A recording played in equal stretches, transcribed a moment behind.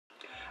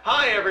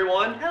Hi,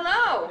 everyone.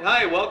 Hello.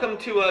 Hi, welcome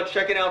to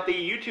checking out the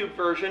YouTube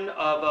version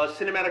of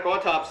Cinematic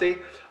Autopsy.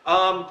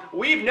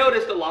 We've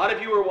noticed a lot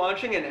of you are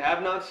watching and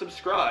have not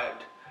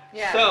subscribed.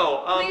 Yeah.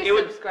 So, Please it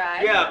would,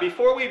 subscribe. yeah,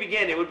 before we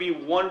begin, it would be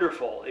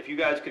wonderful if you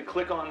guys could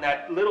click on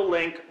that little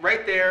link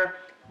right there.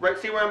 Right,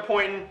 see where I'm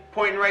pointing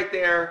right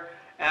there.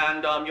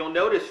 And you'll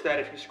notice that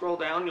if you scroll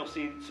down, you'll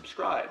see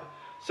subscribe.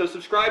 So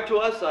subscribe to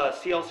us,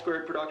 CL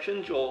Squared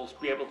Productions. You'll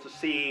be able to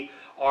see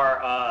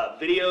our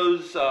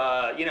videos,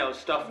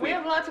 stuff. We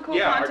have lots of cool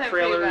content for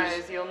you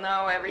guys. You'll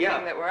know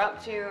everything that we're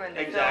up to in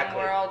the film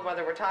world,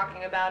 whether we're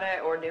talking about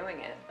it or doing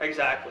it.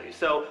 Exactly.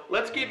 So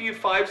let's give you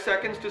 5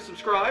 seconds to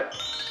subscribe.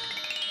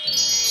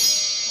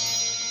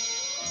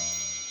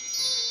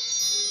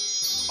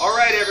 All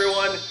right,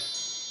 everyone.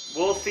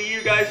 We'll see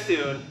you guys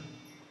soon.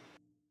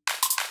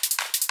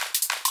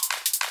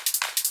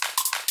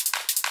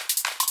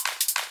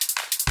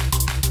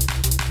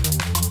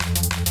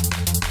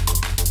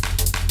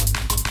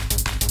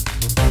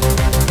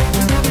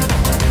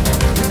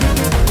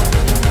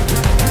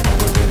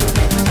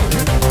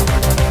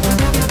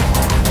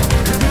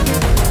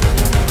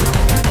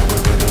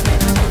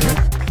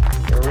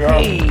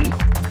 Hey.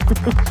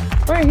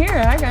 We're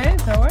here. Hi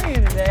guys, how are you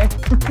today?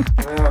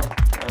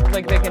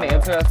 Like they can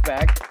answer us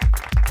back.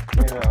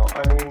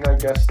 I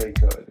guess they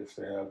could if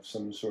they have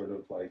some sort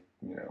of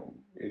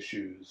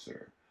issues,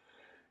 or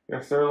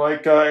if they're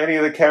like any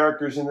of the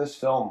characters in this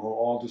film who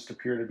all just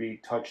appear to be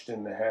touched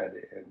in the head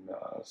in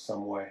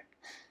some way.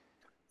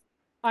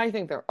 I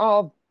think they're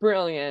all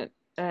brilliant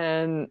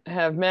and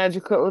have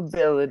magical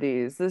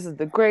abilities. This is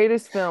the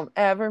greatest film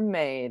ever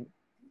made.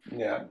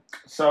 Yeah.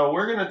 So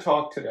we're going to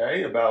talk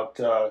today about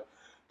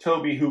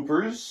Tobe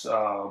Hooper's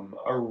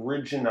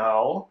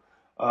original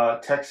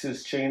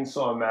Texas Chain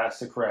Saw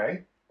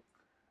Massacre.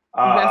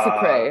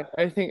 Massacre.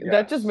 I think yes.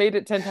 that just made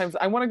it 10 times.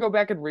 I want to go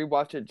back and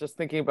rewatch it just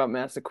thinking about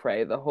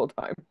Massacre the whole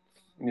time.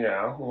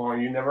 Yeah. Well,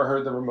 you never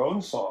heard the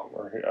Ramones song,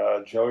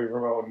 or Joey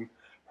Ramone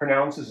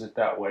pronounces it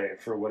that way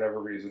for whatever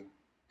reason.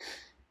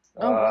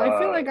 Oh, I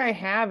feel like I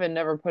have and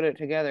never put it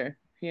together.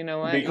 You know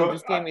what? You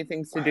just gave me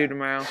things to do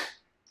tomorrow.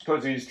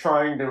 Because he's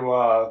trying to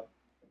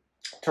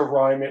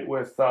rhyme it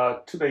with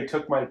they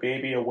took my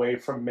baby away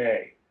from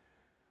May.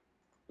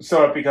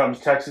 So it becomes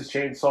Texas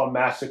Chainsaw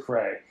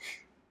Massacre.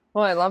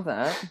 Well, I love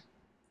that.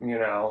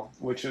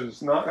 Which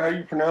is not how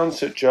you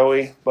pronounce it,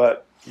 Joey,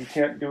 but you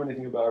can't do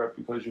anything about it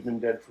because you've been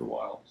dead for a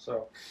while.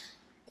 So,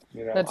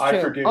 that's true.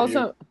 I forgive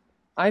you.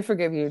 I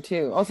forgive you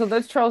too. Also,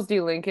 that's Charles D.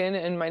 Lincoln,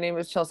 and my name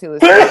is Chelsea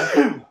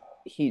LeSage.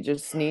 He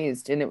just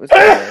sneezed, and it was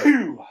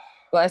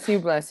bless you,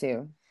 bless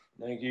you.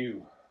 Thank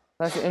you.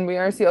 And we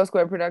are CL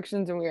Square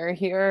Productions, and we are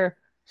here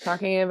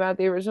talking about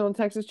the original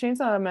Texas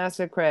Chainsaw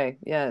Massacre.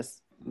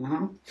 Yes.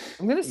 Mm-hmm.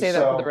 I'm going to say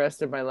that for the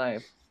rest of my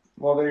life.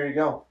 Well, there you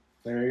go.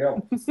 There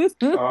you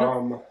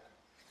go.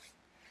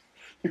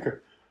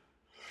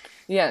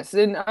 Yes,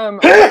 and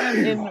I'm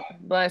in,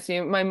 bless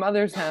you, my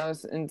mother's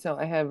house, and so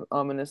I have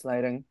ominous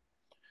lighting.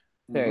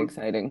 Very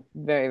exciting.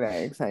 Very,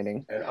 very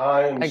exciting. And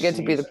I get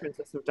to be the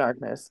Princess of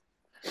Darkness.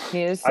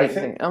 He is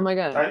sneezing. Oh my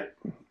god.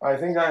 I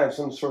think I have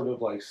some sort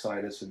of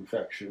sinus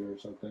infection or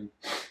something.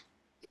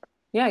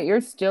 Yeah,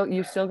 you still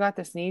got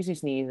the sneezy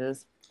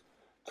sneezes.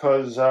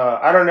 Because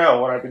I don't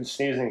know, when I've been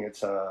sneezing,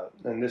 it's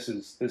and this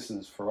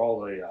is for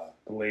all the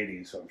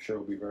ladies, so I'm sure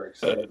we'll be very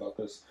excited about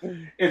this.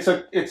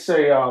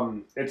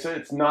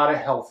 It's not a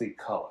healthy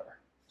color.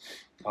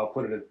 I'll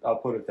put it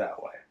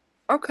that way.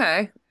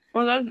 Okay.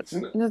 Well,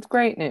 that's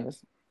great news.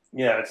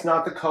 Yeah, it's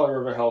not the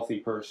color of a healthy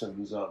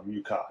person's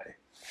mucai.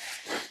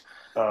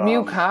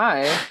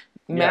 Mucai?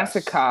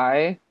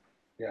 Massacre?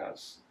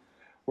 Yes.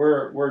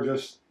 We're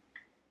just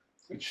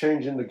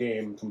changing the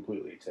game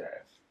completely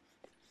today.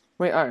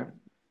 We are.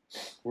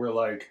 We're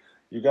like,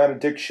 you got a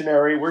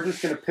dictionary, we're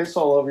just going to piss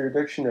all over your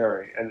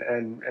dictionary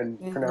and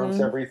pronounce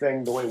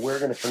everything the way we're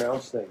going to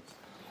pronounce things.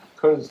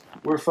 Because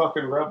we're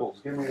fucking rebels.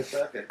 Give me a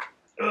second.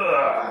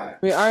 Ugh.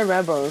 We are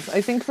rebels.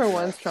 I think for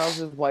once Charles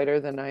is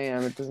whiter than I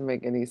am. It doesn't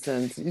make any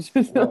sense. You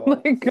just go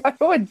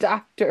to a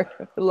doctor.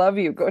 I love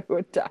you. Go to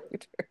a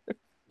doctor.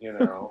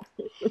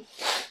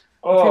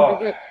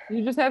 Oh.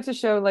 You just have to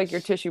show your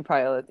tissue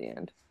pile at the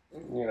end.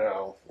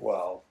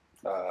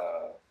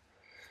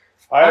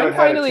 I'm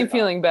finally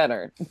feeling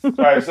better.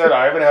 I said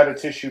I haven't had a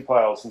tissue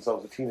pile since I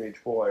was a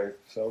teenage boy.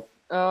 So.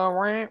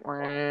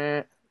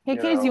 Hey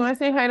kids, you want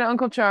to say hi to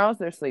Uncle Charles?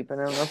 They're sleeping.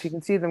 I don't know if you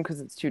can see them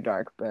because it's too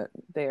dark, but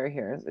they are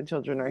here. The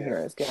children are here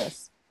as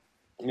guests.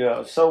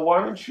 Yeah. So why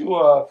don't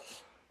you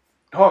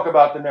talk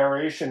about the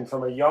narration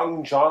from a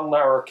young John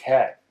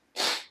Larroquette,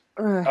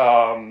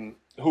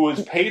 who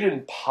was paid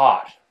in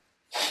pot.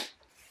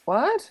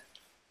 What?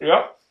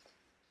 Yep.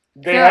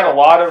 They had a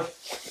lot of.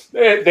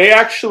 They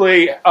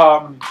actually,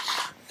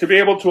 to be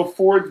able to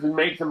afford to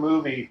make the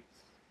movie,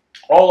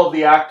 all of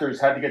the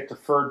actors had to get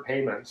deferred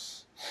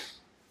payments.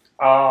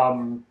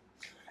 And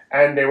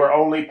they were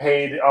only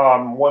paid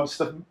once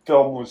the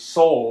film was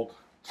sold.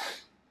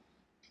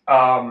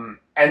 And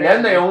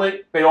then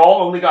they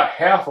all only got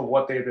half of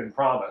what they had been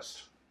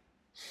promised.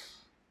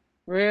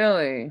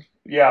 Really?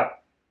 Yeah.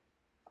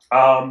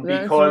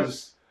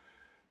 Because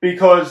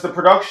the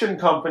production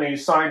company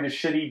signed a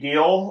shitty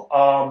deal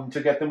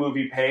to get the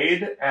movie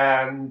paid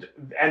and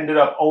ended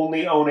up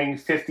only owning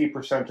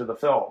 50% of the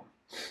film.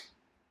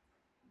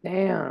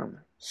 Damn.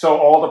 So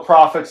all the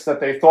profits that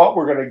they thought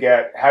were going to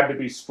get had to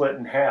be split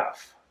in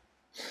half.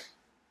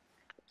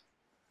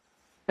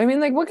 I mean,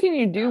 like, what can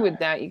you do with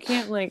that? You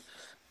can't, like,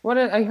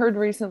 I heard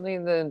recently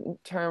the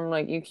term,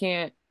 like, you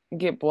can't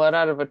get blood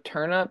out of a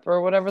turnip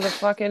or whatever the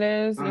fuck it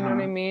is. You know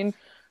what I mean?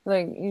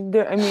 Like,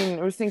 I mean,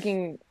 I was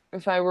thinking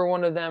if I were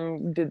one of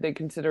them, did they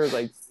consider,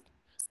 like,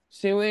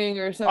 suing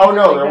or something? Oh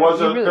no,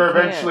 like there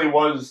eventually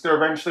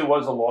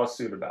was a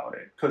lawsuit about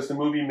it because the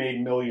movie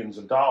made millions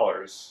of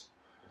dollars.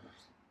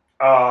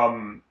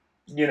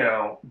 You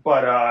know,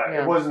 but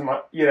it wasn't,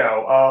 you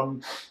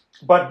know,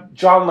 but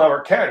John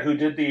Larroquette, who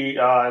did the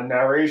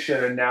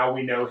narration, and now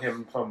we know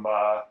him from,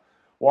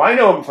 well, I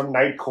know him from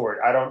Night Court.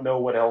 I don't know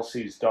what else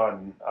he's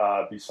done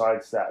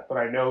besides that, but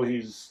I know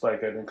he's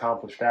like an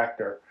accomplished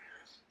actor.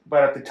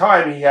 But at the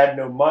time, he had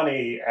no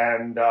money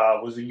and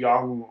was a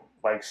young,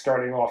 like,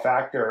 starting off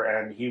actor,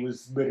 and he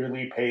was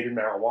literally paid in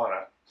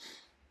marijuana.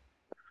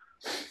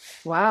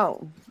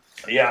 Wow.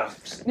 Yeah.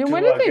 Now,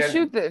 when did they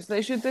shoot this?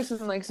 They shoot this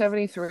in, like,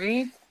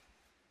 73?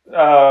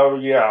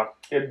 Yeah,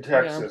 in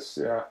Texas,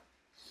 yeah.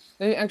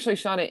 They actually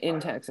shot it in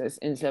Texas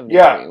in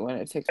 73 when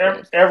it takes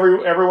place.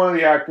 Every one of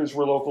the actors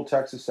were local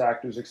Texas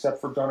actors,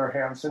 except for Gunnar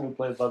Hansen, who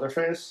played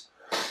Leatherface,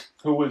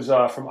 who was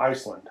from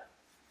Iceland.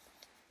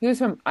 He was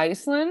from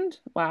Iceland?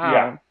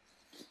 Wow.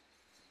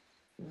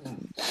 Yeah.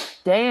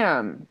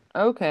 Damn.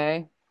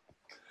 Okay.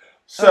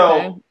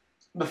 So,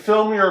 the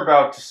film you're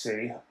about to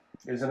see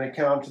is an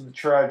account of the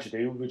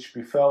tragedy which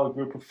befell a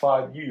group of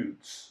five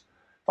youths.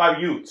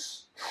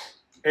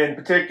 In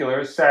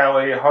particular,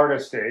 Sally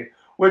Hardesty,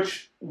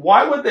 which,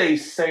 why would they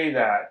say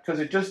that? Because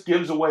it just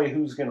gives away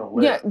who's going to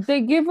live. Yeah,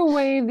 they give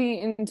away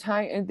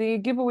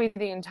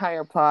the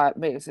entire plot,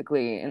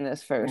 basically, in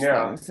this first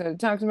thing. So it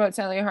talks about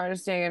Sally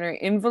Hardesty and her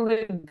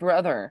invalid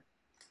brother,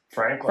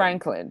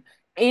 Franklin.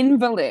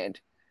 Invalid.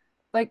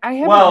 Like, I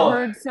haven't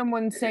heard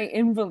someone say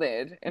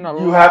invalid in a long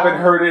time. You haven't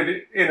heard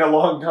it in a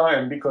long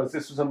time because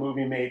this was a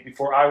movie made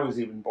before I was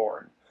even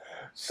born.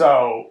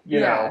 So, you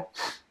know,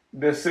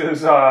 this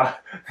is,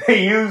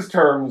 they use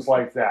terms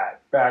like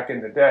that back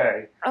in the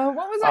day. What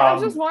was I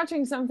was just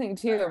watching something,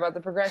 too, about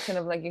the progression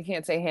of, like, you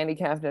can't say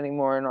handicapped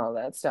anymore and all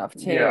that stuff,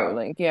 too. Yeah.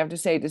 Like, you have to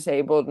say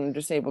disabled, and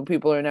disabled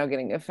people are now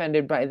getting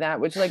offended by that,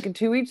 which, like,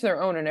 to each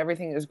their own, and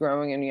everything is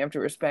growing, and you have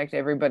to respect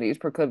everybody's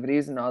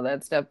proclivities and all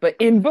that stuff. But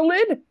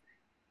invalid?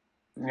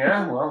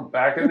 Yeah, well,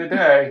 back in the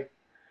day,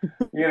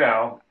 you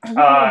know,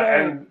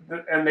 and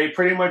they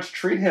pretty much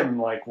treat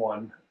him like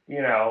one,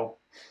 you know,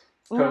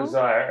 because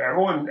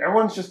everyone's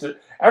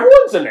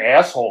an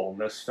asshole in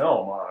this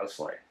film,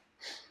 honestly.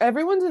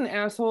 Everyone's an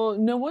asshole.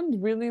 No one's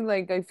really,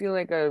 like, I feel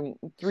like a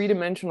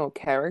three-dimensional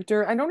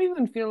character. I don't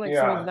even feel like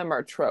some of them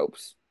are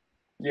tropes.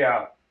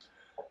 Yeah.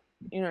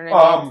 You know what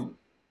I mean?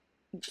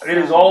 It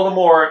is all the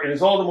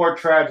more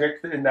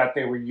tragic in that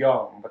they were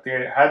young, but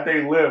had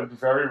they lived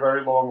very,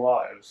 very long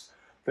lives,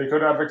 they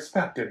could not have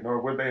expected, nor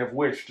would they have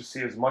wished to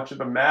see as much of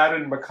the mad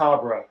and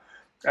macabre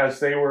as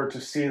they were to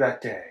see that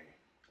day.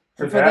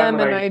 For them,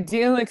 an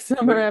idyllic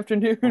summer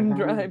afternoon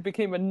drive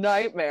became a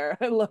nightmare.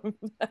 I love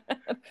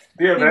that.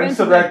 The events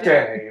of that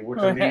day were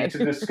to lead to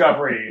the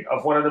discovery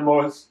of one of the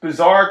most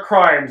bizarre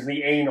crimes in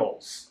the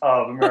annals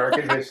of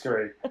American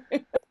history.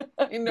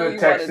 The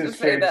Texas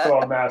Chain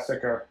Saw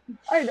Massacre.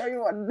 I know you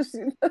wanted to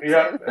see that.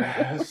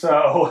 Yep.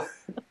 So,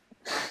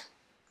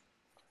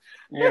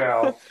 you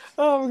know.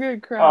 Oh,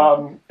 good crap.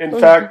 In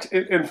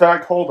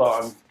fact, hold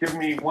on. Give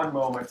me one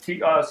moment.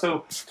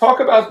 So, talk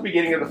about the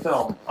beginning of the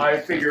film. I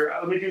figure,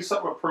 let me do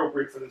something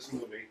appropriate for this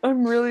movie.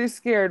 I'm really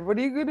scared. What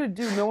are you going to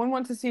do? No one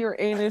wants to see your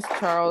anus,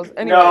 Charles.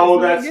 Anyways,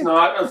 no, that's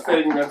not a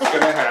thing that's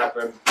going to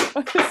happen.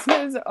 It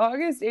says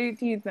August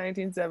 18th,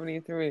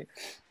 1973.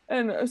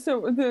 And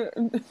so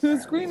the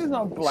screen is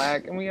all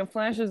black, and we have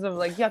flashes of,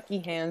 like,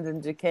 yucky hands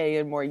and decay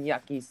and more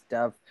yucky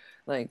stuff.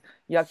 Like,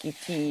 yucky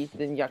teeth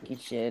and yucky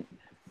shit.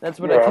 That's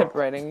what I kept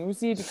writing. We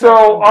see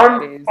so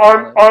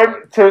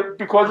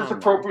because it's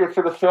appropriate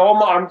for the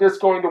film, I'm just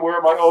going to wear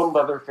my own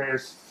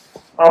Leatherface.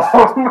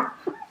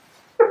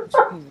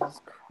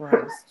 Jesus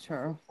Christ,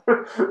 Charles.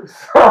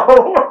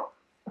 So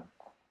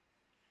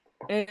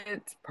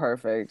it's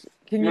perfect.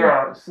 Can you?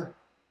 Yes.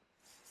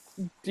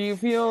 Do you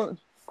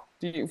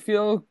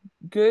feel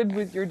good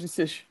with your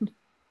decision?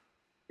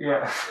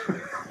 Yeah.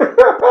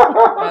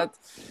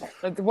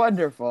 That's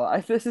wonderful.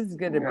 This is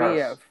going to be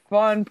a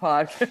fun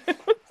podcast.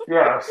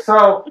 Yeah,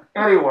 so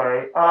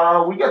anyway,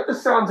 we get the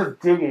sounds of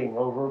digging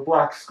over a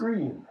black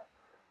screen.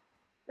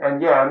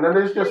 And and then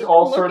there's just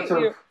all sorts of...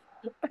 Look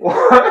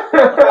at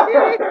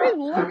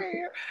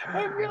you.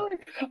 I feel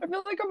like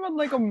I'm on,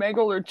 like, a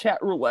Omegle or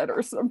chat roulette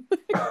or something.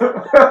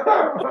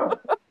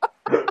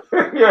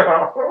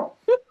 Yeah.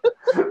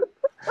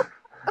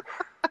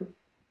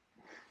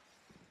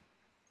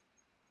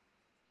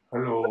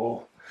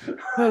 Hello,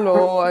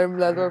 I'm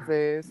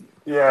Leatherface.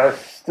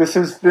 Yes, this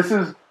is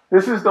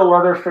This is the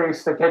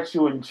Leatherface that gets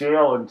you in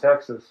jail in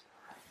Texas.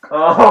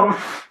 Oh,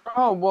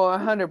 well,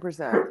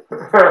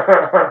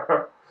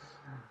 100%.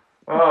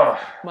 Oh.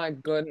 My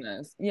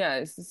goodness.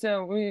 Yes.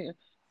 So we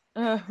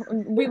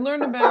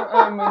learned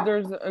about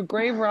there's a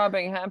grave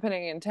robbing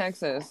happening in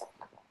Texas.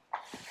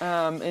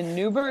 In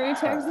Newberry,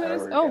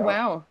 Texas. Oh, go.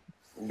 wow.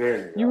 There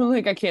you go. You were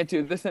like, I can't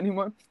do this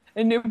anymore.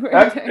 In Newberry,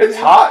 Texas. It's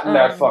hot in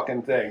that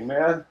fucking thing,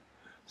 man.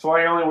 That's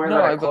why I only wear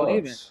that at clubs.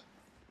 Believe it.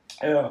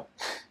 Yeah.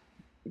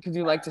 Because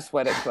you like to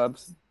sweat at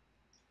clubs.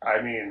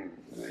 I mean,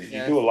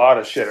 you do a lot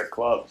of shit at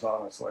clubs,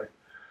 honestly.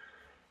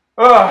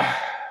 But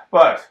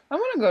I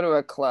want to go to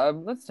a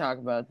club. Let's talk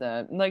about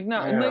that.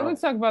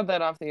 Let's talk about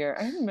that off the air.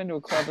 I haven't been to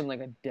a club in like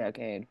a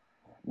decade.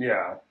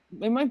 Yeah.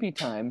 It might be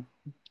time.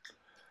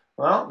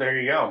 Well, there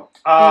you go.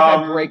 If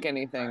I break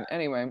anything.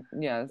 Anyway,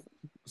 yes.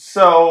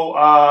 So,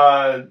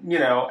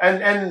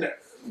 and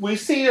we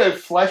see a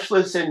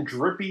fleshless and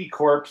drippy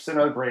corpse in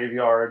a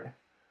graveyard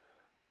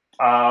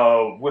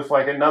with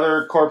like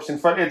another corpse in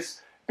front.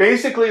 It's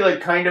basically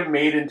like kind of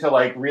made into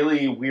like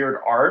really weird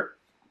art.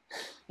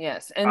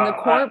 Yes, and the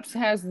corpse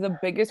has the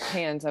biggest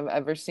hands I've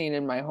ever seen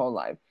in my whole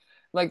life.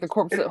 Like the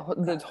corpse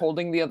that's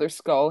holding the other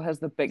skull has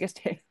the biggest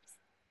hands.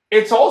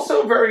 It's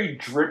also very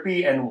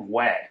drippy and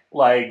wet.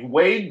 Like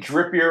way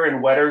drippier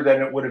and wetter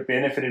than it would have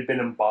been if it had been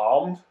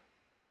embalmed.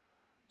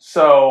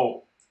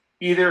 So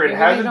either it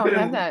hasn't been. You don't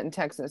have that in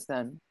Texas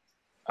then.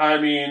 I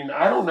mean,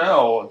 I don't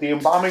know. The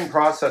embalming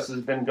process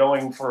has been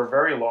going for a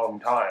very long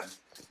time.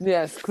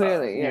 Yes,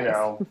 clearly.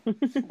 Yes.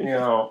 You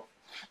know.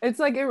 It's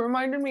like it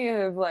reminded me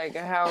of like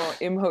how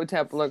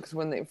Imhotep looks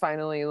when they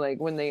finally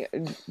when they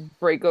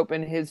break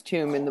open his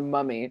tomb in The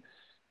Mummy.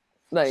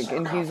 Like,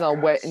 and he's all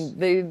wet, and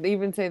they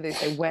even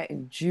say wet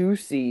and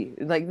juicy.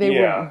 Like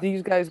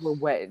these guys were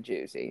wet and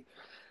juicy.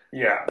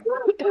 Yeah.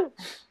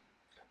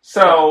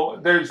 So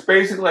there's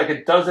basically like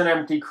a dozen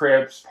empty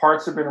crypts.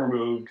 Parts have been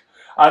removed.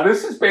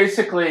 This is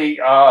basically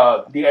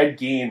the Ed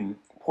Gein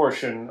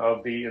portion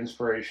of the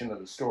inspiration of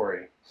the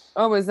story.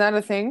 Oh, is that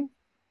a thing?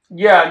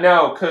 Yeah,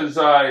 no, because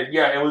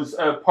it was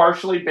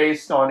partially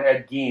based on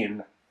Ed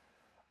Gein.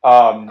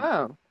 And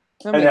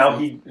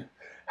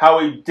how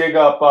he dig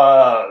up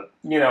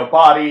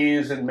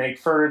bodies and make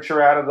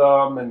furniture out of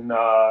them, and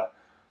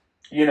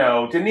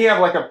didn't he have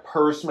like a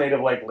purse made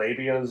of like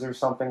labias or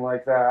something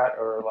like that,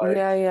 or like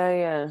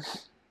yeah.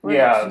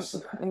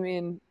 I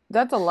mean,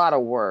 that's a lot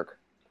of work.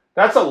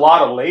 That's a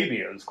lot of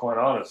labias, quite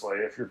honestly,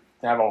 if you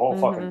have a whole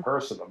fucking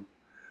purse of them.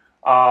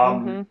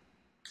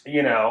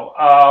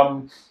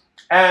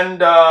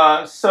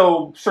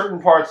 So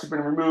certain parts have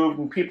been removed,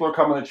 and people are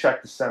coming to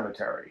check the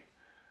cemetery.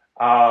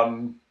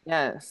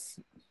 Yes.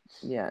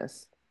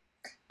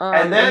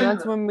 And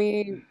that's when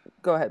we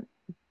go ahead.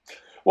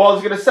 Well, I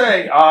was going to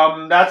say,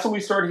 that's when we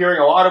started hearing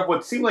a lot of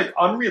what seemed like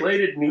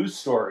unrelated news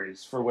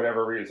stories for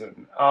whatever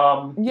reason.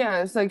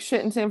 It's like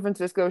shit in San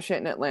Francisco, shit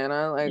in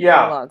Atlanta,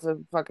 lots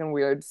of fucking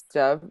weird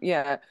stuff.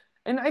 Yeah.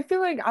 And I feel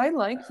like I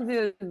liked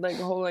the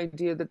whole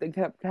idea that they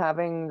kept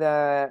having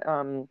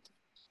the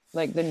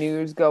the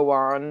news go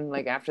on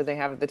after they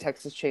have the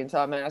Texas Chain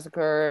Saw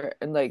Massacre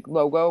and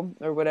logo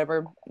or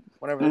whatever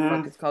the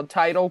fuck it's called,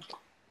 title.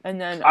 And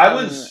then I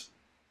was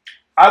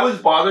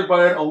bothered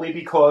by it only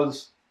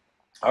because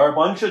are a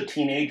bunch of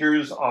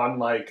teenagers on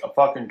a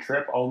fucking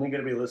trip only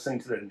going to be listening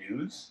to the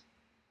news?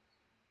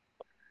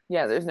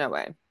 Yeah, there's no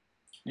way.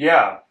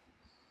 Yeah.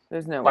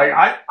 There's no way.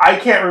 I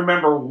can't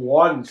remember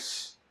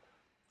once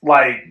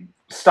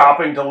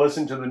stopping to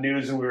listen to the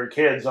news when we were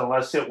kids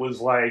unless it was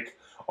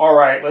all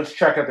right, let's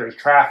check if there's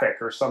traffic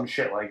or some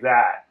shit like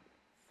that.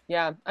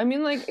 Yeah. I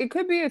mean, it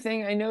could be a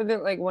thing. I know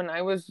that, when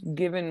I was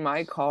given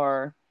my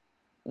car,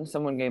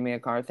 someone gave me a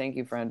car, thank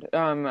you, friend.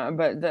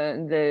 But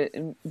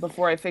the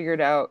before I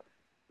figured out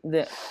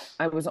that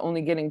I was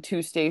only getting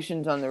 2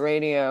 stations on the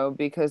radio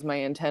because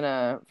my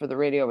antenna for the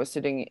radio was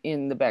sitting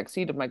in the back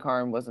seat of my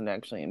car and wasn't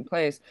actually in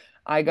place,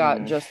 I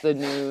got just the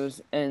news,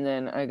 and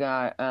then I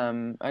got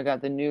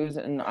the news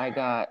and I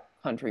got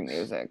country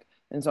music.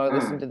 And so I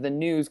listened to the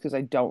news because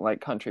I don't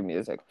like country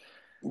music.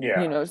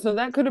 Yeah. So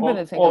that could have been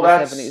a thing in the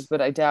 70s,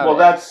 but I doubt it. Well,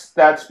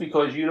 that's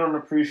because you don't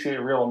appreciate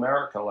real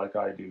America like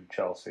I do,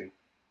 Chelsea.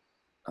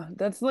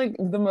 That's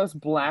the most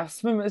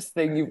blasphemous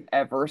thing you've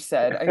ever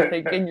said, I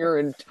think, in your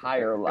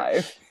entire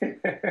life. You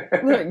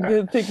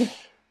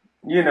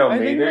know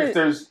me.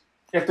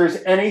 If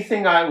there's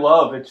anything I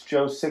love, it's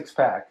Joe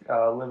Sixpack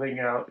living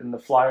out in the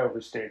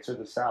flyover states or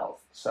the South.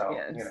 So,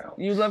 yes.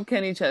 You love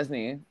Kenny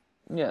Chesney.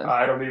 Yeah.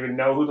 I don't even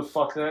know who the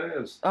fuck that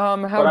is. How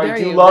but dare I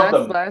do you? Love That's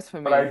them.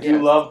 blasphemy. But I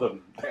do love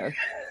them.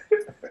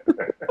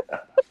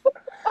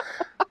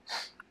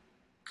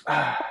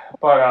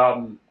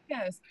 But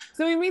yes.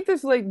 So we meet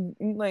this green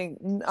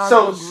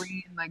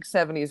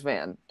 70s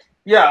van.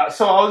 Yeah.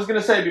 So I was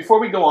gonna say before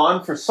we go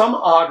on, for some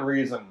odd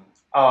reason,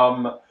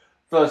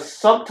 the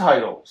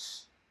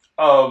subtitles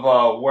of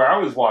where I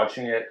was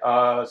watching it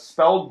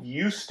spelled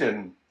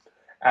Houston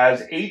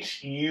as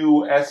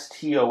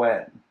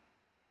Huston.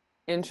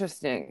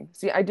 Interesting.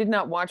 See, I did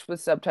not watch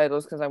with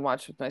subtitles because I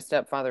watched with my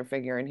stepfather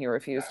figure and he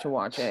refused to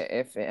watch it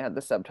if it had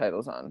the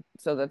subtitles on.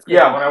 So that's good.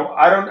 Yeah,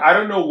 I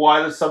don't know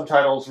why the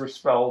subtitles were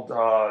spelled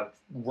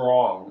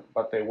wrong,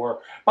 but they were.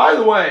 By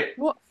the way,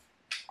 well,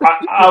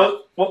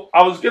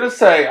 I was gonna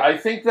say, I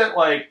think that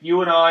like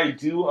you and I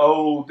do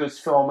owe this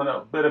film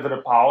a bit of an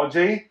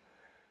apology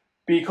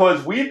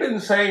because we've been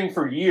saying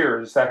for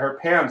years that her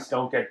pants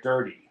don't get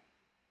dirty.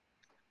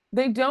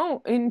 they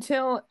don't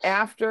until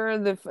after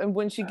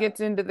when she gets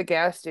into the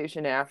gas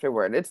station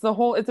afterward. It's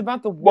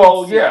about the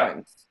Well, wood yeah.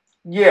 sequence.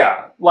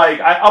 Yeah, like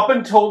up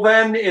until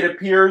then, it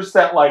appears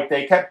that like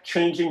they kept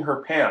changing her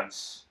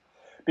pants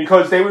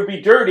because they would be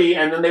dirty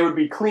and then they would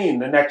be clean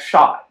the next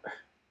shot.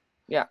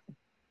 Yeah.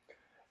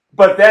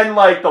 But then,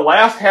 like the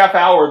last half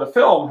hour of the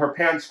film, her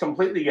pants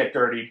completely get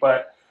dirty.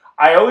 But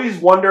I always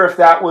wonder if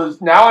that was.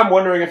 Now I'm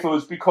wondering if it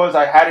was because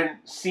I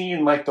hadn't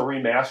seen like the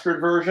remastered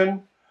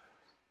version.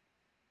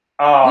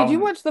 Did you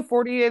watch the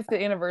 40th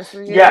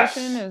anniversary Yes.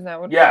 edition? Is that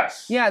what?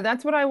 Yes. Yeah,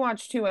 that's what I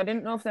watched too. I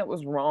didn't know if that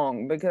was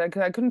wrong because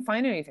I couldn't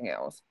find anything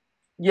else.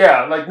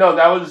 Yeah, like no,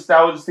 that was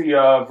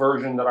the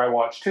version that I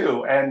watched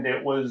too, and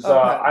it was.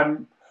 Okay.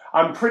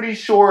 I'm pretty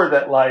sure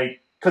that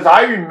like because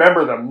I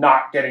remember them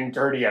not getting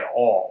dirty at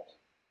all.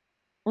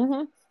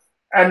 Mm-hmm.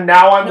 And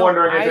now I'm No,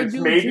 wondering if I it's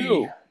do maybe.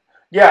 too.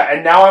 Yeah,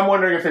 and now I'm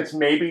wondering if it's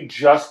maybe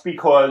just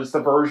because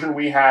the version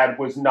we had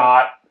was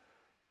not,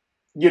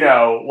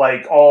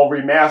 like all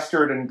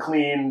remastered and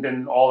cleaned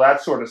and all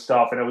that sort of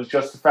stuff, and it was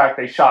just the fact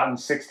they shot in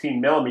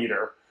 16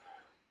 millimeter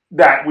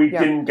that we Yeah.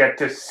 didn't get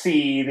to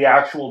see the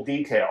actual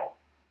detail.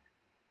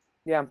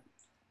 Yeah.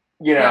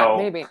 You Yeah, know.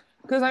 maybe.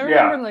 Because I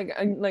Yeah.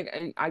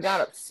 remember I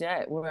got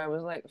upset when I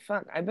was like,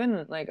 fuck, I've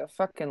been like a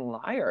fucking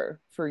liar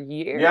for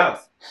years. Yeah.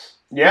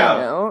 Yeah.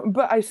 You know?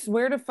 But I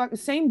swear to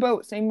same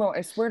boat.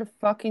 I swear to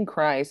fucking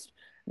Christ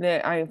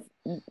that I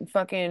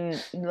fucking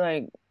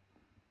like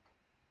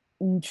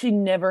she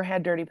never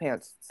had dirty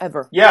pants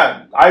ever.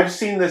 Yeah, I've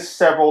seen this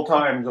several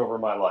times over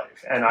my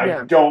life, and I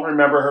Yeah. don't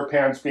remember her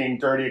pants being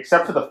dirty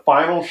except for the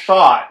final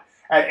shot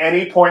at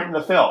any point in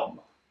the film.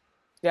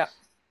 Yeah.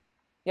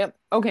 Yep.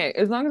 Okay.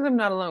 As long as I'm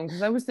not alone,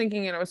 because I was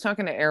thinking, and I was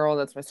talking to Errol,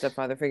 that's my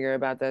stepfather figure,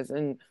 about this,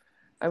 and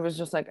I was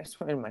just like, I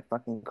swear, am I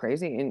fucking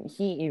crazy? And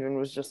he even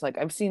was just like,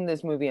 I've seen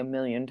this movie a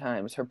million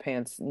times. Her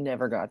pants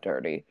never got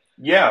dirty.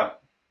 Yeah,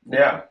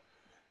 yeah.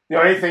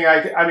 The only thing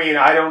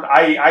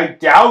I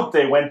doubt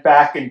they went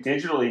back and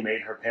digitally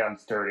made her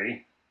pants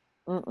dirty.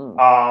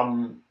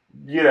 Mm-mm.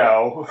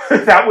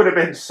 That would have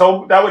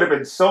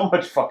been so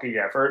much fucking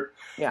effort.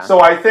 Yeah.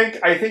 So I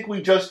think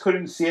we just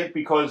couldn't see it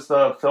because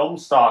the film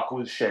stock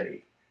was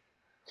shitty.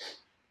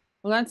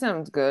 Well, that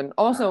sounds good.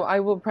 Also,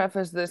 I will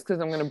preface this because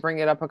I'm going to bring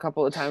it up a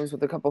couple of times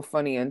with a couple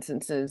funny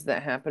instances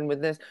that happened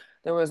with this.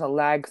 There was a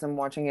lag because I'm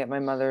watching it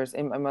at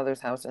in my mother's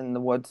house in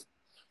the woods,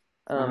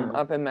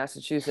 up in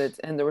Massachusetts,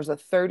 and there was a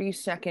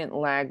 30-second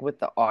lag with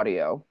the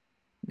audio,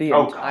 the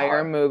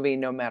entire movie,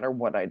 no matter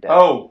what I did.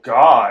 Oh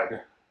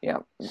God.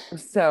 Yeah.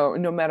 So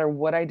no matter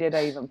what I did,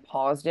 I even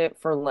paused it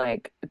for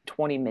like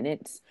 20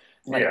 minutes.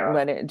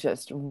 Let it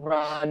just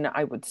run.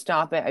 I would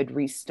stop it. I'd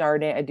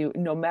restart it.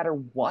 No matter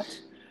what.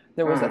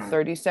 There was a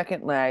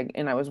 30-second lag,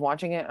 and I was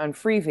watching it on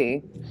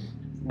Freevee,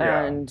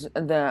 and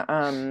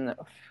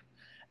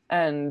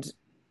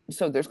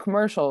so there's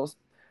commercials,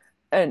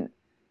 and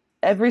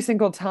every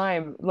single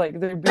time, like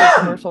there'd be a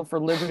commercial for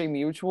Liberty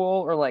Mutual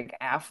or like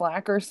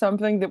Aflac or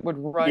something that would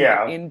run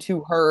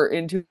into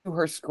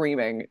her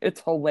screaming. It's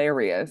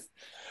hilarious.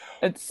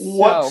 It's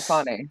so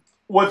funny.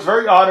 What's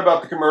very odd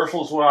about the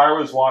commercials when I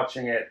was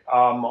watching it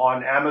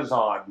on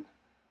Amazon,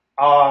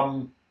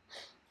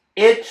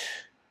 it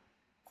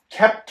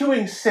kept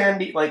doing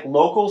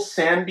local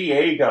San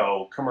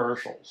Diego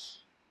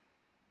commercials.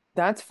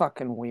 That's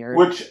fucking weird.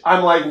 Which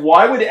I'm like,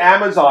 why would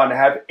Amazon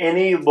have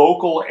any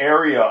local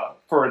area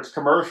for its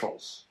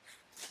commercials?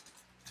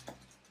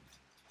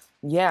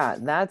 Yeah,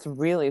 that's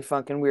really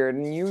fucking weird.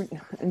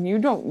 And you're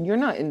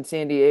not in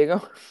San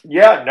Diego.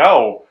 Yeah,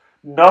 no.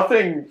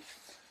 Nothing.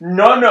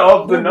 None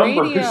of the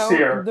numbers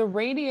here. The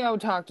radio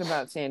talked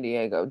about San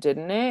Diego,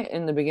 didn't it,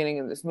 in the beginning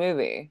of this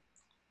movie?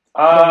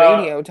 The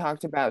radio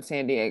talked about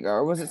San Diego,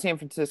 or was it San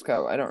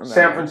Francisco? I don't remember.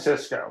 San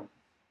Francisco.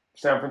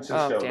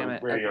 Oh, damn it.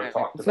 The radio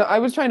talked about. So I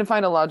was trying to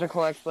find a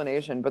logical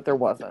explanation, but there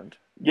wasn't.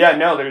 Yeah,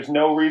 no, there's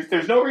no reason.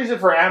 There's no reason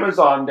for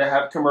Amazon to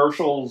have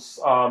commercials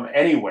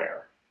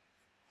anywhere.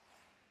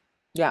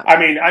 Yeah. I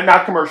mean,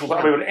 not commercials.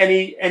 I mean,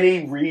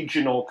 any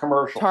regional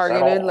commercials.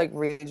 Targeted, like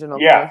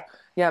regional. Yeah.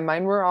 Yeah,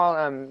 mine were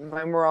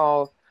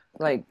all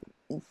like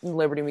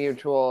Liberty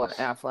Mutual,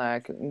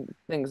 Aflac, and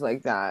things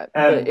like that.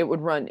 But it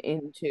would run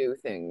into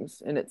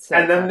things, and it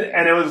said.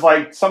 And it was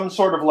like some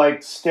sort of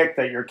like stick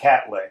that your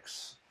cat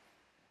licks,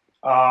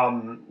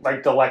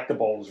 like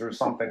Delectables or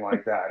something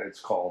like that. It's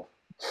called.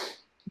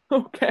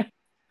 Okay,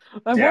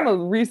 I want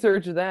to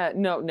research that.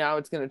 No, now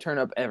it's going to turn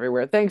up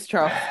everywhere. Thanks,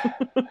 Charles.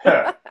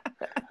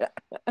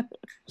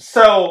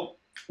 So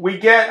we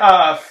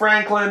get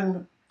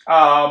Franklin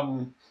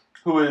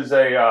who is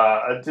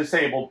a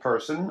disabled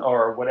person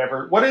or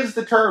whatever. What is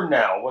the term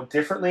now? What,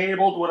 differently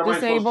abled? What am I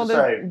supposed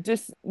to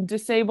say?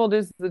 Disabled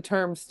is the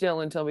term still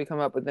until we come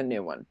up with a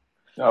new one.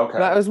 Okay.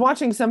 But I was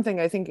watching something.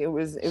 I think it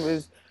was.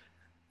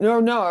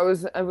 No. I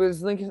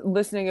was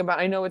listening about.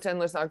 I know it's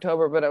Endless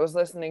October, but I was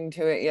listening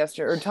to it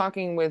yesterday, or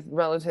talking with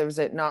relatives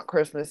at Not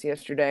Christmas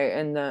yesterday,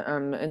 and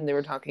they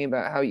were talking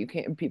about how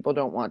people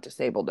don't want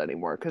disabled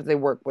anymore because they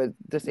work with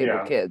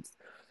disabled kids,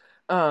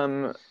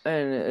 and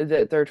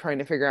that they're trying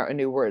to figure out a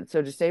new word.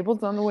 So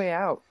disabled's on the way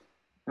out.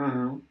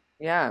 Mm-hmm.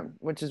 Yeah,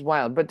 which is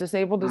wild. But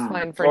disabled is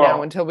fine for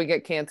now until we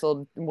get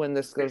canceled when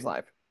this goes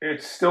live.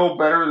 It's still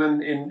better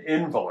than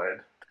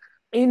invalid.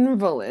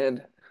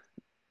 Invalid.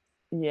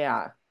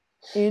 Yeah.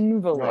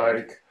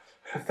 Invalid.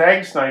 Like,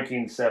 thanks,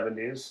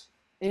 1970s.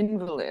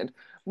 Invalid.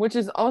 Which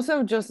is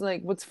also just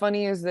like, what's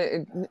funny is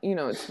that,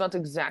 it's spelled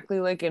exactly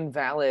like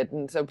invalid.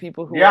 And so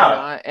people who are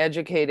not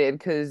educated,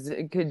 because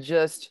it could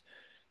just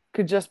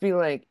be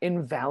like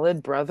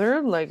invalid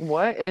brother, like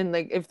what? And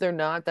like if they're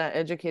not that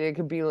educated, it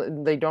could be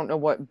they don't know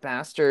what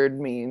bastard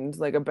means,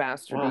 like a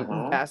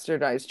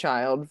bastardized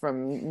child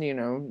from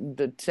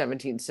the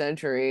 17th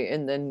century,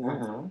 and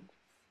then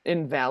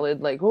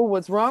invalid, like, oh,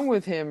 what's wrong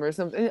with him or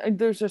something.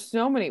 There's just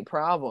so many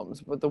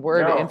problems with the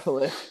word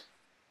invalid.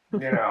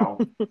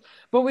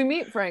 But we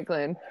meet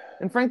Franklin,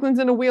 and Franklin's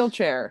in a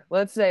wheelchair.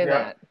 Let's say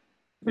that.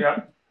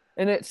 Yep.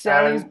 And it's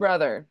Sally's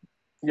brother.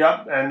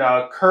 Yep, and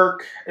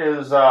Kirk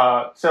is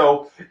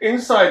so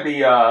inside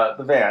the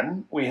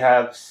van. We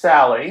have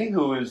Sally,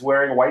 who is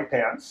wearing white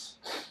pants.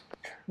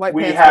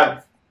 We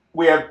have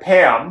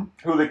Pam,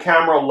 who the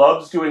camera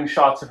loves doing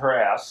shots of her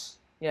ass.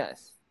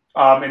 Yes.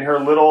 In her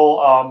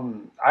little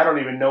I don't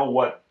even know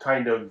what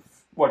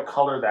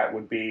color that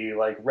would be,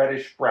 like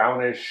reddish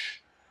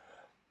brownish.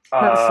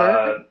 Her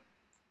shirt?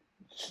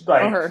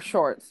 Like or her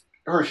shorts.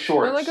 Her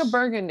shorts. They're like a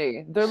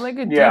burgundy. They're like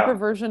a deeper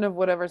version of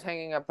whatever's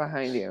hanging up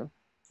behind you.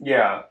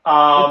 Yeah.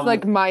 It's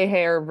like my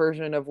hair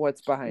version of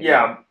what's behind you.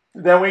 Yeah.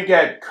 Then we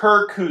get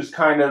Kirk, who's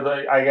kind of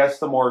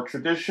the more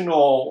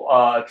traditional,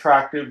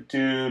 attractive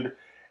dude.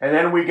 And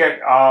then we get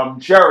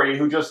Jerry,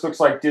 who just looks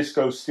like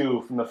Disco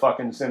Stew from the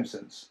fucking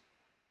Simpsons.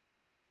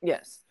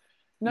 Yes.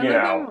 None of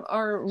them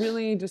are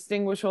really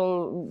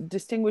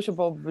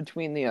distinguishable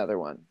between the other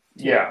one.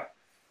 Yeah.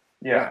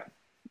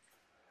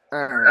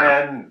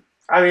 And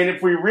I mean,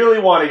 if we really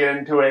want to get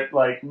into it,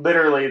 like,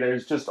 literally,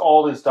 there's just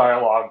all this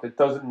dialogue that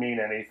doesn't mean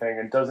anything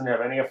and doesn't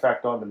have any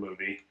effect on the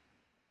movie.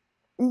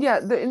 Yeah,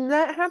 and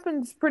that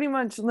happens pretty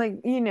much,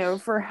 like,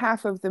 for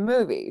half of the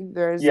movie.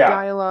 There's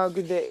dialogue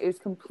that is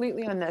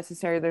completely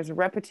unnecessary. There's a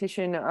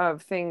repetition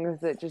of things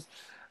that just,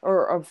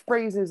 or of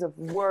phrases, of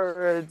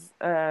words,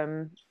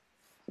 and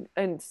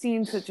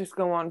scenes that just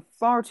go on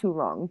far too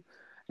long.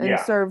 And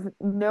serve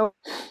no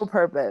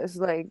purpose.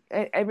 Like,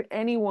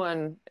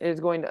 anyone is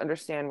going to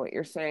understand what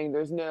you're saying.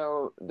 There's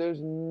no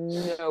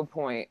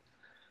point.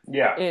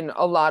 In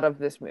a lot of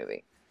this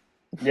movie.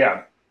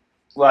 Yeah,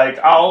 like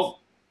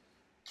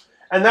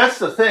and that's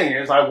the thing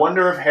is, I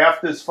wonder if half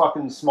this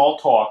fucking small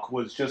talk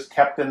was just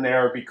kept in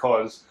there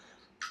because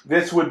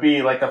this would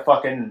be like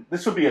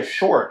a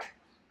short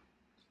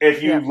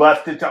if you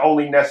left it to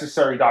only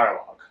necessary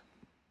dialogue.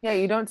 Yeah,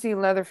 you don't see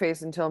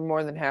Leatherface until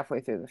more than halfway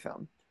through the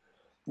film.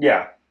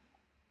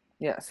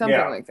 Yeah, something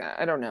like that.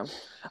 I don't know.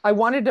 I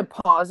wanted to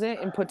pause it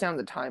and put down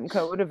the time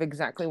code of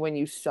exactly when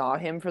you saw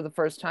him for the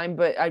first time,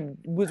 but I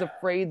was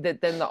afraid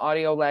that then the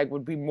audio lag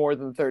would be more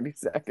than 30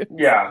 seconds.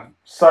 Yeah.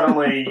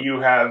 Suddenly you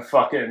have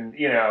fucking,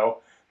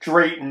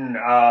 Drayton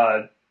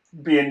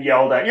being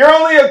yelled at. You're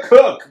only a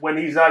cook when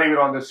he's not even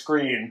on the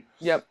screen.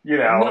 Yep. If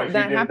that he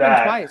did happened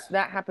that. twice.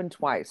 That happened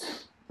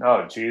twice.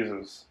 Oh,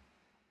 Jesus.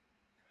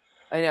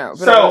 I know,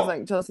 but I was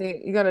like,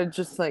 Chelsea, you gotta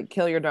just like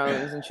kill your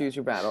darlings and choose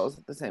your battles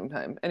at the same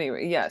time.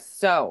 Anyway, yes,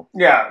 so.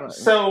 Yeah,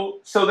 so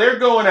they're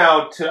going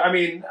out to,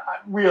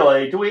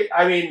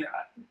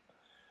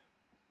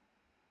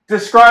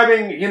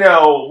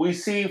 describing, we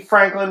see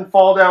Franklin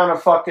fall down a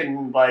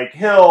fucking, like,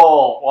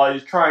 hill while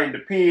he's trying to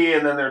pee,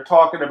 and then they're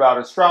talking about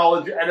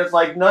astrology, and it's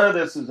like, none of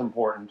this is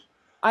important.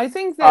 I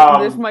think that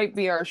this might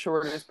be our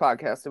shortest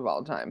podcast of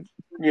all time.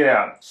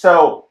 Yeah,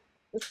 so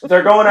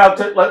they're going out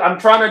to, I'm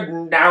trying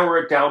to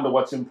narrow it down to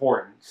what's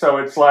important. So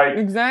it's like,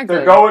 exactly.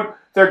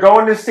 They're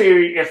going to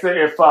see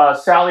if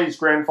Sally's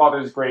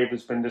grandfather's grave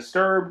has been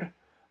disturbed.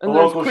 And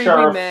there's creepy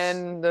sheriff,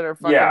 men that are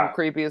fucking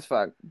creepy as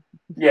fuck.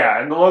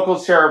 Yeah, and the local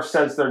sheriff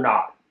says they're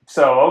not.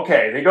 So,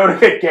 okay, they go to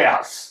get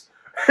gas.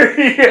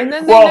 And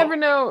then they never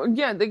know.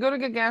 Yeah, they go to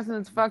get gas and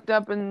it's fucked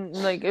up, and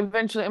like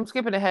eventually, I'm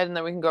skipping ahead and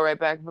then we can go right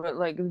back. But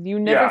like, you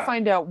never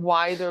find out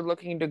why they're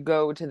looking to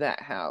go to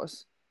that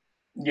house.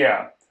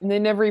 Yeah. And they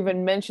never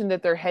even mention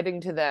that they're heading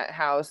to that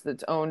house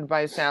that's owned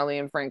by Sally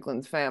and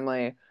Franklin's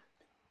family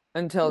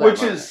until that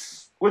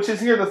moment. Which is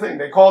here the thing.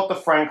 They call it the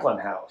Franklin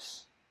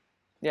house.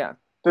 Yeah.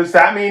 Does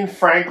that mean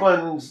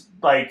Franklin's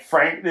like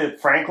Franklin?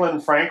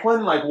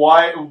 Like,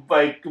 why?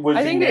 Like, was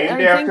he named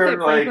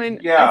after?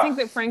 I think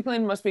that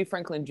Franklin must be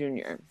Franklin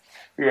Jr.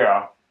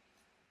 Yeah.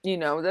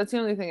 That's the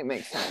only thing that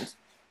makes sense.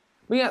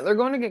 But yeah, they're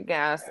going to get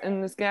gas,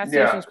 and this gas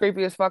Yeah. station's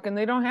creepy as fuck, and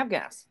they don't have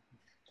gas.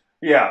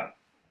 Yeah.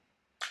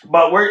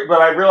 But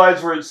I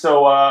realize that's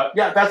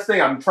the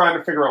thing. I'm trying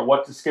to figure out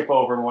what to skip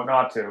over and what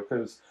not to,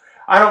 because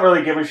I don't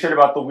really give a shit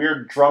about the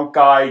weird drunk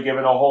guy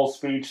giving a whole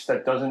speech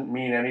that doesn't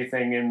mean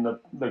anything in the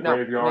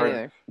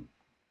graveyard.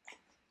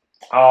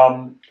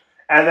 And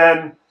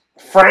then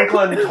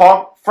Franklin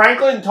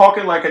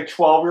talking like a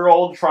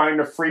 12-year-old trying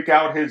to freak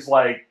out his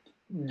like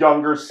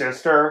younger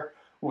sister.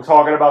 We're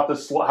talking about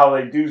how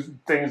they do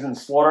things in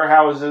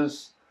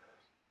slaughterhouses.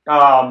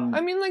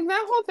 I mean, like,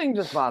 that whole thing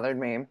just bothered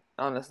me,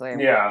 honestly.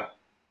 Yeah.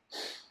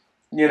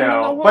 You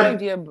know, the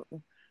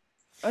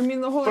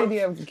whole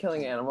idea of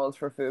killing animals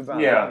for food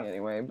bothers me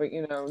anyway. But,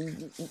 you know,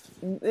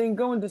 they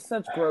go into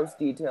such gross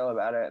detail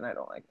about it, and I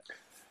don't like that.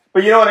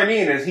 But you know what I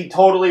mean, is he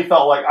totally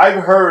felt like,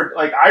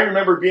 I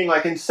remember being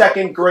like in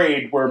second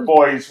grade where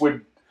boys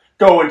would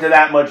go into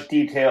that much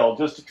detail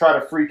just to try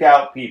to freak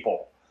out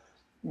people.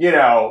 You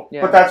know,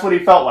 but that's what he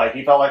felt like.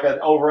 He felt like an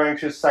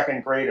over-anxious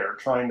second grader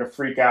trying to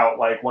freak out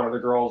like one of the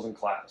girls in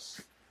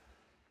class.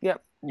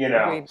 Yep. You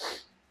know. Agreed.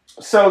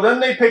 So then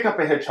they pick up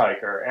a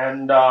hitchhiker,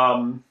 and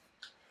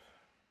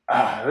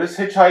this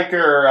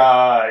hitchhiker,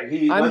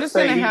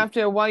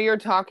 while you're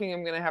talking,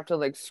 I'm gonna have to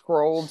like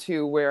scroll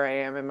to where I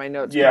am in my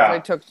notes. Yeah.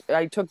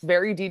 I took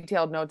very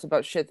detailed notes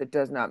about shit that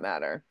does not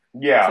matter.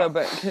 Yeah. So,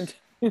 but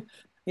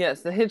yes,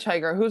 the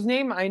hitchhiker, whose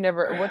name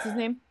what's his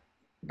name?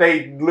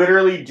 They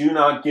literally do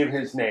not give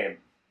his name.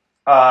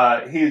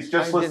 He's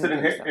just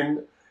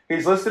listed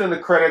he's listed in the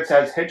credits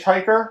as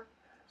hitchhiker.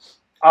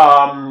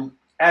 And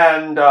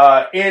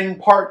in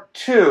part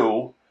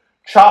 2,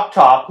 Chop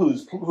Top, who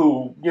is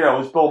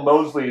Bill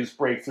Moseley's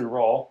breakthrough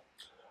role,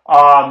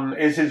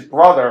 is his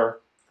brother,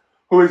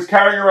 who is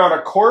carrying around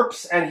a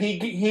corpse, and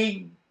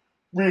he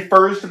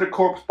refers to the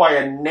corpse by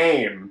a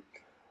name,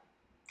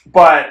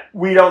 but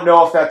we don't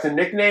know if that's a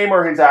nickname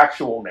or his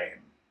actual name.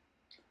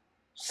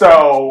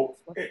 So,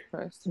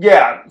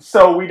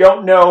 so we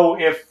don't know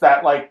if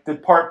that, like, the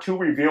part 2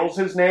 reveals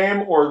his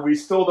name, or we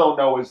still don't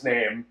know his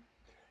name,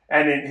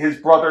 and his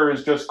brother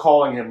is just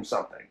calling him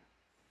something.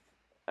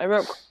 I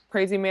wrote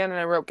Crazy Man and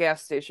I wrote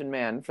Gas Station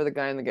Man for the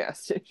guy in the gas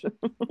station.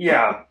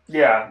 Yeah.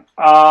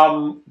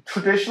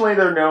 Traditionally,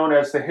 they're known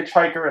as the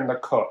hitchhiker and the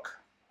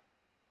cook.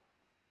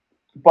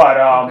 But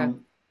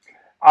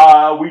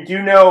we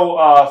do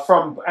know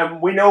from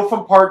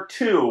part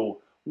 2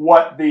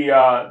 what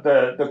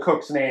the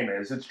cook's name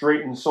is. It's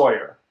Drayton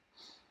Sawyer.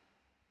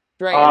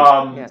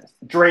 Drayton, yes.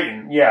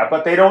 Drayton, yeah,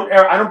 but I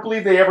don't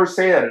believe they ever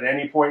say that at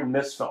any point in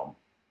this film.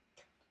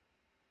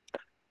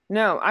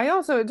 No,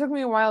 it took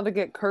me a while to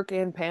get Kirk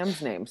and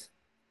Pam's names.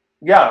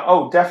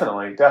 Yeah,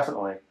 definitely.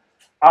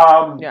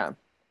 Yeah.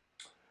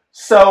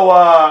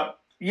 So,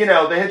 the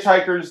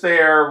hitchhiker's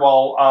there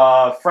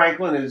while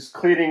Franklin is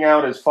cleaning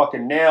out his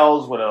fucking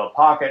nails with a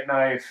pocket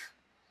knife.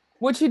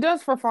 Which he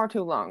does for far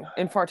too long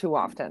and far too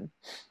often.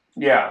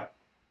 Yeah.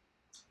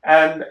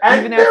 And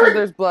even after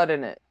there's blood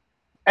in it.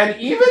 And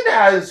even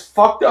as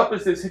fucked up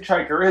as this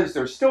hitchhiker is,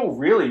 they're still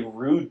really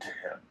rude to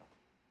him.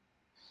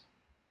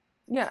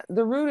 Yeah,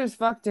 the rude as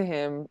fuck to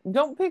him.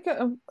 Don't pick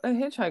a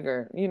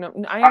hitchhiker. You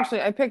know,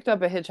 I picked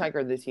up a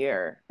hitchhiker this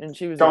year, and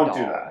she was a doll. Don't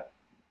do that.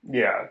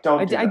 Yeah, don't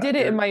do that. I did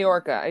it in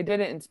Mallorca. I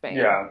did it in Spain.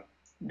 Yeah,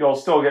 you'll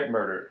still get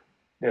murdered.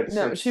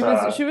 She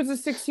was a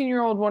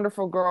 16-year-old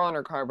wonderful girl and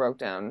her car broke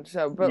down.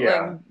 So,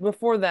 like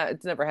before that,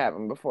 it's never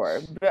happened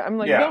before. But I'm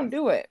like, don't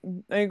do it.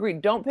 I agree.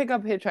 Don't pick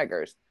up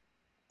hitchhikers.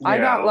 Yeah. I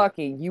got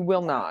lucky. You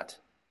will not.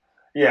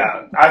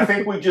 Yeah, I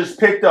think we just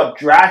picked up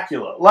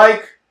Dracula.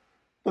 Like,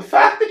 the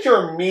fact that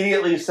you're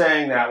immediately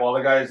saying that while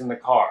the guy's in the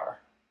car.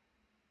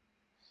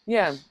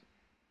 Yeah.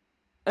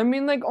 I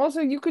mean, like,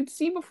 also, you could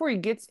see before he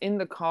gets in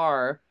the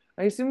car,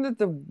 I assume that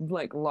the,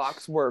 like,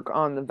 locks work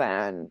on the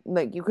van.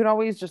 Like, you could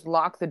always just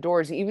lock the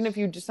doors, even if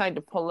you decide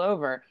to pull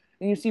over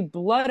and you see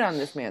blood on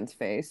this man's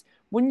face.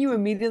 Wouldn't you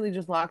immediately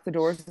just lock the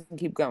doors and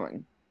keep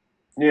going?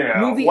 You know,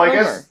 Movie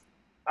over.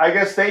 I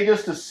guess they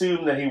just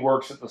assume that he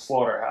works at the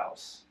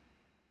slaughterhouse.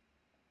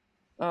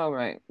 Oh,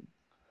 right.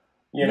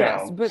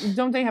 Yes, but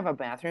don't they have a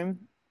bathroom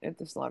at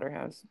the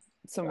slaughterhouse?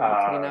 Somewhere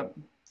to clean up.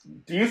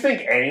 Do you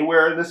think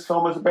anywhere in this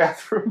film is a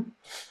bathroom?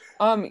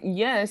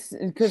 Yes,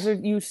 because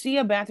you see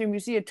a bathroom, you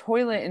see a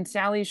toilet in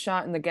Sally's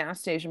shot in the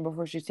gas station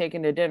before she's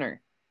taken to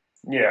dinner.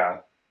 Yeah.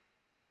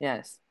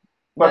 Yes.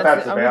 But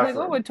that's a bathroom. I was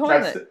like, oh, a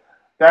toilet.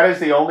 That is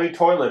the only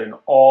toilet in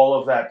all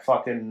of that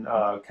fucking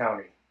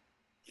county.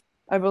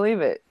 I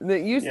believe it.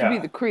 That used to be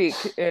the creek,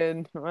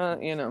 and,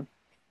 well, you know.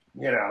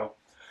 You know.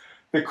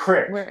 The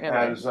crick,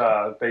 as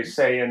they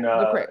say in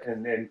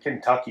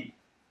Kentucky.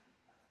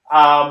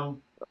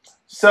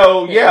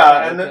 So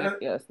and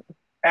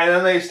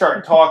then they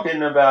start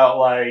talking about,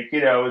 like,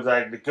 it's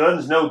like, the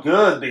gun's no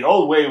good. The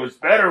old way was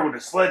better with a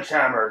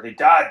sledgehammer. They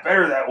died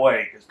better that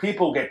way because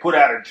people get put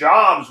out of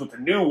jobs with the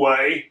new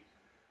way.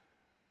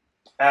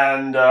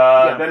 And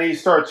then he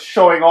starts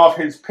showing off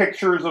his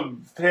pictures of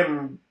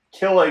him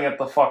killing at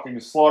the fucking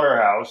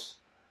slaughterhouse.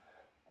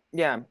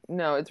 Yeah,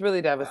 no, it's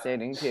really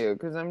devastating, too,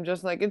 because I'm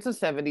just like, it's the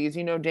 70s,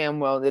 you know damn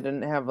well they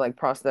didn't have, like,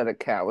 prosthetic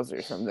cows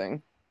or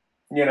something.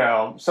 You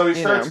know, so he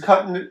starts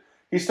cutting.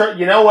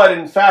 You know what?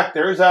 In fact,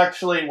 there's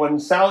actually when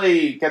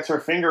Sally gets her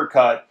finger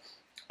cut,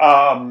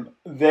 that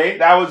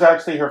was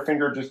actually her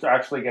finger just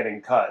actually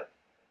getting cut.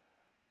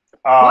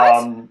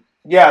 What?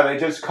 Yeah, they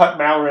just cut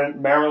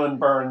Marilyn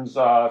Burns'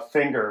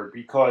 finger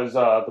because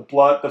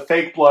the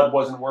fake blood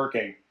wasn't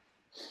working.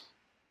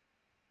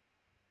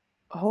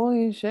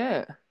 Holy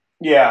shit.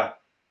 Yeah.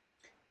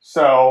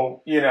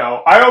 So, you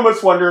know, I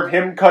almost wonder if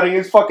him cutting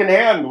his fucking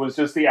hand was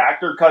just the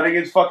actor cutting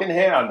his fucking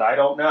hand. I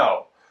don't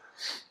know.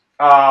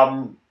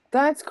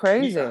 That's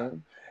crazy.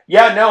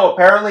 Yeah, no,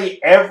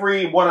 apparently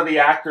every one of the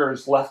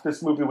actors left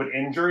this movie with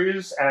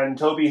injuries, and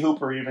Tobe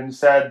Hooper even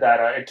said that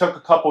it took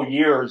a couple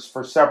years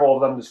for several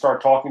of them to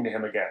start talking to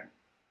him again.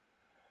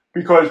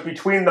 Because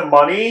between the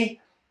money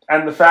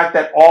and the fact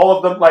that all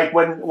of them, like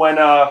when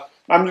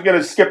I'm just going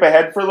to skip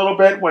ahead for a little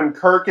bit, when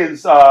Kirk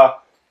is,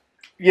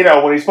 you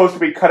know, when he's supposed to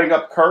be cutting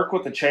up Kirk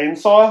with the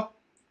chainsaw,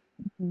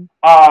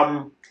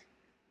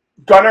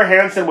 Gunnar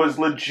Hansen was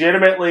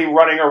legitimately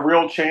running a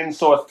real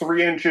chainsaw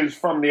 3 inches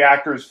from the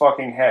actor's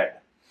fucking head.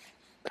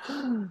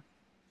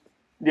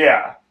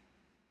 Yeah.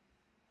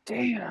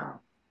 Damn.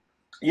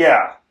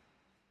 Yeah.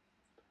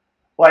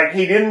 Like,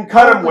 he didn't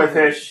cut him with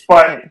it,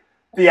 but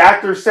the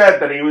actor said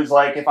that he was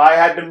like, if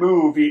I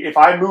moved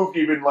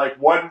even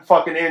like 1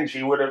 fucking inch,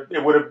 it would have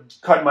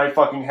cut my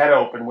fucking head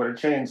open with a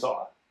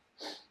chainsaw.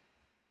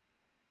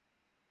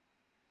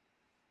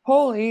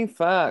 Holy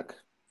fuck.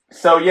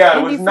 So yeah,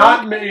 it was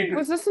not made.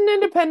 Was this an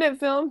independent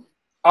film?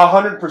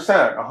 100%,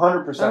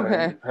 100% an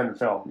independent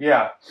film.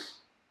 Yeah.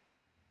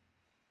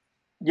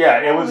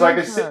 Yeah, it was like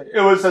a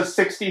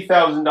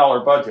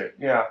 $60,000 budget.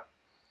 Yeah.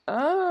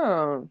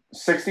 Oh.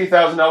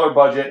 $60,000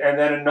 budget, and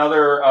then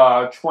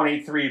another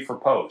 23 for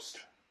post.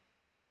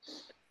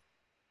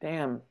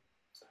 Damn.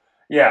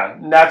 Yeah,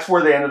 and that's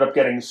where they ended up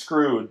getting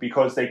screwed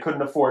because they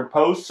couldn't afford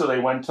post, so they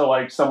went to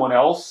like someone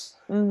else,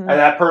 and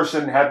that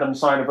person had them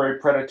sign a very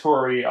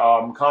predatory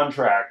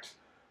contract,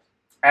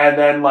 and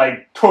then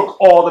like took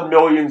all the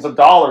millions of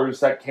dollars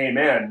that came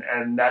in,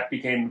 and that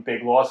became a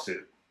big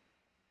lawsuit.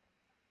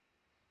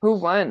 Who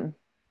won?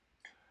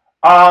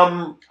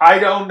 I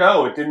don't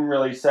know. It didn't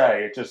really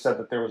say. It just said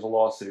that there was a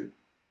lawsuit.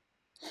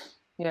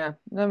 Yeah,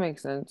 that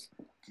makes sense.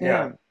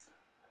 Yeah.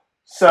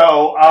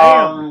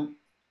 So,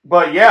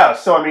 but yeah,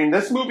 so I mean,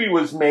 this movie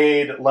was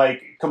made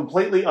like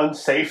completely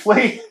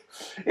unsafely.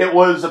 It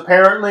was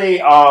apparently,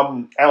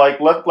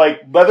 like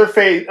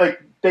Leatherface,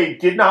 like they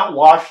did not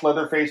wash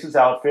Leatherface's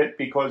outfit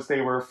because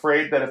they were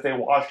afraid that if they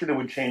washed it, it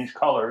would change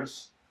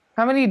colors.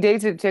 How many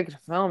days did it take to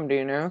film? Do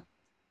you know?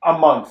 A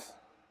month.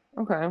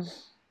 Okay.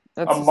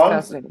 That's a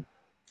disgusting. Month,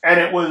 and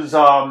it was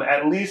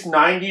at least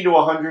 90 to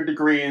 100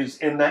 degrees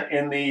in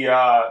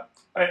the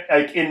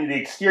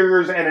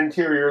exteriors and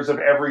interiors of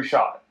every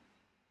shot.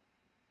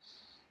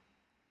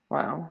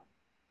 Wow.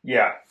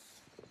 Yeah.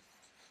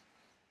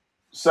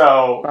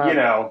 So, you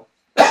know,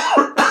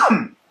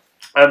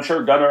 I'm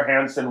sure Gunnar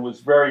Hansen was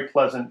very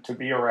pleasant to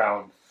be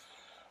around.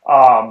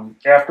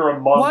 After a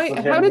month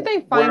of him, how did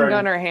they find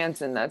Gunnar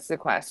Hansen? That's the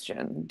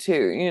question,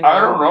 too. You know,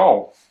 I don't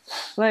know.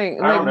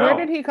 Where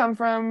did he come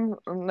from?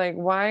 Like,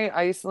 why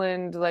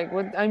Iceland? Like,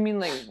 what? I mean,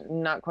 like,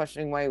 not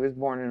questioning why he was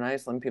born in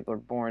Iceland. People are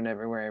born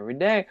everywhere every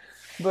day,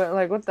 but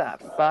like, what the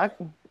fuck?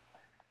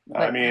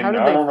 Like, I mean, how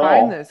did they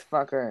find this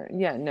fucker?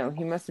 Yeah, no,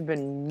 he must have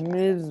been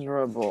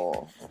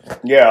miserable.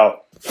 Yeah,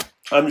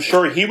 I'm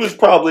sure he was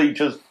probably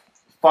just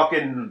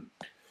fucking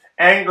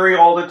angry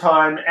all the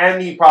time,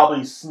 and he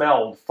probably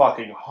smelled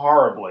fucking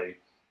horribly.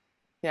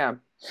 Yeah.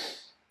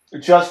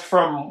 Just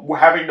from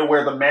having to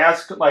wear the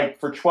mask, like,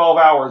 for 12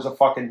 hours a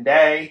fucking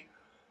day.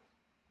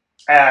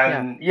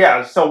 And,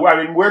 yeah, so,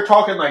 I mean, we're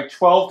talking, like,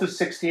 12 to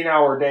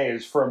 16-hour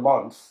days for a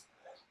month.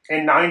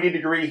 In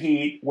 90-degree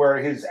heat, where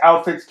his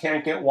outfits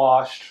can't get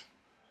washed.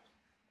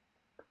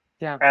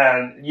 Yeah.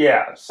 And,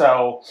 yeah,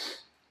 so...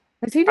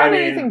 Has he done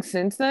anything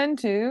since then,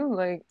 too?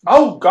 Like...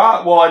 Oh,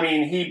 God. Well, I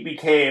mean, he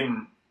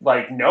became,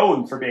 like,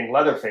 known for being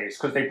Leatherface,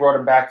 because they brought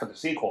him back for the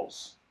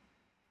sequels.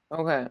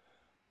 Okay.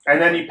 And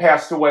then he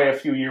passed away a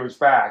few years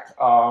back.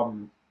 But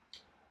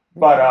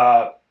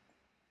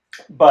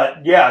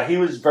yeah, he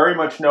was very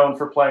much known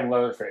for playing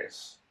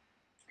Leatherface.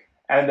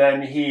 And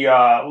then he,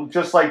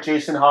 just like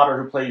Jason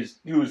Hodder,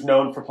 who's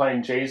known for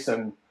playing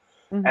Jason,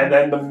 and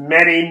then the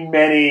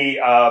many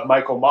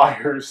Michael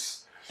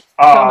Myers.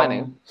 So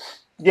many.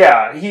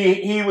 Yeah,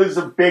 he was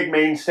a big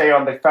mainstay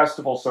on the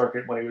festival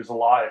circuit when he was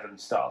alive and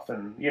stuff,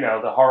 and you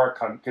know the horror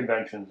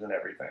conventions and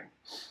everything.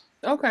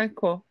 Okay,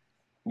 cool.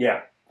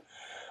 Yeah.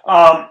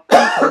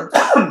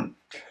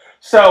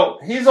 So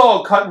he's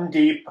all cutting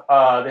deep,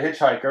 the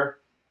hitchhiker.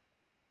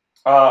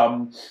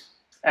 And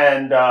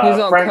he's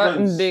all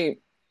Franklin's cutting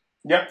deep.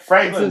 Yep,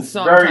 Franklin's it's his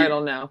song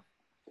title now.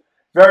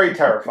 Very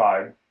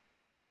terrified.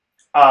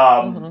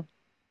 And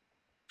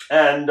the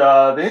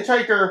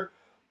hitchhiker,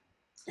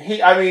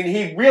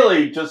 he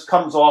really just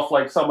comes off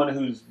like someone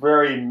who's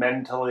very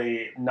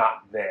mentally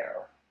not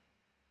there.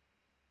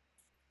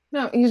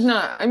 No, he's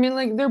not. I mean,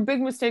 like, their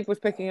big mistake was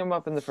picking him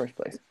up in the first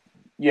place.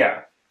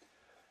 Yeah.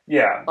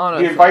 Yeah.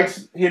 Honestly.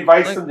 He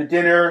invites them to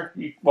dinner.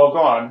 Well, go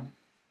on.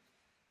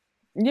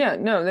 Yeah,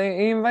 no,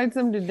 he invites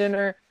them to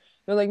dinner.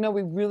 They're like, no,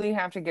 we really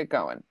have to get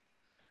going.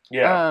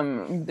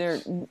 Yeah. They're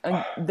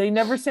they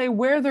never say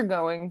where they're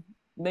going.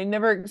 They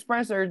never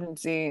express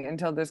urgency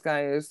until this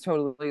guy is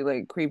totally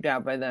like creeped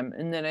out by them.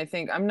 And then I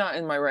think I'm not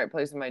in my right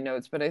place in my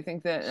notes, but I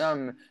think that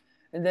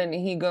and then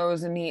he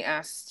goes and he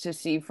asks to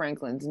see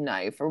Franklin's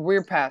knife, or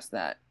we're past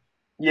that.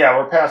 Yeah,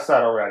 we're past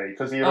that already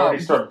because he had already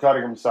Oh, started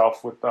cutting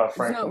himself with but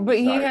Franklin's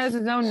he knife. has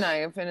his own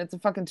knife and it's a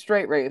fucking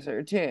straight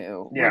razor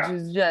too, which Yeah.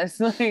 is just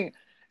like,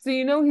 so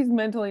you know he's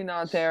mentally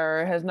not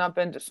there or has not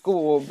been to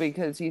school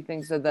because he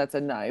thinks that that's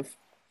a knife.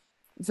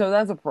 So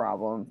that's a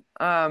problem.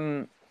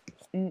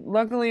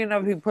 Luckily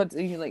enough,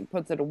 he like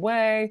puts it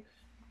away.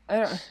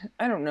 I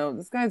don't know.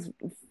 This guy's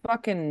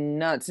fucking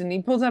nuts, and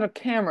he pulls out a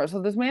camera. So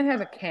this man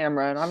has a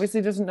camera, and obviously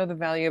doesn't know the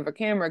value of a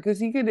camera because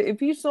he could, if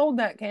he sold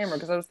that camera.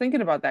 Because I was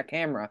thinking about that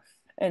camera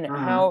and Mm-hmm.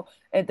 how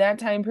at that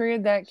time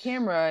period that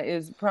camera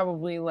is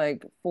probably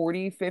like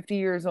 40, 50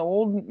 years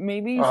old,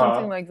 maybe something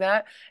Uh-huh. like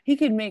that. He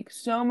could make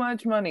so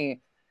much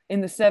money in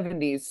the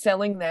 70s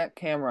selling that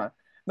camera,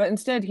 but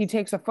instead he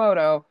takes a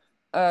photo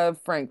of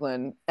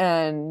Franklin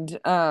and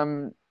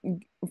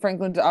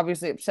Franklin's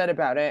obviously upset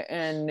about it,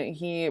 and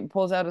he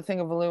pulls out a thing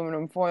of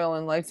aluminum foil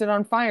and lights it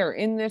on fire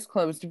in this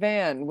closed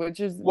van, which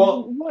is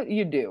Well, what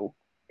you do.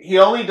 he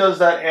only does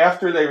that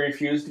after they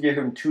refuse to give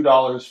him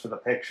 $2 for the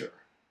picture.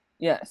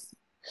 Yes,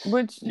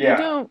 which you Yeah.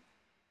 don't.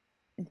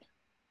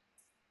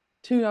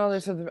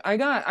 $2 for the. I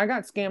got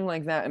scammed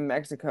like that in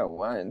Mexico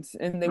once,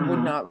 and they would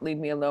Mm-hmm. not leave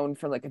me alone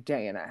for like a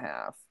day and a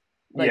half.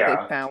 Like they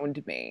Yeah.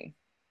 found me.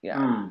 Yeah,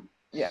 Mm.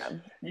 yeah.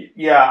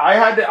 Yeah,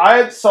 I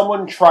had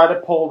someone try to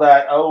pull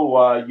that.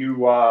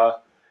 Oh,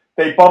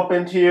 they bump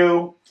into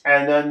you,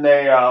 and then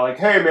they like,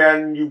 hey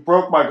man, you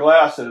broke my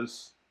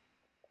glasses.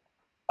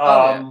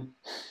 Oh yeah.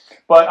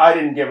 But I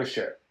didn't give a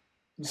shit.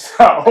 It's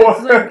So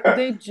like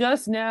they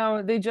just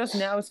now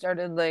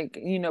started like,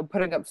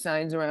 putting up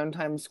signs around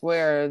Times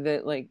Square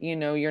that like,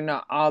 you're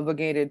not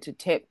obligated to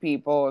tip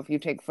people if you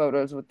take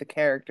photos with the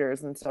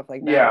characters and stuff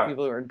like that, or yeah,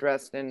 people who are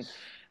dressed in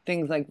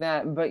things like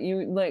that. But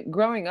you like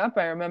growing up,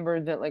 I remember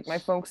that like my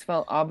folks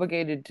felt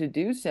obligated to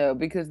do so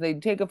because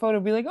they'd take a photo,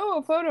 be like, oh,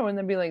 a photo, and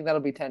then be like,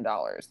 that'll be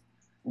 $10.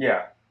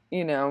 yeah,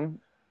 You know,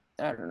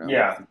 I don't know.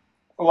 yeah.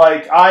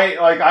 Like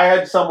I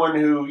had someone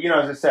who,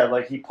 as I said,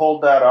 like he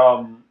pulled that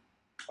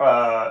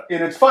and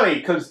it's funny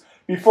because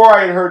before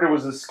I had heard it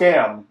was a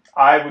scam,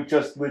 I would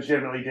just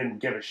legitimately didn't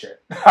give a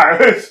shit.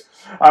 I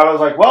was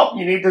like, well,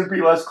 you need to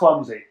be less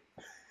clumsy.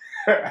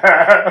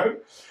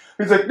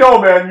 He's like, no,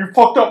 man, you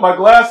fucked up my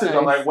glasses.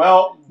 I'm Nice. like,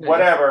 well, Nice.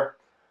 whatever.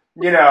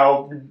 You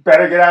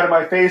better get out of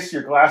my face.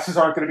 Your glasses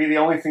aren't going to be the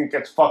only thing that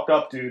gets fucked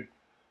up, dude.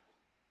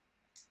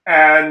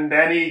 And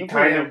then he Good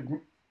for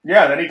you.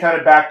 then he kind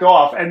of backed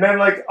off. And then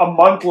like a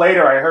month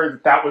later, I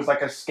heard that was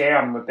like a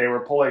scam that they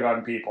were pulling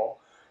on people.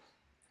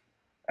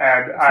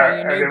 And So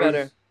you knew it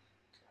better.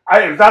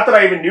 it's not that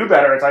I even knew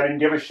better. It's I didn't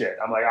give a shit.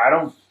 I'm like, I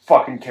don't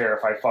fucking care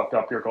if I fucked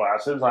up your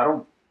glasses. I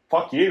don't.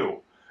 Fuck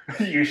you.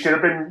 You should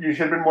have been. You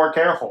should have been more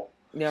careful.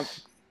 Yep.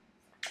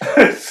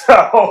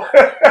 So.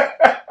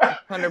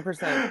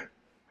 100%.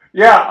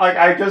 Yeah, like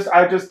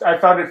I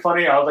found it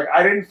funny. I was like,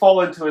 I didn't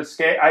fall into a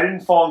scam. I didn't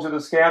fall into the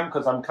scam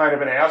because I'm kind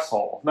of an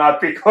asshole, not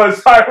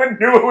because I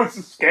knew it was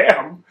a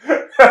scam.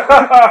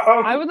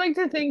 I would like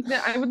to think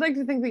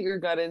that your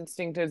gut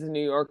instinct as a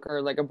New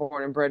Yorker, like a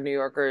born and bred New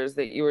Yorker, is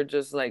that you were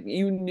just like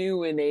you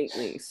knew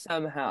innately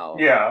somehow.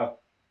 Yeah,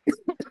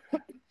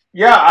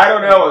 yeah. I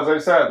don't know. As I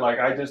said, like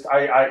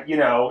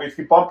if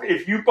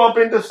you bump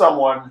into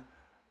someone,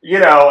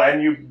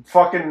 and you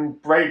fucking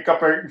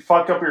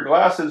fuck up your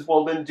glasses,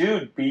 well then,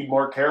 dude, be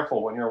more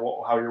careful when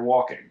how you're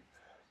walking.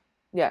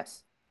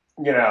 Yes.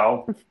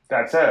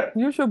 That's it.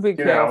 You should be You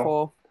know.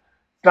 careful.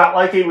 Not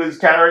like he was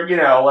carrying,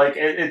 like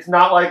it's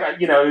not like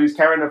he was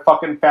carrying a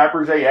fucking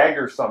Fabergé egg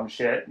or some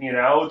shit.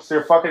 It's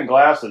their fucking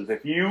glasses.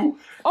 If you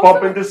bump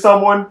Also, into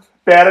someone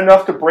bad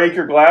enough to break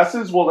your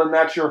glasses, well then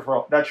that's your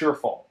fault. That's your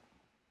fault.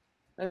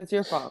 it's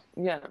your fault.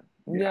 Yeah.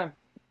 Yeah, Yeah.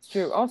 It's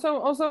true.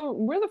 Also,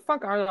 where the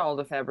fuck are all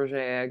the Fabergé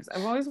eggs?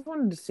 I've always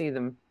wanted to see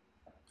them.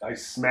 I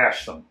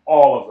smashed them,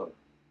 all of them.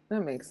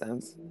 That makes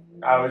sense.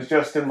 I was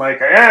just in like,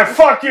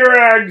 fuck your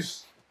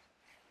eggs.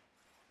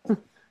 You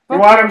Fuck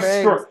want your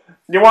them? eggs.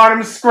 You want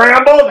them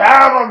scrambled?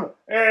 Have them.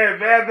 Hey,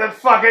 have the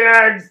fucking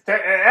eggs.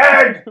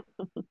 Egg.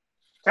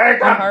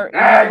 Take them.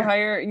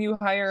 Egg. You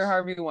hire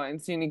Harvey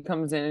Weinstein. He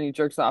comes in and he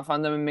jerks off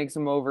on them and makes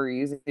them over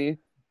easy.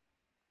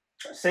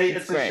 See,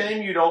 it's a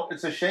shame you don't.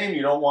 It's a shame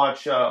you don't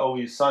watch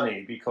Always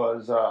Sunny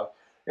because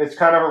it's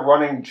kind of a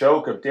running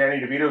joke of Danny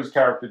DeVito's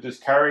character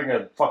just carrying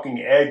a fucking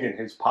egg in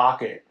his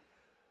pocket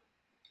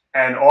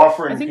and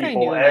offering I think I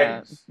people knew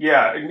eggs. that.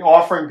 Yeah, and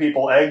offering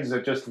people eggs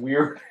at just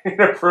weird,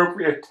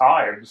 inappropriate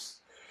times.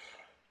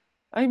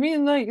 I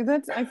mean, like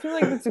I feel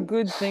like that's a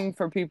good thing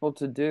for people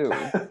to do,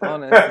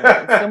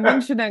 honestly. Someone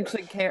should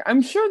actually care.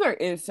 I'm sure there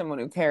is someone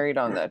who carried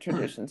on that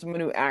tradition, someone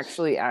who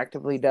actually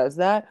actively does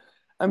that.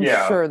 I'm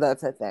Yeah. sure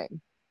that's a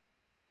thing.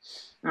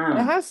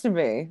 It has to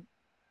be.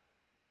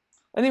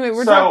 Anyway,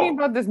 we're So- talking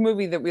about this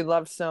movie that we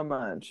love so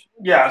much.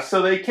 Yeah,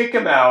 so they kick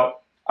him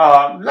out.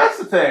 That's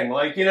the thing.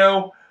 Like, you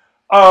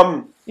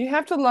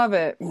have to love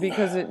it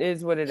because it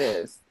is what it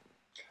is.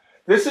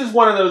 This is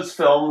one of those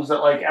films that,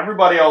 like,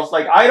 everybody else,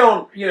 like, I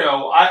don't,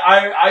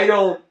 I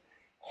don't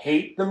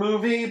hate the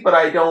movie, but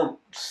I don't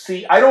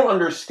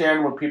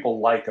understand what people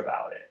like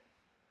about it.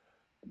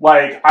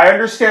 Like, I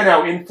understand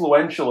how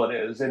influential it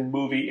is in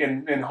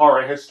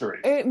horror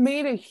history. It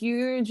made a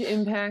huge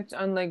impact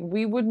on, like,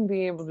 we wouldn't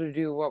be able to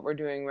do what we're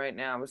doing right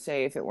now,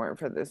 say, if it weren't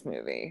for this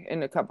movie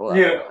and a couple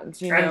other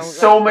ones. You know, and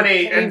so like,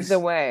 many it paves the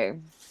way.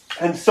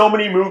 And so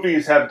many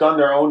movies have done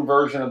their own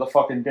version of the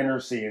fucking dinner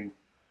scene.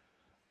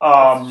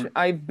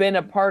 I've been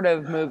a part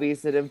of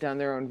movies that have done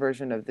their own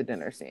version of the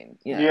dinner scene.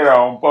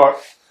 Yeah.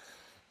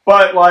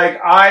 But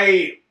like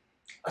I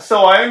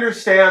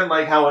understand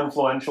like how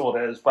influential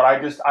it is, but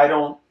I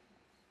don't.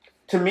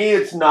 To me,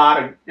 it's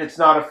not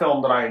a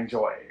film that I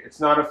enjoy. It's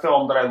not a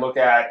film that I look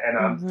at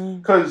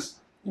and because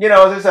as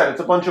I said,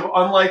 it's a bunch of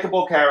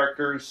unlikable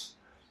characters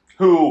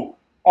who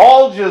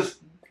all just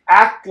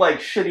act like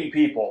shitty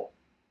people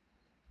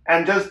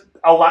and just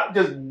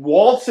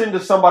waltz into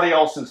somebody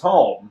else's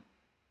home.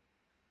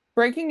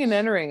 Breaking and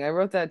entering. I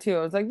wrote that too.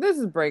 I was like, this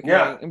is breaking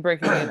and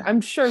breaking in.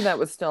 I'm sure that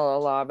was still a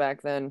law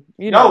back then.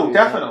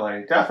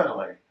 Definitely.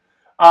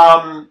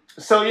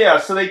 So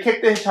they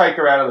kick the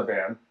hitchhiker out of the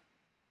van.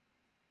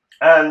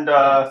 And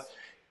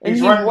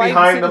he's running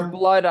behind them.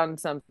 Blood on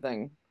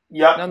something.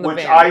 Yep,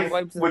 which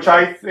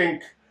I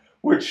think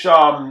they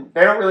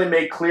don't really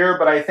make clear,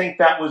 but I think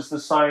that was the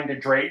sign to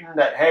Drayton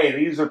that, hey,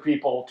 these are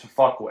people to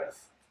fuck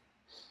with.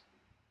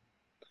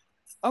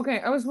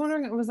 Okay, I was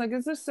wondering, I was like,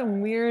 is this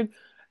some weird...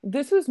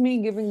 This was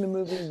me giving the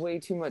movie way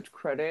too much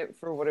credit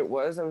for what it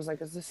was. I was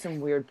like, is this some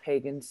weird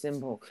pagan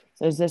symbol?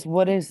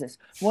 What is this?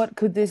 What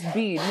could this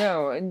be?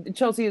 No. And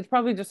Chelsea, it's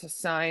probably just a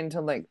sign to,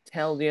 like,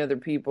 tell the other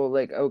people,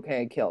 like,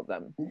 okay, kill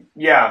them.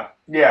 Yeah,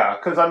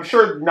 because I'm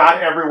sure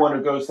not everyone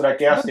who goes to that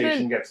gas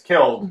station gets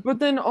killed. But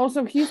then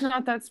also, he's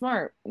not that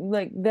smart.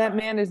 Like, that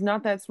man is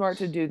not that smart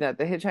to do that.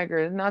 The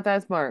hitchhiker is not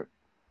that smart.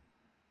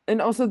 And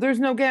also, there's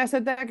no gas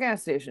at that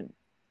gas station.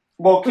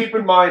 Well, keep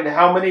in mind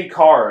how many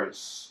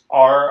cars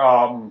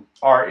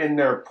are in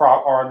their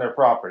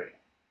property.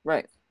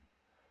 Right.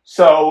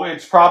 So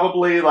it's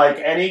probably like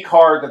any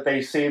car that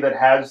they see that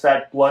has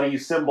that bloody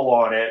symbol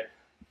on it,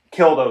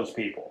 kill those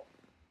people.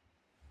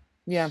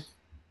 Yeah.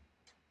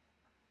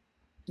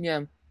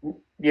 But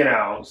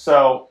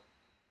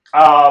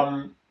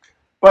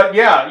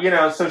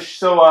yeah,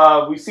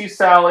 so we see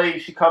Sally,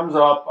 she comes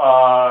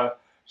up,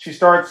 she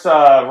starts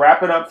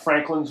wrapping up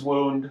Franklin's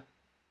wound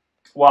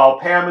while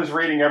Pam is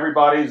reading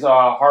everybody's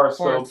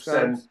horoscopes,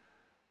 and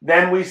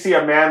then we see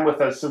a man with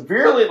a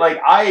severely,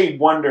 like, I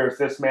wonder if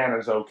this man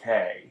is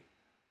okay.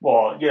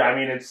 Well, I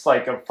mean, it's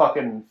like a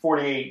fucking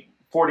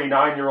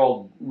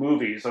 49-year-old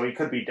movie, so he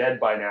could be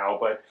dead by now,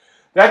 but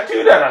that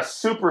dude had a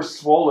super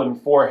swollen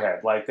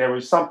forehead. Like, there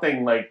was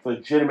something, like,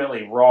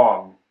 legitimately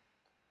wrong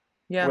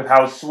with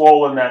how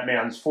swollen that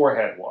man's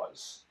forehead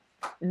was.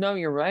 No,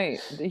 you're right.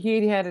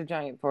 He had a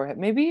giant forehead.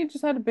 Maybe he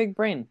just had a big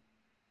brain.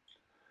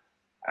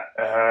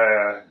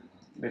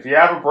 If you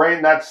have a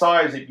brain that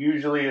size, it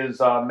usually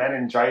is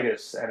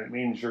meningitis, and it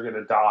means you're going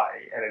to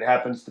die, and it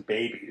happens to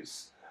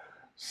babies.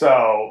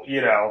 So,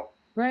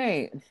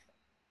 Right.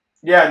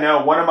 Yeah,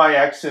 no, one of my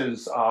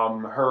exes,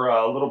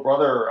 her little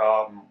brother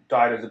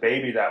died as a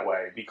baby that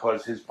way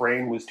because his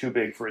brain was too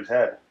big for his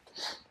head.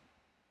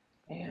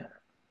 Yeah.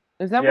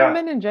 Is that what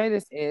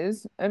meningitis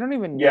is? I don't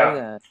even know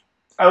that.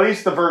 At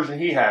least the version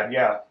he had,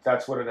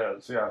 that's what it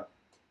is,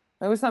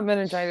 I always thought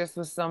meningitis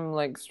was some,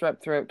 like,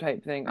 strep throat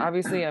type thing.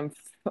 Obviously, I'm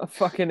a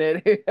fucking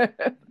idiot.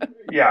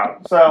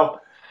 So,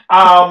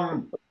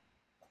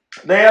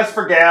 they ask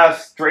for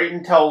gas.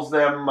 Drayton tells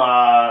them,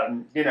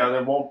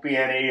 there won't be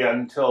any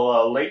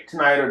until late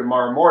tonight or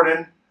tomorrow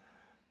morning.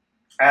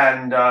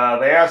 And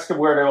they ask him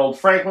where the old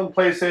Franklin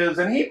place is,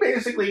 and he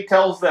basically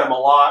tells them a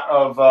lot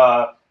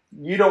of,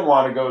 you don't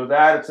want to go to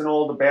that. It's an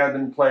old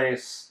abandoned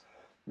place.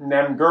 And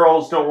them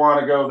girls don't want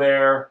to go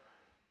there.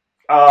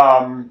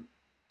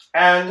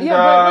 And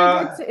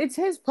but like, it's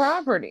his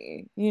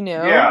property,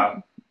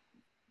 Yeah.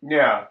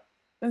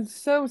 It's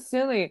so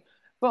silly,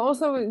 but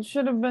also it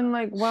should have been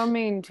like well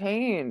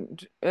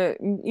maintained. A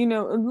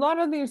lot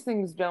of these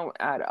things don't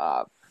add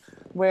up.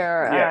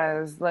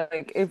 Whereas,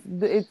 like, if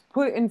it's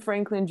put in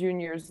Franklin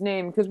Jr.'s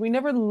name, because we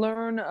never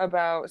learn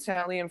about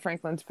Sally and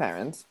Franklin's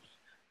parents,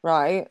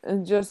 right?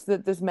 And just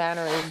that this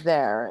manor is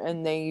there,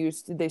 and they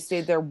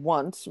stayed there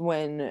once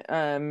when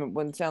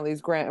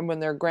Sally's when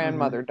their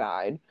grandmother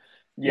died.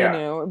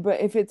 But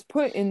if it's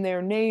put in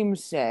their name,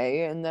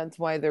 say, and that's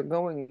why they're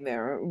going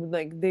there,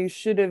 like, they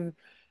should have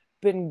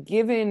been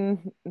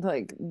given,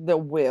 like, the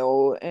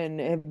will,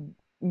 and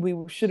we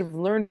should have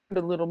learned a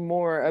little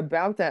more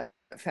about that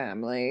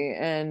family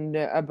and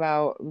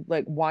about,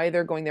 like, why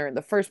they're going there in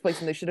the first place,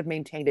 and they should have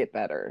maintained it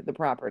better, the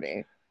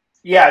property.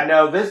 Yeah,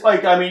 no, this,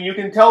 like, I mean, you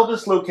can tell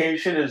this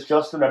location is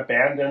just an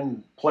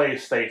abandoned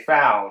place they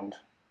found.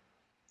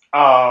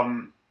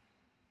 But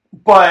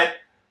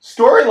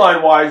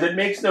storyline-wise, it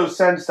makes no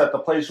sense that the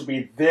place would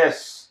be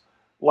this,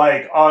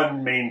 like,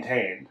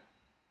 unmaintained.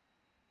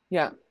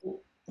 Yeah.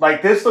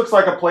 Like, this looks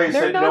like a place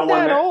They're that not no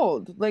one... that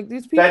old. Like,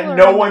 these people that are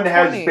no in one their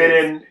has 20s. been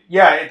in...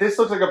 Yeah, this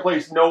looks like a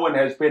place no one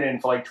has been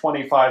in for like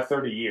 25,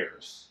 30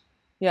 years.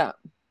 Yeah.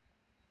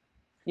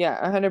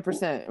 Yeah,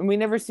 100%. And we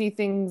never see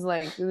things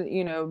like,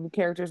 you know,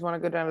 characters want to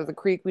go down to the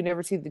creek. We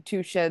never see the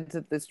two sheds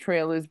that this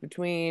trail is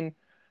between,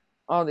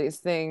 all these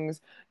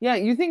things. Yeah,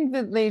 you think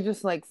that they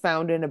just like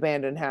found an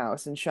abandoned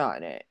house and shot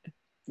in it.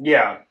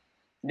 Yeah.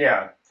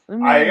 Yeah. I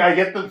mean, I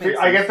get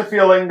the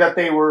feeling that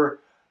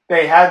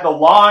they had the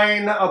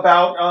line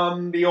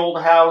about the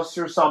old house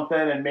or something,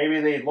 and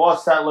maybe they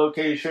lost that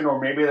location, or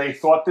maybe they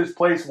thought this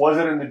place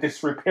wasn't in the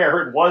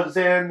disrepair it was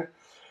in,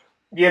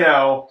 you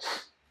know.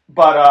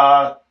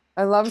 But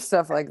I love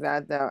stuff like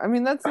that, though. I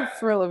mean, that's the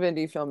thrill of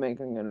indie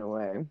filmmaking in a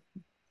way.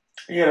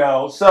 You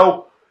know,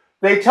 so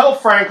they tell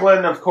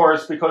Franklin, of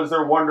course, because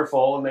they're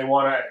wonderful and they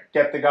want to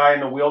get the guy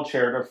in the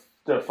wheelchair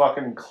to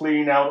fucking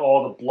clean out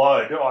all the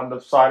blood on the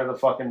side of the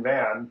fucking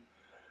van.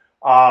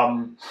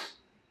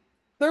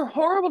 They're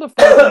horrible to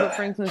Franklin, but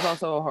Franklin's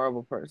also a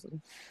horrible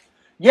person.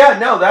 Yeah,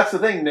 no, that's the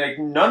thing. Like,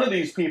 none of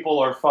these people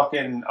are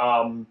fucking,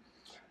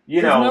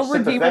 you There's know, no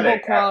sympathetic redeemable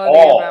at quality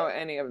all. about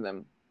any of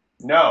them.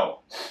 No.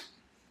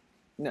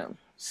 No.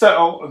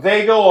 So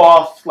they go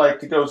off, like,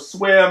 to go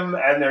swim,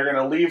 and they're going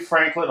to leave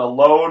Franklin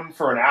alone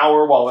for an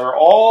hour while they're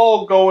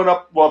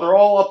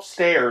all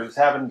upstairs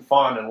having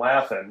fun and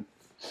laughing.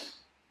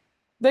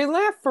 They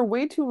laugh for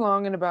way too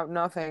long and about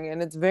nothing,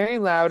 and it's very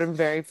loud and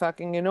very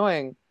fucking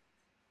annoying.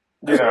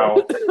 You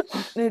know.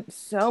 It's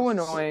so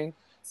annoying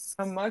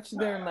how much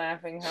they're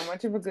laughing, how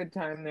much of a good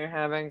time they're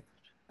having.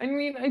 I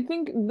mean, I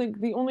think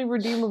like the only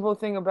redeemable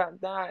thing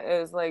about that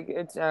is like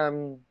it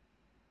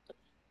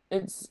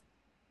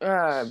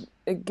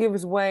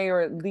gives way,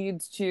 or it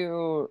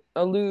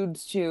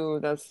alludes to,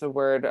 that's the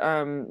word,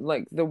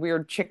 like the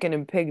weird chicken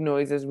and pig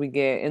noises we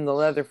get in the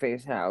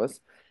Leatherface house.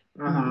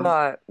 Mm-hmm.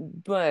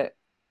 But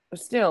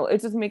still, it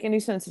doesn't make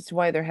any sense as to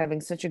why they're having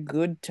such a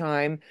good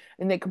time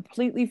and they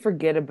completely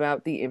forget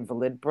about the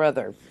invalid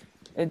brother.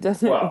 It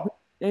doesn't. Well,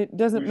 it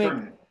doesn't make.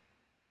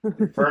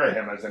 Refer to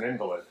him as an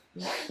invalid.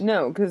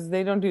 No, because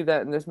they don't do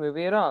that in this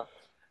movie at all.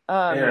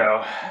 You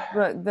know.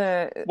 But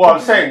Well, I'm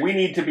saying we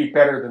need to be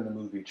better than the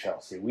movie,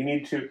 Chelsea. We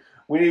need to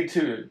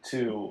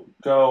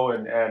go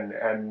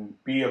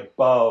and be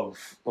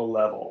above the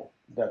level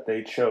that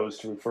they chose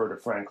to refer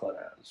to Franklin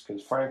as,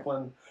 because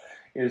Franklin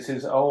is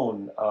his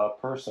own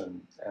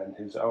person,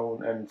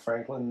 and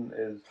Franklin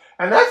is,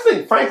 and that's the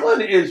thing,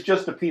 Franklin is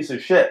just a piece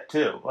of shit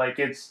too. Like,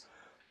 it's,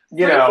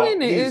 you Franklin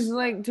know, is,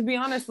 like, to be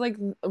honest, like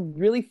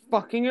really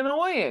fucking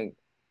annoying.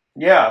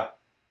 Yeah.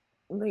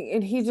 Like,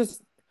 and he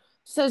just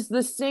says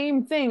the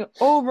same thing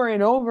over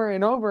and over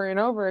and over and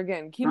over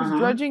again. Keeps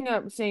drudging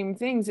up same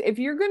things. If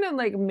you're gonna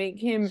like make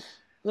him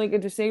like a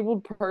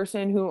disabled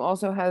person who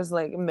also has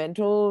like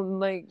mental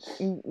like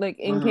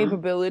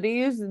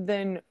incapabilities,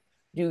 then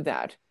do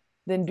that.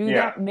 Then do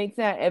that, make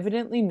that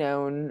evidently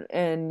known,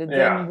 and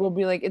then we'll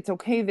be like, it's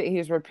okay that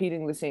he's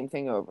repeating the same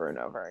thing over and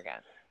over again.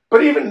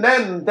 But even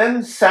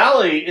then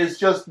Sally is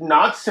just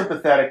not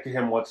sympathetic to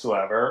him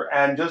whatsoever,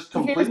 and just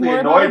completely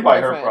annoyed by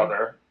her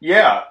brother.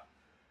 Yeah.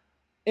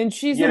 And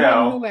she's the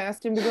one who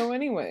asked him to go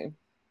anyway.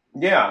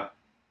 Yeah.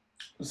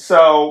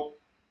 So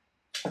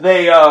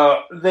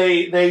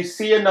they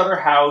see another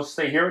house.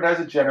 They hear it has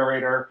a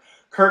generator.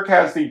 Kirk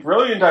has the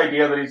brilliant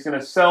idea that he's going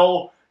to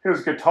sell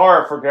his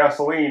guitar for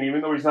gasoline, even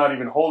though he's not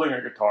even holding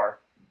a guitar.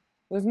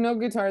 There's no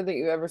guitar that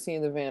you ever see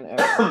in the van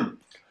ever.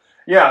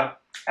 Yeah.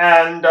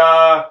 And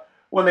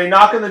when they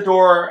knock on the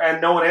door and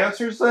no one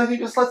answers, then he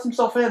just lets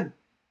himself in.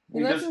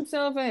 He lets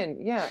himself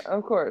in. Yeah,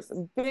 of course.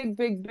 Big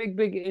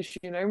issue.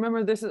 And I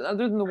remember this,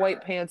 other than the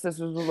white pants, this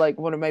was like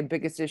one of my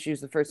biggest issues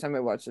the first time I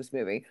watched this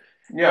movie.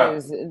 Yeah.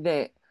 Is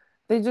that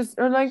they just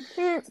are like,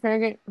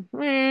 faggot.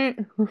 We're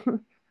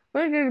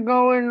just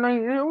going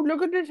like,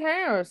 look at this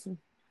house.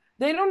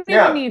 They don't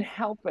even need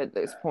help at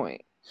this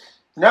point.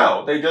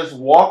 No, they just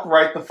walk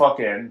right the fuck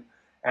in,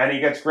 and he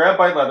gets grabbed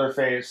by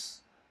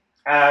Leatherface.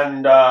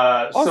 And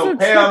also, so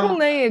Pam...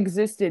 AAA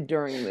existed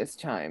during this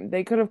time.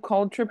 They could have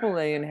called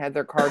AAA and had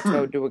their car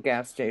towed to a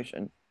gas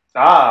station.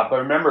 Ah, but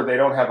remember, they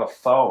don't have a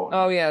phone.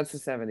 Oh, yeah, it's the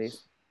 70s.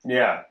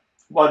 Yeah.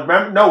 Well,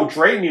 remember, no,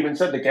 Drayton even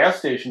said the gas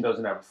station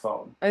doesn't have a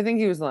phone. I think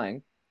he was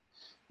lying.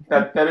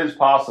 That is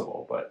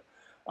possible, but...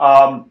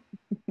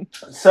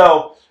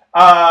 so,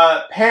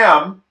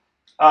 Pam...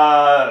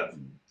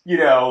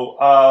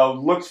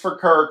 looks for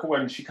Kirk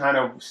when she kind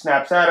of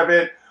snaps out of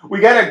it. We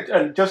get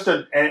a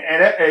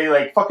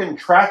like fucking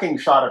tracking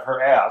shot of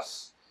her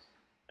ass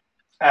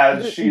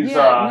as she's.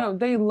 No,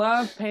 they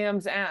love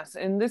Pam's ass,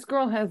 and this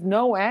girl has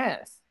no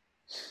ass.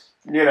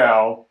 You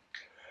know,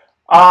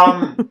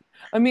 I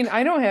mean,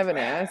 I don't have an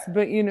ass,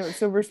 but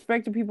so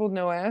respect to people with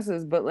no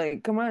asses. But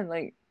like, come on,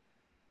 like,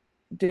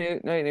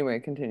 dude. No, anyway,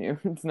 continue.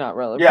 It's not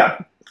relevant. Yeah.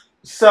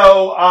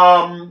 So,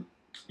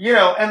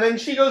 and then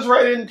she goes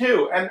right in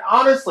too. And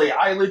honestly,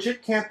 I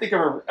legit can't think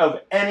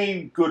of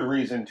any good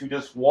reason to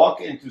just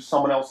walk into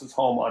someone else's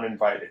home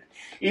uninvited,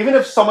 even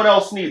if someone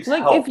else needs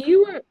help.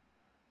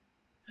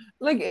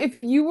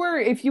 If you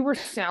were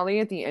Sally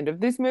at the end of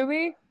this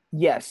movie,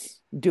 yes,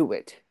 do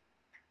it.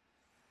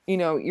 You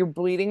know, you're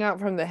bleeding out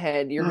from the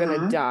head. You're going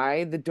to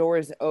die. The door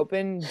is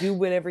open. Do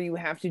whatever you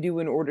have to do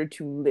in order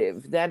to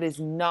live. That is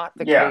not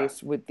the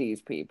case with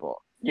these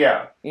people.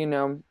 Yeah. You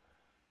know?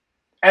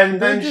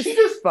 And then she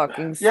just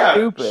fucking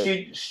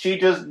stupid. She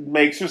just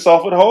makes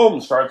herself at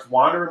home, starts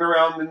wandering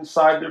around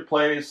inside their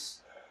place.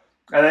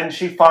 And then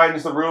she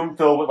finds the room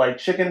filled with like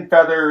chicken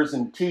feathers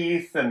and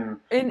teeth and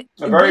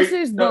this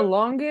is the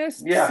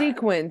longest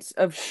sequence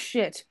of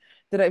shit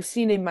that I've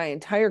seen in my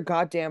entire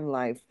goddamn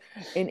life.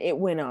 And it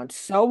went on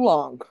so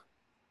long.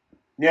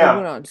 Yeah. It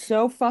went on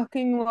so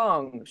fucking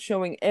long,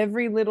 showing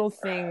every little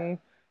thing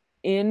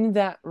in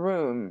that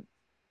room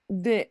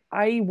that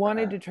I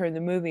wanted to turn the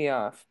movie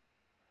off.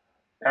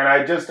 And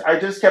I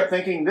just kept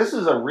thinking, this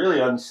is a really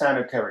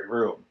unsanitary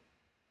room.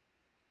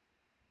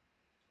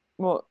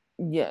 Well,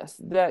 yes,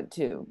 that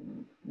too.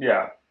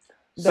 Yeah.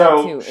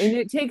 That too. And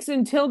it takes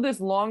until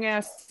this long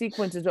ass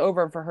sequence is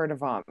over for her to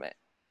vomit.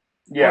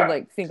 Yeah. Or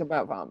like think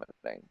about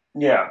vomiting.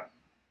 Yeah.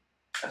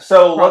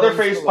 So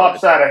Leatherface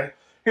pops out of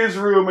his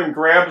room and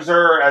grabs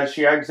her as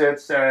she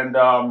exits, and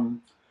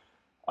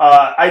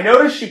I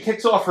noticed she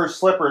kicks off her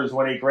slippers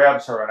when he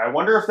grabs her, and I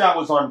wonder if that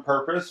was on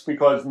purpose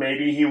because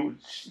maybe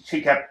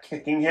she kept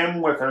kicking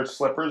him with her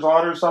slippers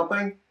on or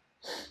something.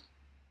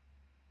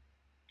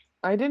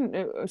 I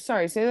didn't.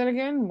 Sorry, say that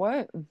again.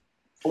 What?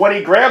 When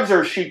he grabs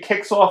her, she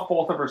kicks off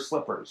both of her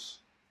slippers.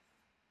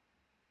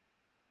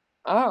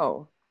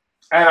 Oh.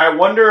 And I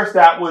wonder if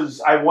that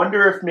was. I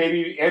wonder if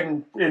maybe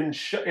in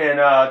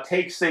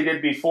takes they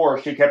did before,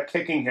 she kept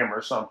kicking him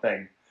or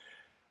something,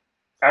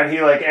 and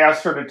he like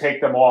asked her to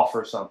take them off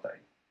or something.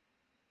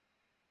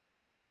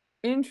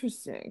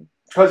 Interesting.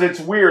 Because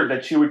it's weird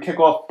that she would kick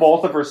off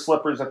both of her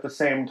slippers at the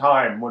same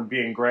time when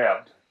being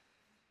grabbed.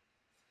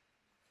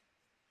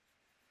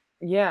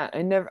 Yeah,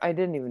 I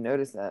didn't even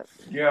notice that.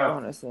 Yeah.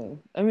 Honestly.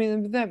 I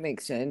mean, that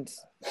makes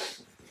sense.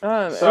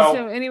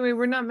 So anyway,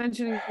 we're not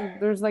mentioning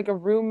there's like a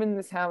room in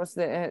this house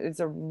that it's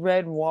a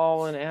red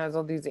wall and it has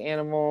all these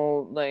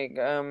animal like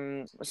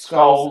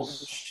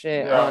skulls and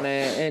shit on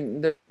it,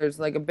 and there's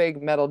like a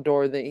big metal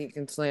door that he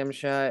can slam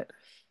shut.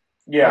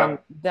 Yeah. And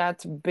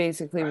that's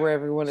basically where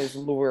everyone is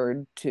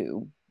lured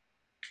to.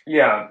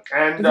 Yeah.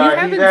 And if you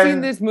haven't seen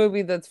this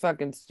movie, that's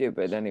fucking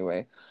stupid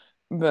anyway.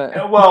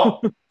 But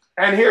well,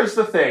 and here's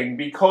the thing,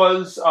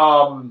 because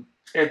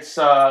it's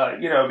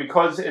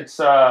because it's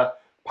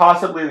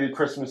possibly the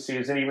Christmas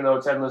season, even though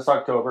it's endless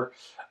October.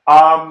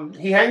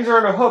 He hangs her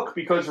on a hook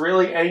because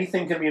really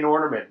anything can be an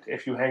ornament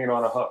if you hang it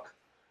on a hook.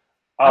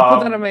 I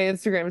put that on my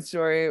Instagram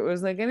story. It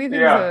was like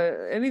anything's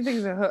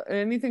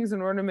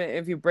an ornament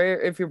if you're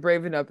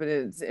brave enough, and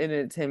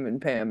it's him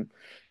and Pam.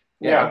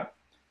 Yeah.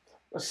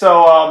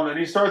 So and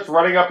he starts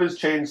running up his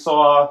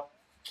chainsaw,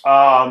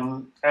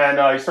 and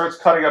he starts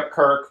cutting up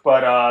Kirk.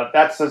 But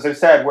that's, as I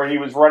said, where he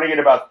was running it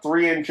about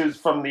 3 inches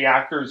from the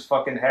actor's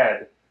fucking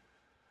head.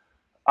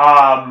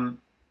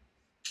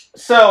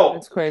 So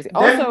it's crazy.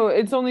 Also,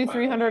 it's only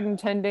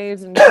 310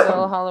 days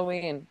until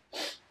Halloween.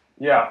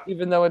 Yeah.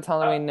 Even though it's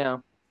Halloween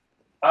now.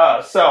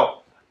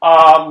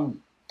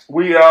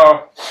 We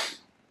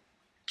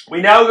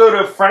now go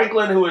to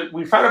Franklin,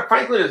 we found out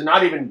Franklin has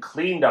not even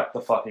cleaned up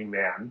the fucking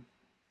man.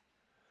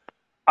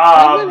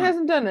 Franklin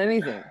hasn't done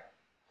anything.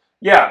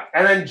 Yeah,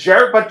 and then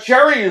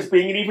Jerry is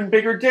being an even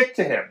bigger dick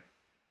to him.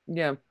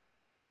 Yeah.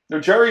 So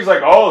Jerry's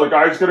like, oh, the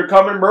guy's gonna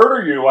come and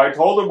murder you. I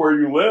told him where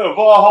you live.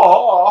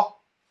 Oh.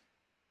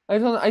 I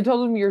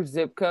told him your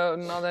zip code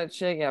and all that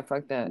shit. Yeah,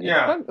 fuck that.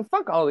 Yeah.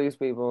 Fuck all these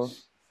people.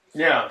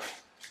 Yeah.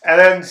 And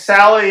then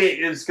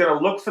Sally is going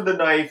to look for the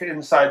knife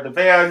inside the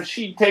van.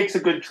 She takes a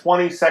good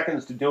 20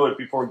 seconds to do it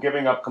before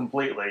giving up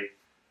completely.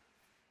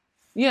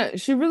 Yeah,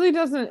 she really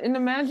doesn't. And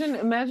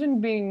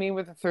imagine being me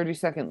with a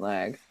 30-second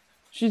lag.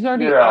 She's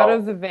already out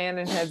of the van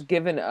and has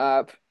given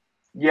up.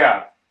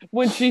 Yeah.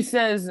 When she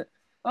says,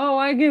 oh,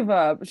 I give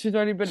up, she's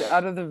already been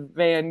out of the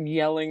van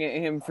yelling at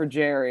him for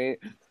Jerry.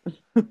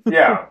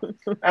 Yeah.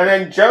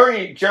 And then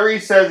Jerry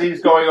says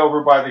he's going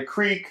over by the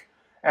creek.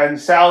 And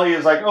Sally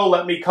is like, oh,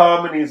 let me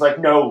come. And he's like,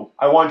 no,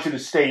 I want you to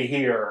stay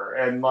here.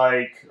 And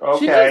like, okay.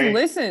 She just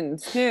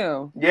listens,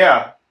 too.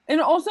 Yeah. And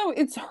also,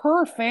 it's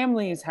her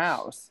family's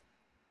house.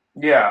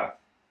 Yeah.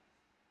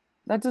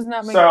 That does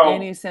not make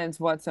any sense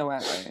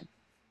whatsoever.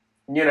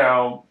 You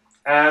know,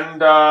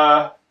 and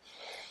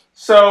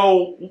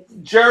so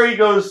Jerry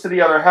goes to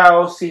the other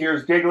house. He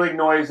hears giggling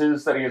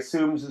noises that he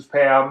assumes is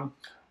Pam,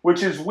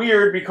 which is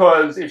weird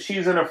because if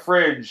she's in a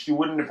fridge, you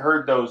wouldn't have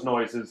heard those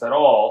noises at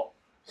all.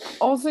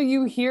 Also,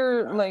 you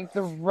hear like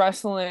the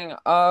rustling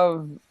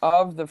of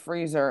the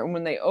freezer, and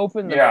when they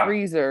open the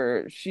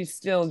freezer, she's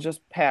still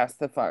just passed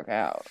the fuck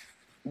out.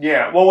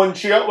 Yeah, well, when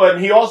she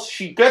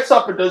gets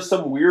up and does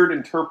some weird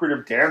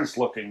interpretive dance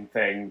looking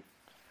thing.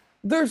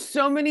 There's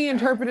so many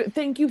interpretive.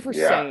 Thank you for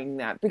saying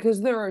that,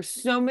 because there are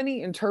so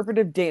many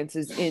interpretive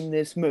dances in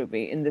this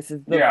movie, and this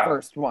is the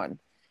first one.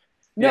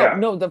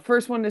 No, the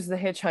first one is the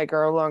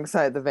hitchhiker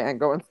alongside the van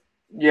going.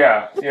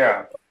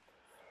 Yeah.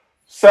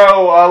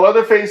 So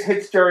Leatherface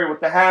hits Jerry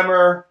with the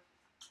hammer,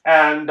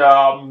 and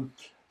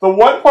The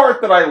one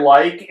part that I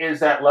like is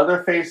that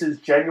Leatherface is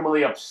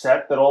genuinely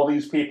upset that all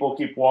these people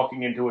keep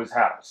walking into his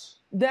house.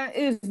 That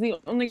is the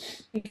only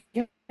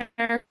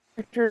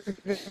character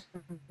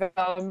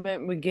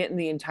development we get in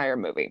the entire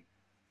movie.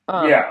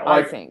 Yeah,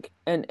 I think.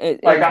 And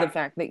it is the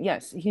fact that,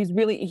 yes,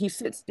 he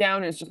sits down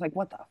and is just like,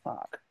 what the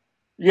fuck?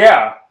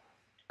 Yeah.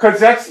 Because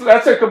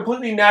that's a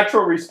completely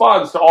natural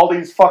response to all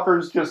these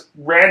fuckers just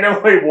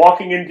randomly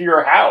walking into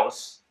your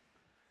house.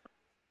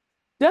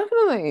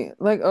 Definitely.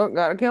 Like, oh,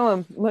 gotta kill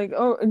him. Like,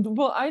 oh,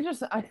 well,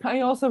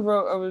 I also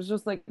wrote, I was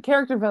just like,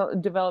 character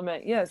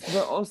development, yes,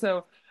 but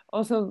also,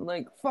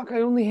 like, fuck,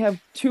 I only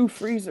have 2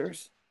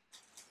 freezers.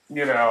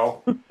 You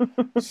know?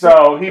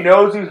 So he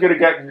knows he's going to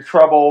get into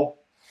trouble,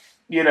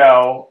 you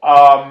know.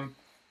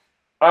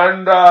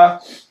 And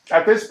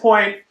at this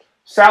point,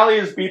 Sally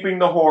is beeping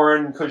the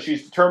horn because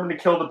she's determined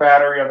to kill the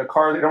battery on the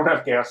car they don't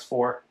have gas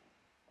for.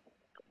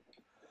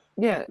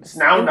 Yeah. It's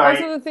now night.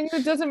 Also, the thing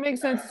that doesn't make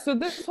sense. So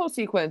this whole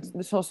sequence.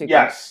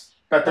 Yes,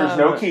 that there's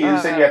no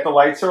keys and yet the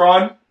lights are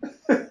on.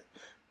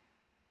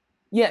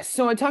 Yes.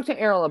 So I talked to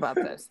Errol about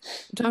this.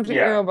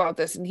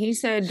 And he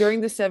said during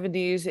the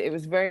 70s, it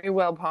was very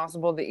well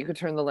possible that you could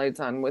turn the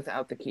lights on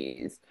without the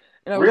keys.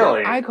 And I was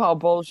like, I call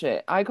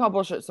bullshit.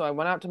 So I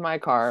went out to my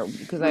car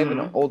because I have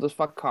an old as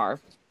fuck car,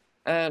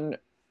 and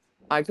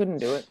I couldn't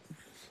do it.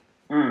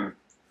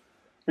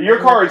 But your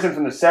car isn't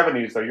from the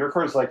 70s, though. Your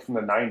car is like from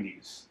the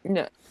 90s.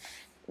 No.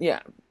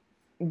 Yeah.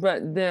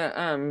 But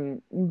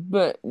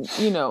but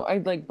you know, I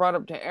like brought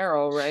up to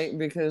Errol, right?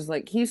 Because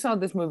like he saw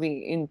this movie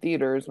in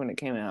theaters when it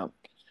came out.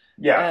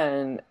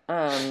 Yeah.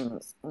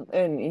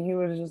 And he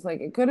was just like,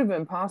 it could have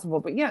been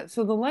possible. But yeah,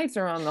 so the lights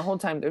are on the whole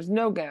time. There's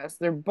no gas.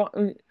 They're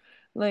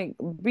like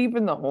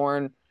beeping the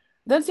horn.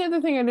 That's the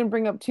other thing I didn't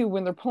bring up too.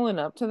 When they're pulling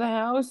up to the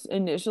house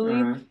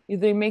initially,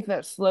 they make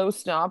that slow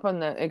stop on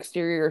the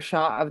exterior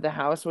shot of the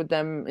house with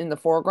them in the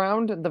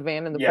foreground, the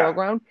van in the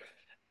foreground.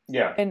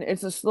 Yeah. And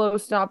it's a slow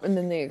stop, and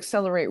then they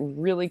accelerate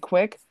really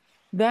quick.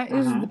 That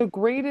is the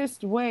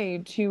greatest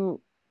way to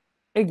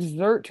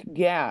exert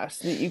gas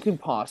that you can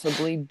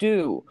possibly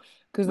do.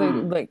 Because they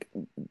like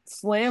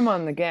slam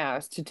on the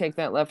gas to take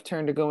that left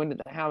turn to go into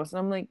the house. And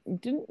I'm like,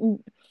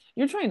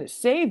 you're trying to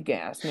save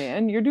gas,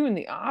 man. You're doing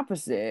the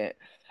opposite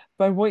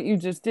by what you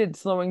just did,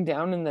 slowing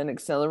down and then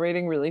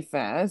accelerating really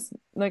fast.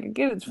 Like,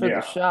 again, it's for the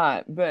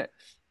shot, but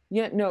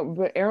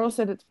but Errol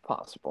said it's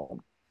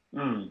possible.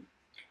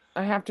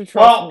 I have to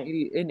trust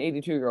an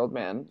 82-year-old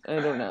man. I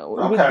don't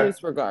know with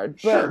this regard,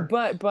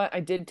 but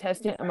I did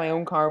test it in my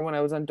own car when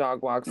I was on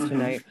dog walks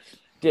tonight.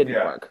 Didn't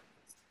work.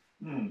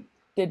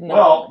 Did not.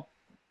 Well,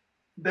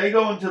 they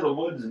go into the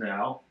woods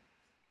now,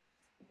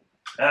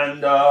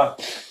 and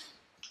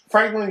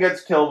Franklin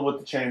gets killed with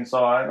the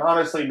chainsaw, and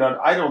honestly,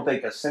 I don't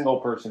think a single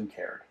person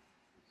cared.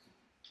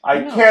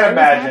 I can't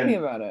imagine. Happy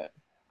about it.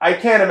 I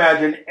can't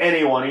imagine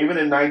anyone, even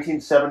in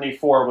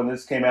 1974 when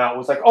this came out,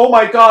 was like, "Oh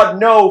my God,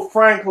 no,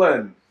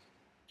 Franklin."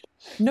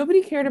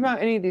 Nobody cared about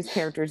any of these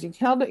characters.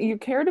 You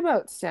cared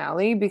about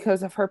Sally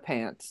because of her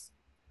pants.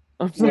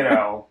 You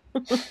know.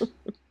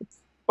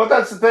 But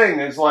that's the thing,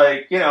 is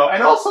like, you know,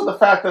 and also the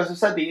fact, as I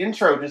said, the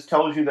intro just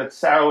tells you that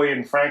Sally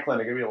and Franklin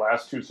are going to be the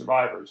last 2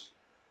 survivors.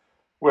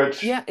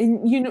 Which... Yeah,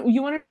 and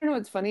you want to know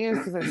what's funny is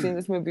because I've seen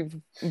this movie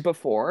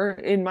before.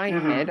 In my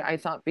head, I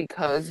thought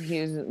because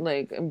he's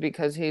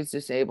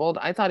disabled,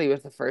 I thought he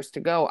was the first to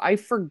go. I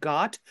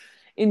forgot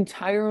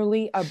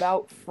entirely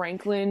about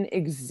Franklin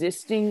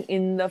existing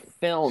in the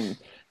film.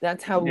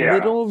 That's how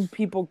little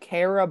people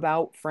care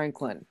about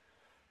Franklin.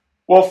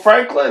 Well,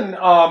 Franklin,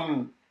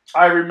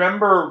 I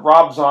remember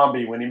Rob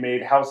Zombie when he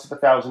made House of a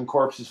Thousand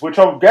Corpses, which,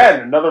 again,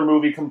 another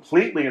movie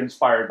completely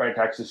inspired by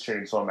Texas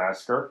Chain Saw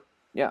Massacre.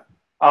 Yeah.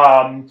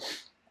 You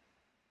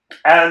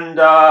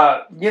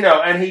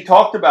know, and he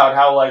talked about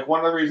how, like, one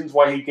of the reasons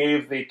why he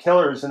gave the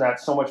killers in that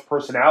so much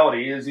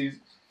personality is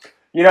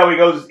you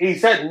know, he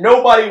said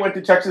nobody went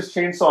to Texas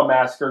Chainsaw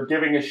Massacre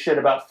giving a shit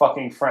about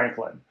fucking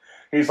Franklin.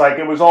 He's like,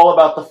 it was all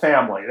about the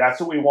family. That's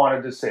what we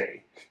wanted to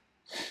see.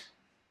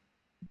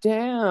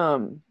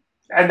 Damn.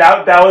 And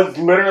that was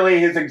literally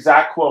his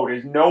exact quote,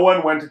 is no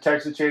one went to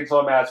Texas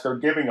Chainsaw Massacre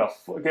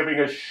giving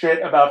a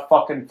shit about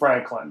fucking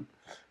Franklin.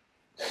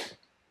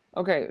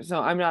 Okay, so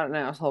I'm not an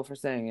asshole for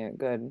saying it.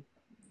 Good.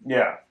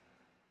 Yeah.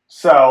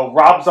 So,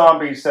 Rob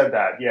Zombie said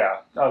that,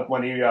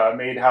 when he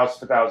made House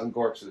of a Thousand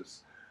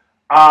Corpses.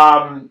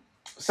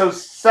 So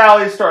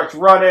Sally starts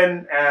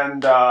running,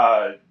 and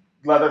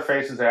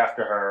Leatherface is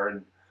after her,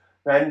 and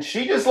then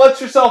she just lets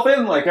herself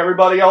in like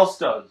everybody else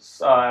does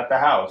at the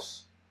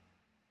house.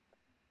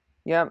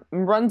 Yep,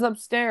 and runs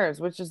upstairs,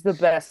 which is the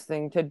best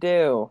thing to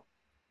do.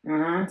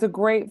 It's a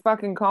great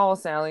fucking call,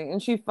 Sally.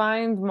 And she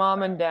finds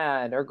mom and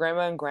dad, or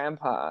grandma and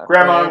grandpa.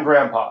 Grandma and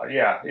grandpa,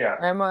 yeah.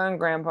 Grandma and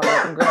grandpa.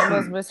 And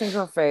grandma's missing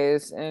her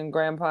face, and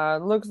grandpa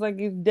looks like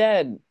he's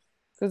dead.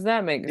 Because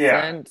that makes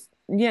sense.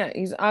 Yeah,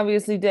 he's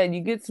obviously dead.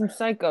 You get some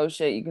Psycho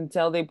shit. You can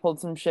tell they pulled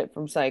some shit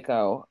from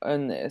Psycho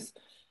in this.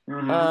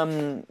 Which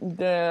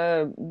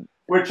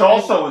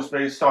also was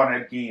based on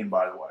Ed Gein,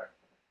 by the way.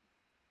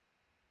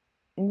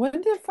 When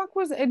the fuck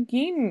was Ed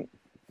Gein?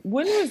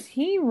 when was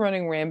he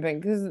running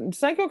rampant? Because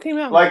Psycho came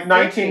out like in the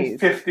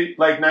 1950,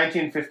 like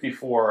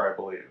 1954, I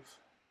believe.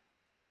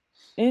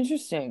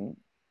 Interesting.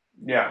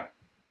 Yeah.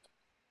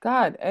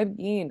 God, Ed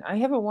Gein. I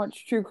haven't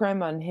watched true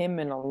crime on him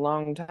in a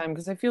long time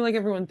because I feel like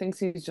everyone thinks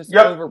he's just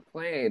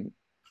overplayed.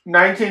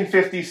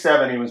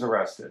 1957, he was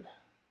arrested.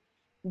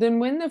 Then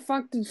when the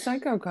fuck did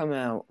Psycho come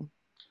out?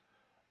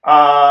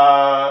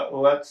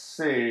 Let's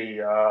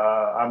see.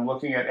 I'm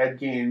looking at Ed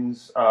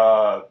Gein's,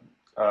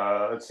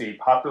 let's see,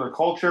 popular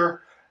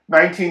culture,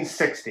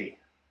 1960.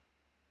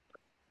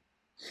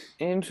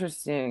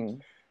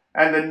 Interesting.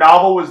 And the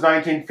novel was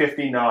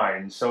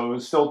 1959, so it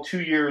was still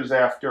 2 years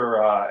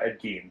after Ed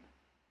Gein.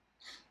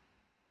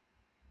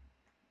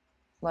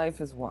 Life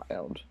is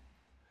wild.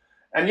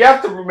 And you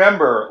have to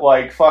remember,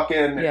 like,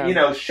 fucking, you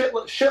know, shit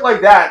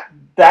like that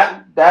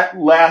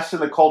lasts in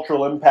the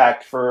cultural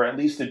impact for at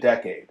least a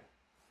decade.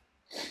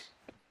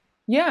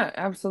 Yeah,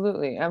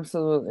 absolutely,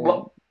 absolutely.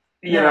 Well,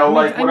 you know,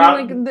 like,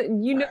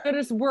 you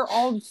notice we're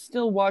all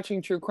still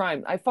watching true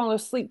crime. I fall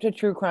asleep to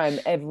true crime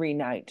every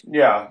night.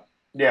 Yeah,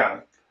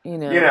 yeah. You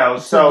know,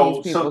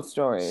 so these people's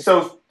stories.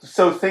 So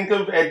think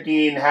of Ed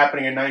Gein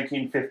happening in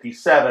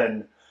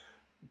 1957.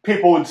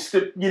 People would,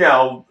 you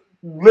know,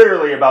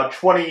 literally about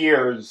 20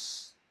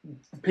 years,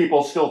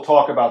 people still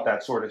talk about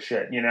that sort of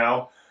shit, you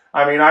know?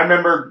 I mean, I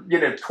remember,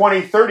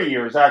 20, 30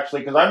 years,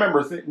 actually, because I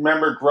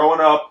remember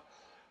growing up,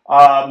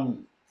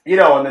 in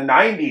the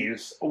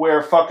 90s,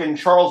 where fucking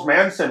Charles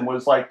Manson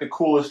was, like, the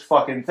coolest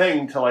fucking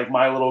thing to, like,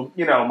 my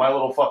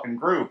little fucking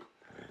group.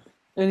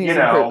 And he's in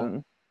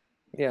prison.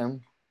 Yeah.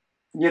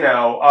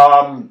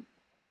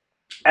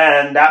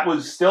 And that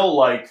was still,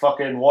 like,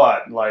 fucking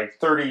what? Like,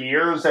 30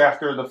 years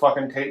after the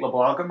fucking Tate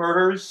LeBlanc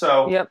murders?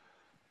 So, yep.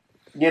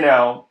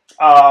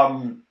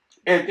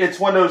 It's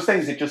one of those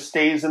things that just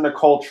stays in the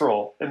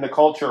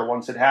culture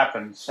once it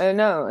happens. I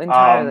know,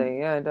 entirely.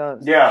 Yeah, it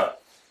does. Yeah.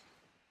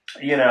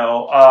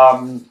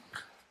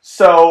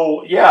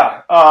 So,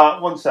 yeah.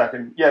 1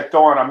 second. Yeah,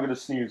 go on. I'm going to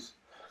sneeze.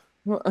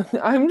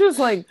 I'm just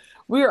like,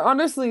 we're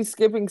honestly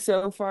skipping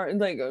so far.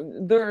 Like,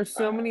 there are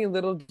so many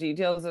little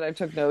details that I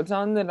took notes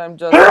on that I'm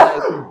just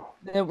like,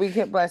 that we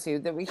keep, bless you,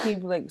 that we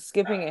keep like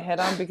skipping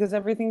ahead on because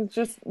everything's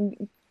just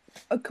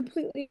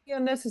completely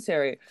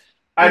unnecessary.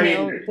 I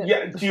mean,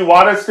 do you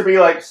want us to be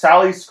like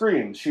Sally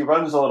screams? She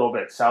runs a little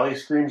bit. Sally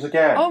screams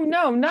again. Oh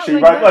no, not she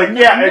like that. Like,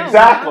 yeah, no,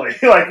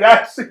 exactly. Like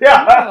that's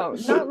No,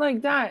 not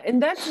like that.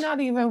 And that's not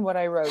even what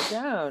I wrote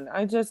down.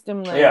 I just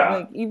am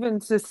like even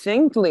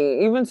succinct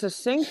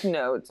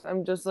notes.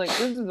 I'm just like,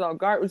 this is all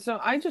garbage. So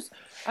I just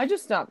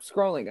stopped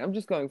scrolling. I'm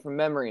just going from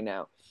memory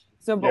now.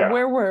 So, but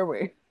where were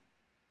we?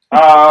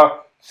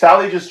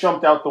 Sally just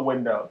jumped out the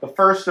window. The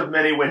first of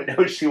many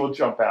windows she will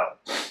jump out.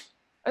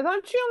 I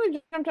thought she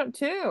only jumped out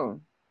 2.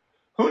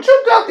 Who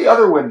jumped out the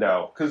other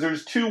window? Because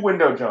there's 2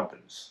 window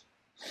jumpers.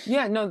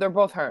 Yeah, no, they're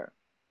both her.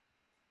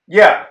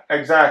 Yeah,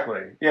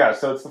 exactly. Yeah,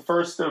 so it's the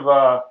first of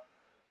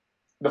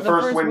the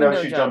first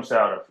window she jumps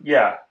out of.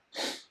 Yeah.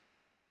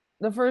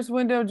 The first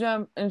window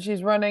jump, and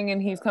she's running,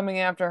 and he's coming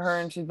after her,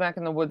 and she's back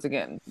in the woods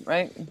again,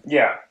 right?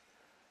 Yeah.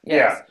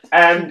 Yes.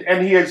 Yeah.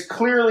 And he is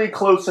clearly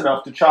close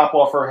enough to chop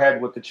off her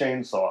head with the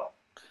chainsaw.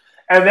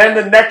 And then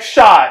the next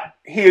shot,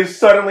 he is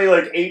suddenly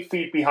like 8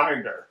 feet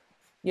behind her.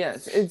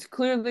 Yes, it's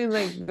clearly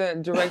like the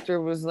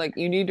director was like,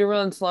 you need to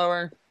run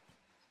slower.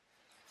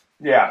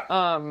 Yeah.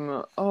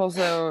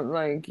 Also,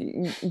 like,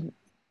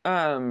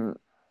 I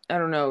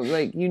don't know,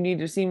 like, you need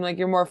to seem like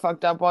you're more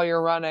fucked up while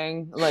you're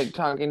running, like,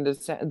 talking to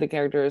the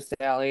character of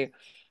Sally.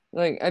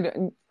 Like, I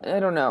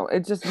don't know.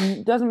 It just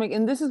doesn't make...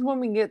 And this is when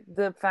we get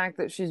the fact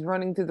that she's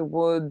running through the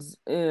woods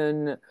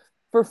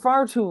for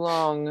far too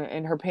long,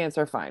 and her pants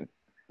are fine.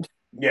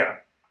 Yeah.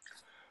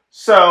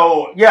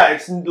 So, yeah,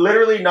 it's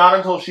literally not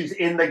until she's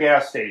in the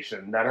gas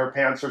station that her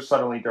pants are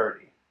suddenly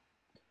dirty.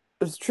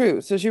 It's true.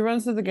 So she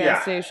runs to the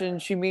gas station.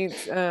 She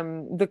meets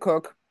the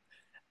cook.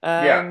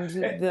 And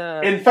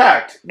In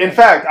fact,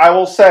 I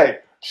will say,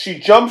 she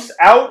jumps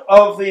out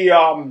of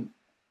the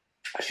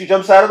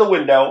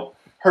window.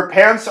 Her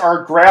pants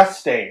are grass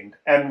stained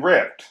and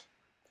ripped.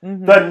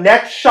 Mm-hmm. The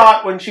next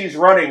shot when she's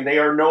running, they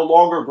are no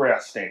longer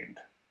grass stained.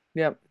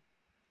 Yep.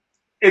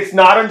 It's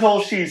not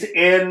until she's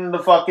in the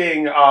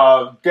fucking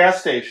gas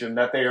station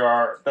that they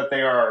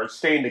are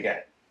stained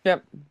again.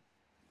 Yep.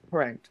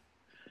 Correct.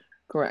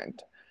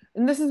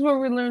 And this is where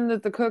we learn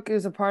that the cook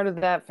is a part of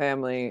that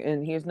family,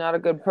 and he's not a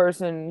good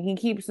person.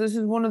 This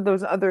is one of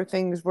those other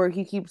things where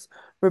he keeps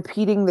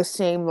repeating the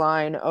same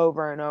line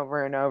over and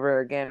over and over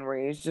again, where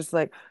he's just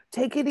like,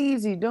 take it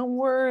easy, don't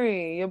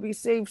worry, you'll be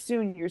safe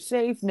soon, you're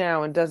safe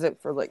now, and does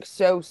it for like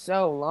so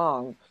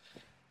long.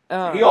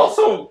 He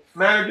also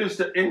manages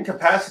to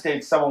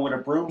incapacitate someone with a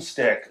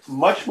broomstick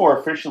much more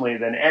efficiently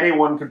than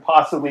anyone could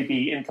possibly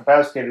be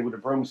incapacitated with a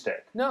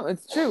broomstick. No,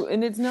 it's true.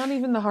 And it's not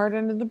even the hard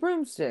end of the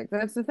broomstick.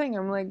 That's the thing.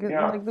 I'm like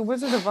the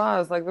Wizard of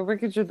Oz, like the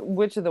Wicked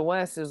Witch of the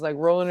West is like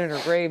rolling in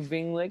her grave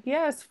being like,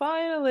 yes,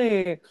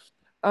 finally.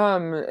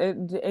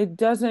 It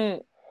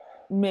doesn't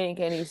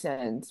make any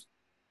sense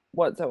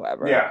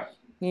whatsoever. Yeah.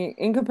 He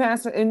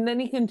incapacitates, and then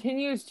he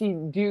continues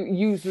to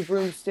use the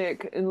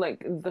broomstick and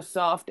like the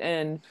soft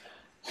end,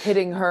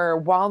 hitting her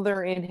while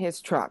they're in his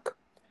truck,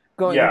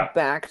 going Yeah.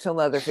 back to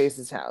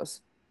Leatherface's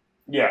house.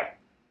 Yeah.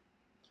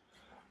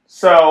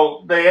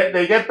 So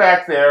they get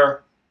back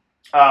there,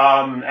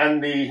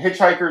 and the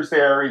hitchhiker's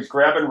there. He's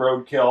grabbing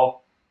roadkill.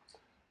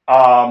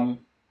 And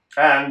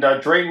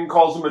Drayton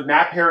calls him a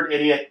nap-haired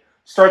idiot,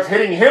 starts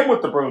hitting him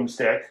with the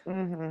broomstick.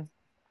 Mm-hmm.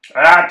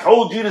 I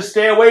told you to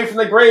stay away from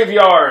the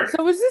graveyard.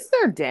 So is this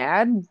their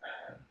dad?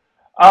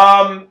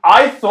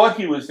 I thought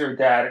he was their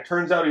dad. It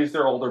turns out he's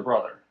their older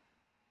brother.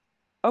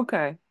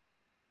 Okay.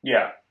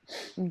 Yeah.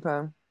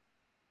 Okay.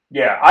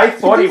 Yeah, I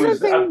thought he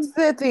was.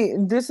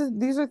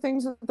 These are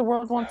things that the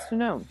world wants to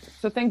know.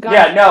 So thank God.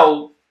 Yeah,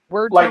 no.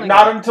 We're like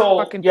not until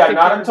Wikipedia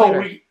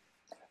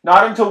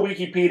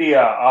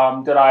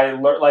did I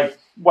learn. Like,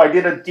 I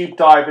did a deep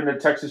dive into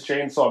Texas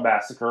Chain Saw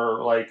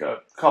Massacre like a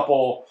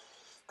couple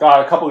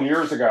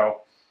years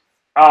ago.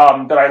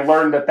 That I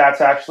learned that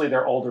that's actually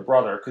their older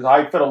brother, because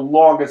I for the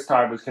longest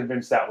time was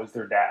convinced that was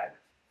their dad.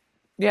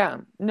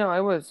 Yeah, no,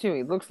 I was too.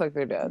 He looks like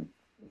their dad.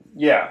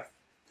 Yeah.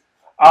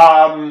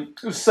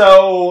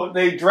 So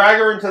they drag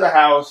her into the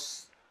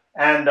house,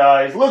 and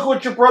he's, look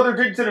what your brother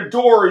did to the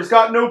door. He's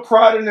got no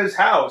pride in his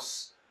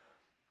house.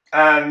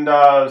 And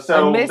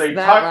so I missed they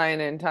that line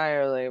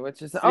entirely,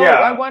 which is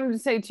I wanted to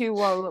say too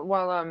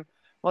while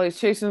he's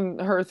chasing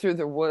her through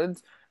the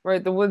woods.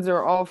 Right, the woods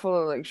are all full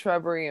of like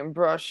shrubbery and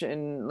brush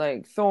and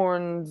like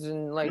thorns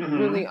and like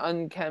really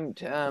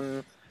unkempt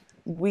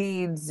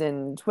weeds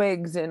and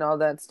twigs and all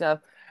that stuff.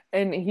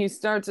 And he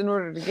starts, in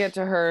order to get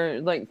to her,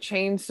 like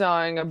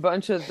chainsawing a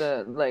bunch of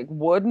the like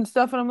wood and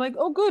stuff. And I'm like,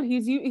 oh, good,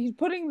 he's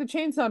putting the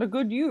chainsaw to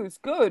good use.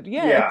 Good,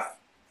 yes,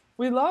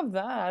 we love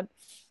that.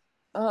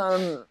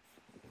 So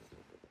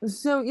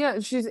yeah,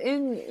 she's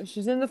in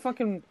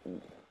the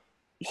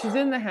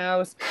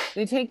house.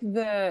 They take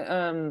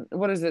the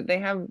what is it? They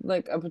have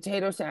like a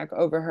potato sack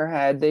over her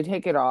head. They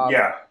take it off.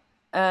 Yeah.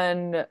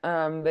 And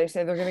they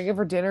say they're gonna give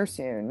her dinner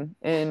soon,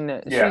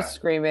 and she's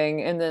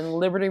screaming. And then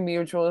Liberty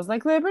Mutual is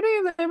like, Liberty,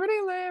 Liberty,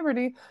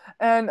 Liberty.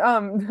 And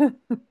I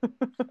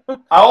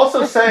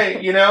also say,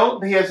 they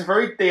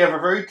have a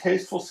very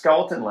tasteful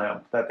skeleton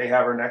lamp that they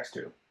have her next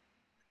to.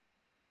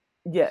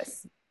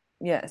 Yes,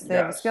 they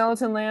have a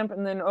skeleton lamp,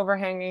 and then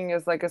overhanging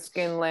is like a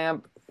skin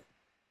lamp.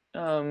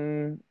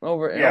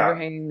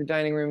 Overhanging the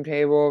dining room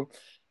table.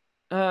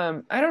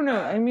 I don't know.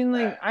 I mean,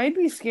 like, I'd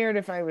be scared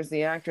if I was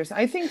the actress.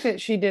 I think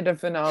that she did a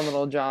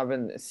phenomenal job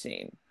in this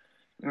scene.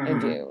 I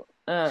do.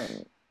 I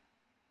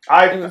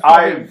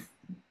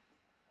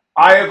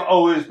have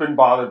always been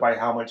bothered by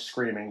how much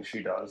screaming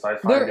she does. I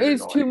find there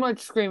is too much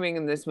screaming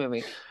in this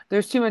movie.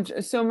 There's too much.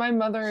 So my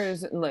mother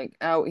is like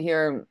out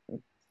here.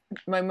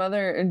 My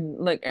mother and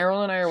like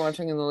Errol and I are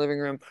watching in the living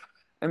room.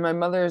 And my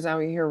mother is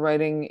out here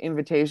writing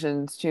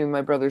invitations to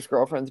my brother's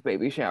girlfriend's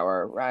baby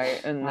shower,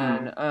 right? And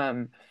then,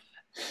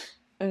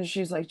 and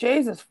she's like,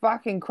 Jesus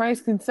fucking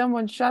Christ, can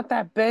someone shut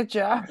that bitch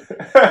up?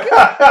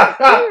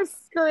 She's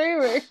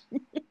screaming.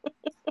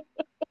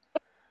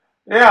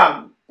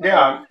 Yeah.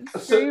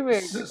 Screaming.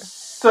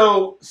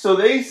 So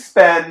they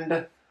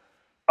spend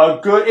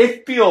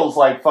it feels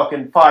like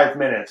fucking 5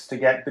 minutes to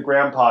get the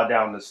grandpa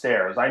down the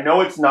stairs. I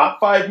know it's not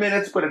 5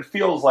 minutes, but it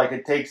feels like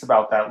it takes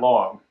about that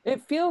long.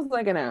 It feels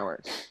like an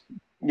hour.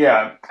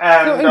 Yeah.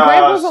 And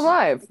Grandpa's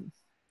alive.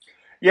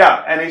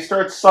 Yeah, and he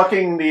starts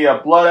sucking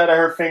the blood out of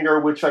her finger,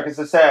 which, like as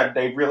I said,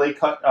 they really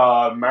cut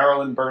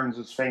Marilyn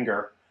Burns'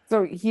 finger.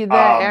 So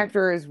that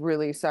actor is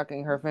really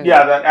sucking her finger.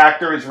 Yeah, that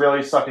actor is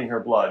really sucking her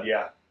blood,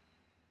 yeah.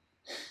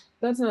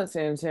 That's not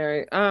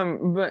sanitary.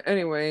 But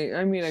anyway,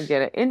 I mean, I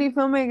get it. Indie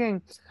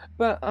filmmaking,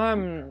 but I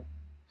mean,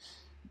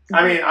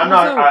 I'm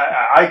not.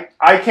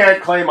 I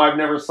can't claim I've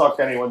never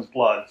sucked anyone's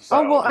blood.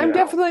 So, I've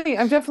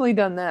definitely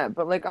done that.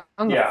 But like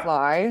on the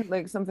fly,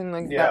 like something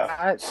like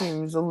that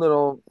seems a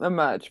little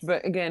much.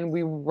 But again,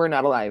 we're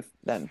not alive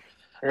then.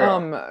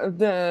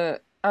 Yeah.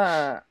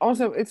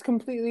 Also, it's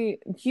completely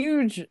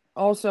huge.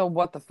 Also,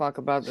 what the fuck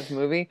about this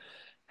movie?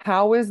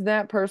 How is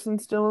that person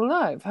still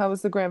alive? How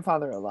is the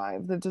grandfather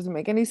alive? That doesn't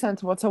make any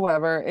sense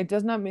whatsoever. It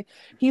does not make...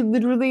 He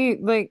literally,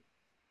 like...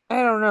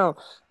 I don't know.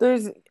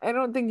 I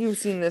don't think you've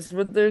seen this,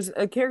 but there's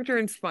a character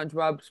in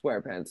SpongeBob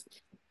SquarePants.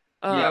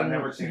 I've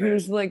never seen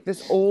who's it. Like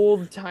this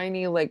old,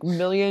 tiny, like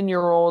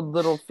million-year-old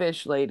little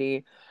fish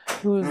lady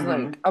who's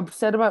like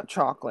upset about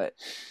chocolate.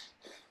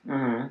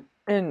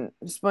 And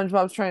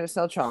SpongeBob's trying to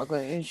sell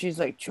chocolate, and she's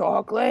like,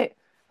 chocolate?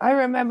 I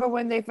remember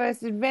when they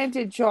first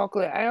invented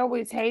chocolate. I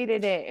always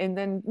hated it. And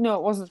then, no,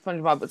 it wasn't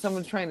SpongeBob, but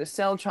someone's trying to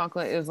sell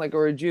chocolate as like a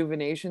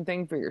rejuvenation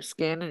thing for your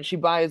skin, and she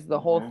buys the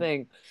whole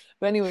thing.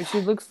 But anyway,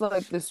 she looks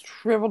like this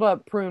shriveled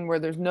up prune where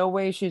there's no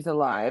way she's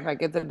alive. I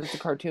get that it's a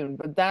cartoon,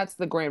 but that's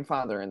the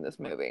grandfather in this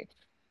movie.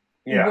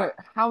 Yeah.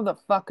 How the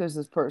fuck is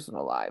this person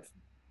alive?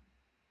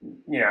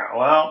 Yeah,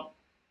 well...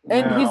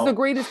 And he's the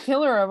greatest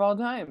killer of all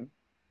time.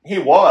 He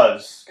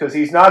was, because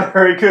he's not a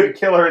very good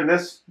killer in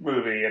this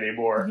movie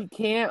anymore. He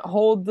can't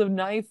hold the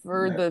knife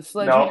or the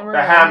sledgehammer.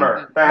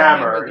 No, the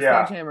hammer,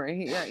 yeah. Sledgehammer.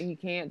 He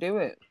can't do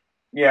it.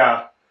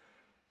 Yeah.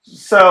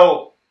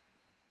 So,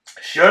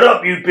 shut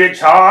up, you bitch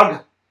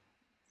hog.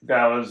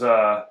 That was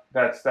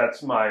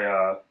that's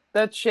my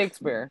That's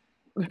Shakespeare.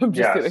 I'm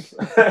just yes.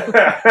 kidding.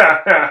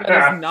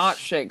 That is not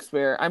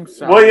Shakespeare. I'm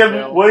sorry,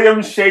 Bill.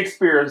 William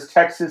Shakespeare's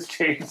Texas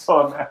Chain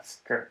Saw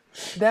Massacre.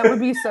 That would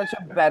be such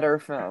a better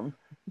film.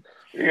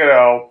 You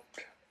know,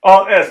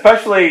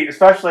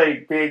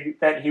 especially being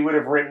that he would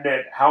have written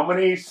it how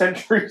many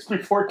centuries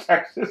before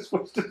Texas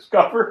was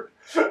discovered,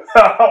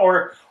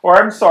 or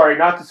I'm sorry,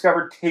 not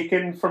discovered,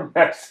 taken from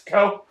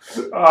Mexico.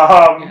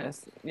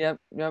 Yes. Yep.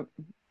 You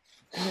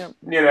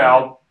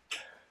know.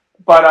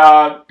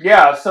 But,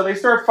 yeah, so they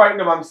start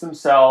fighting amongst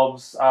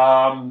themselves,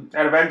 and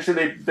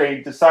eventually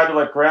they decide to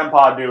let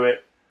Grandpa do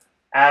it,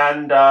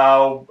 and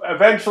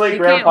eventually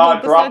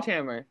Grandpa drops...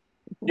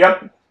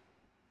 Yep.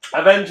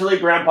 Eventually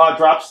Grandpa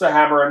drops the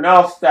hammer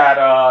enough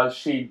that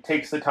she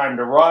takes the time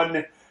to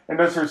run, and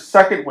does her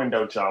second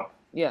window jump.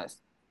 Yes.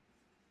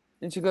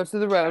 And she goes to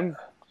the road.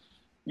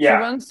 Yeah.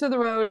 She runs to the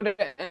road,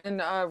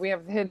 and we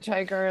have the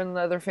hitchhiker and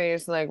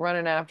Leatherface, like,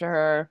 running after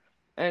her,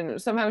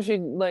 and somehow she,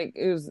 like,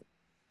 is...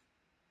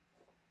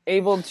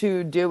 able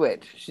to do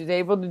it. She's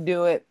able to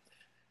do it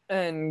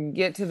and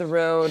get to the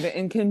road.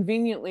 And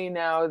conveniently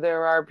now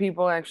there are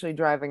people actually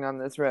driving on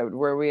this road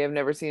where we have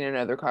never seen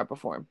another car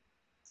before.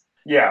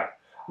 Yeah.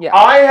 Yeah.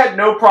 I had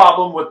no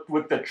problem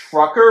with the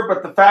trucker,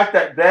 but the fact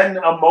that then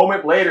a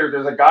moment later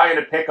there's a guy in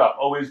a pickup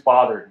always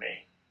bothered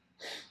me.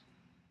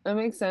 That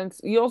makes sense.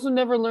 You also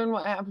never learn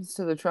what happens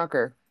to the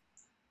trucker.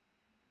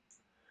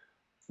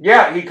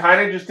 Yeah, he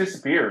kind of just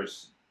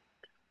disappears.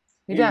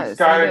 He does. He's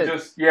kind of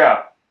just,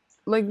 yeah.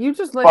 Like, you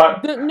just,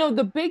 like,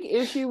 the big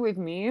issue with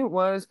me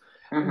was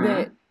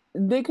that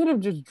they could have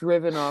just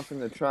driven off in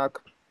the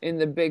truck, in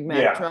the Big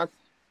Mac truck,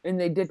 and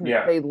they didn't.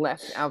 Yeah. They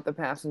left out the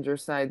passenger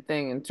side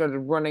thing and started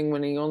running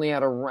when he only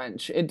had a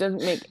wrench. It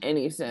doesn't make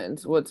any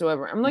sense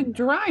whatsoever. I'm like,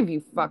 drive,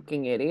 you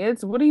fucking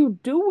idiots. What are you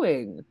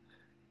doing?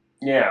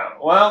 Yeah,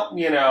 well,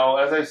 you know,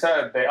 as I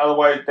said,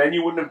 otherwise, then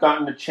you wouldn't have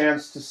gotten a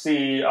chance to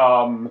see...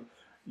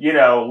 you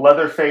know,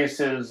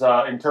 Leatherface's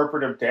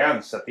interpretive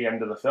dance at the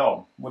end of the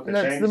film with the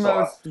chainsaw. That's the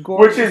most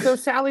gorgeous. So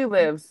Sally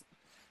lives.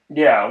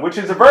 Yeah, which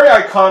is a very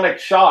iconic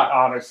shot,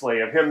 honestly,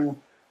 of him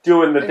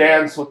doing the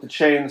dance with the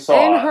chainsaw.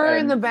 And her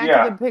in the back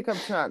of the pickup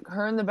truck.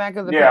 Her in the back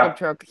of the pickup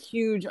truck.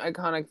 Huge,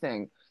 iconic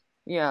thing.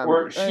 Yeah.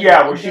 Where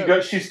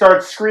she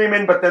starts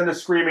screaming, but then the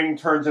screaming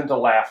turns into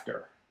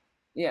laughter.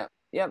 Yeah,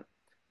 yep.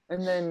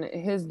 And then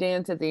his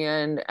dance at the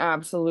end,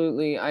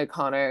 absolutely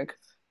iconic.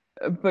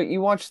 But you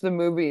watch the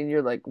movie and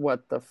you're like,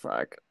 what the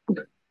fuck?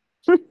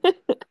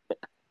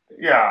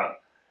 Yeah.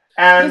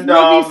 And this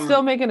movie's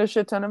still making a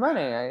shit ton of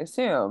money, I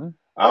assume.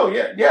 Oh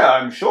yeah,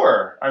 I'm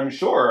sure.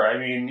 I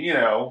mean, you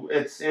know,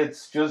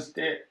 it's just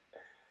it.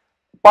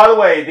 By the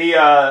way, the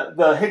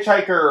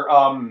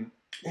hitchhiker,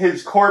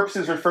 his corpse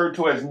is referred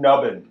to as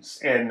Nubbins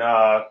in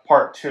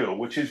part 2,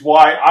 which is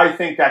why I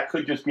think that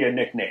could just be a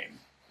nickname.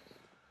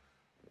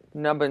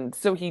 Nubbins.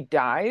 So he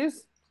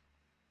dies?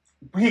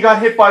 He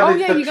got hit by the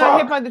truck. He got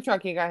hit by the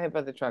truck. He got hit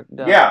by the truck.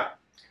 Duh. Yeah.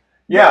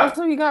 But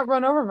also, he got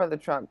run over by the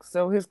truck,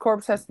 so his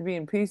corpse has to be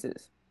in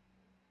pieces.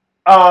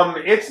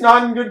 It's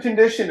not in good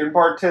condition in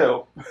part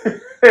 2.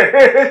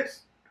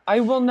 I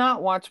will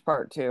not watch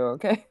part 2,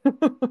 okay?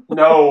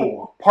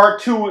 No.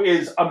 Part 2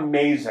 is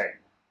amazing.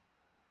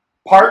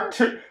 Part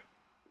 2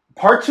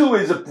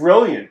 is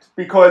brilliant,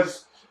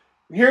 because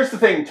here's the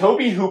thing.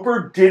 Tobe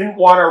Hooper didn't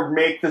want to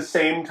make the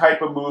same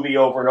type of movie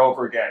over and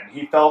over again.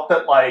 He felt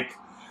that, like,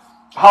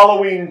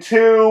 Halloween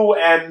 2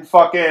 and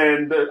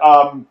fucking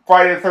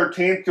Friday the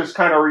 13th just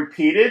kind of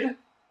repeated.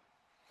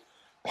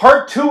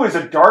 Part 2 is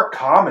a dark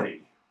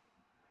comedy.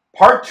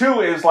 Part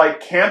 2 is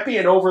like campy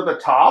and over the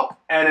top,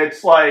 and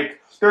it's like,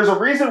 there's a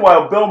reason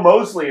why Bill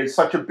Moseley is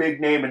such a big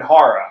name in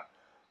horror.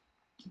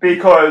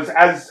 Because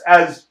as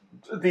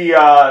the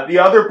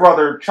other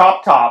brother,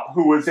 Chop Top,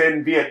 who was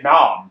in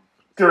Vietnam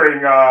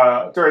during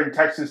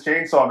Texas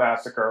Chain Saw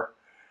Massacre,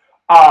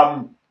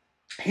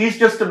 he's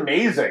just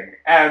amazing,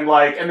 and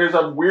there's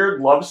a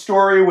weird love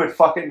story with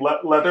fucking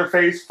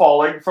Leatherface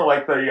falling for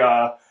like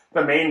the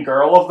main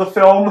girl of the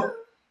film.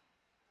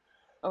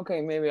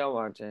 Okay, maybe I'll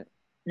watch it.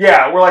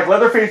 Yeah, where like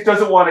Leatherface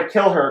doesn't want to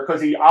kill her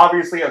because he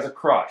obviously has a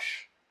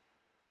crush.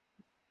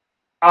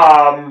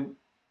 And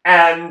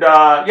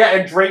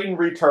Drayton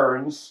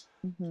returns,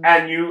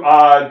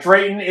 and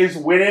Drayton is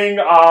winning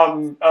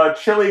a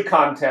chili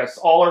contest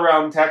all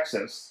around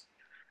Texas.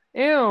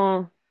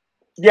 Ew.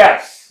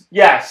 Yes,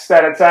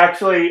 that it's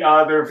actually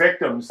their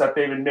victims that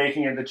they've been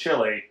making into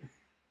chili.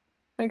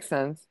 Makes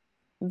sense.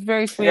 It's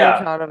very sweet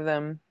and proud of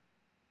them.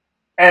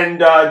 And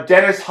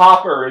Dennis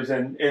Hopper is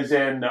in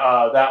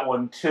that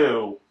one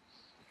too.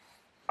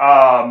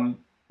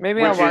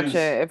 Maybe I'll watch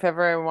it if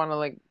ever I want to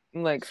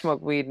like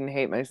smoke weed and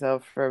hate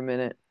myself for a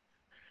minute.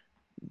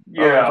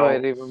 I'll enjoy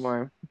it even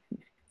more.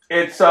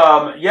 It's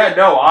I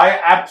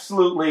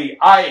absolutely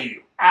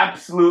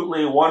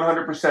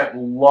 100%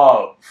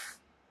 love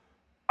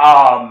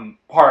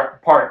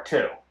part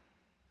 2.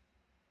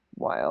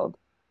 Wild.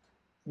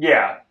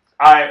 Yeah.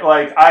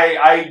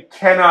 I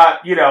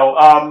cannot,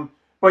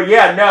 But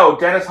yeah, no,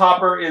 Dennis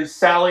Hopper is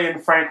Sally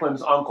and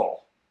Franklin's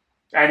uncle.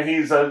 And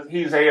he's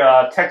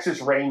a Texas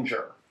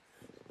Ranger.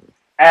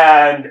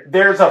 And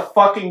there's a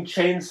fucking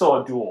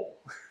chainsaw duel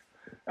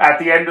at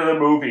the end of the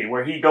movie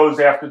where he goes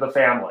after the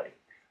family.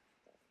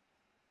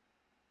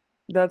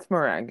 That's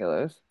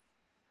miraculous.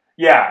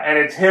 Yeah, and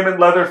it's him and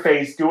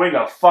Leatherface doing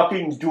a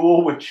fucking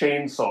duel with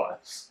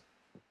chainsaws.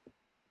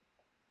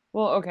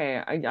 Well,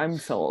 okay, I'm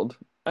sold.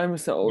 I'm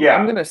sold. Yeah.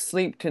 I'm gonna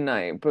sleep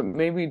tonight, but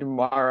maybe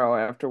tomorrow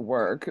after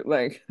work.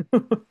 Like,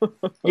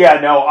 yeah,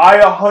 no,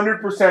 I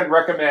 100%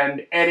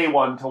 recommend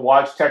anyone to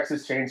watch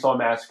Texas Chainsaw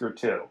Massacre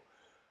 2.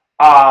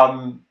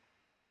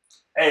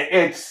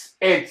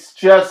 It's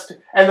just,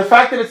 and the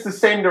fact that it's the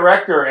same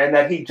director and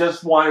that he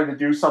just wanted to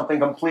do something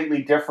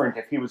completely different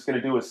if he was going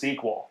to do a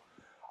sequel.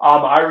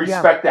 I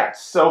respect that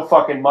so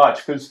fucking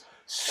much, because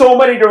so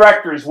many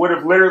directors would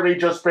have literally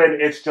just been,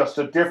 it's just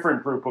a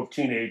different group of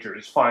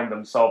teenagers find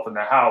themselves in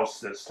the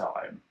house this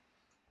time.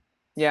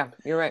 Yeah,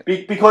 you're right.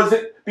 Because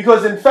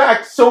in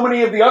fact, so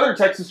many of the other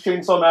Texas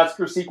Chainsaw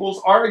Massacre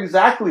sequels are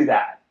exactly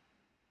that.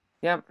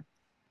 Yep.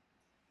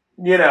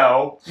 You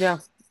know? Yeah.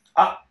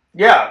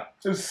 Yeah.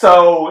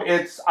 So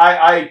it's,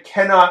 I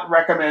cannot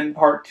recommend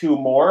part 2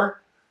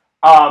 more.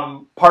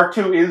 Part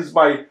 2 is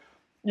my,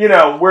 you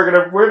know, we're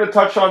gonna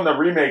touch on the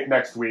remake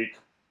next week,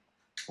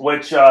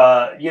 which, you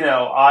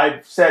know,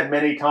 I've said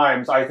many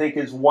times, I think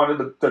is one of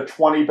the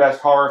 20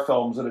 best horror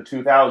films of the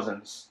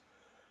 2000s.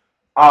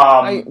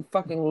 I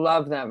fucking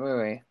love that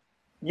movie.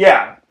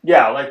 Yeah,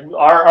 like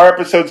our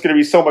episode's going to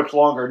be so much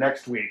longer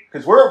next week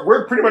because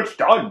we're pretty much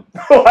done.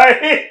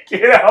 Like,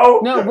 you know,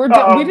 no, we're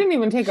done. We didn't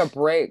even take a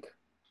break.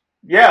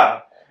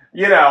 Yeah,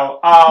 you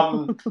know,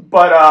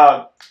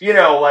 but you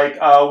know, like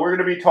we're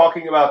going to be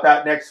talking about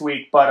that next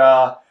week.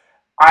 But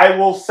I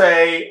will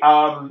say,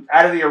 out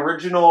of the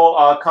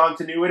original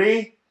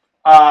continuity,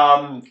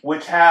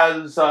 which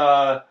has,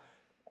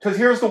 because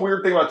here's the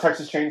weird thing about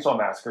Texas Chainsaw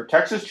Massacre.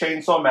 Texas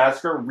Chainsaw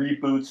Massacre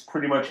reboots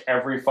pretty much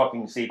every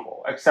fucking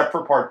sequel, except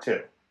for part 2.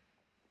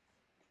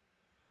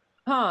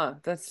 Huh,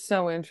 that's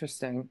so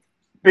interesting.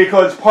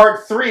 Because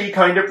part 3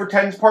 kind of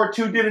pretends part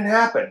 2 didn't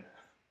happen.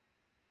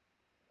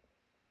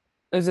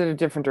 Is it a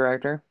different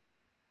director?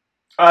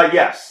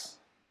 Yes.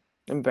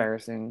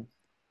 Embarrassing.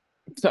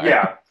 Sorry.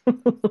 Yeah.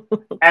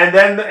 and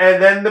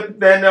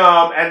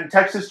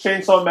Texas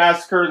Chainsaw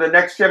Massacre: The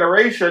Next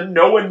Generation,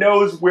 no one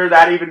knows where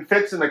that even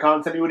fits in the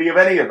continuity of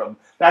any of them.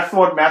 That's the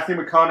one Matthew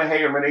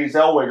McConaughey and Renee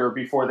Zellweger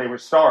before they were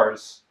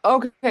stars.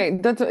 Okay,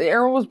 that's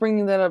Errol was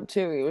bringing that up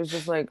too. He was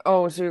just like,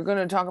 "Oh, so you're going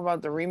to talk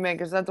about the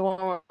remake? Is that the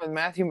one with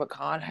Matthew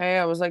McConaughey?"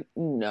 I was like,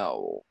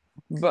 "No,"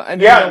 but I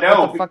didn't know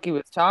what the fuck he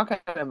was talking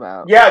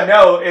about. Yeah,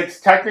 no, it's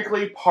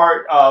technically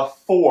part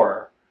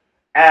 4,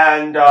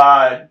 and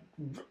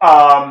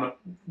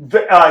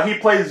he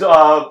plays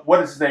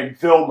what is his name,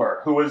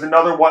 Vilmer, who is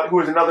another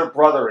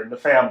brother in the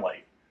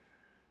family.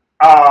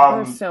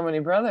 There's so many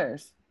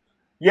brothers.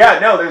 Yeah,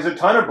 no, there's a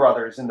ton of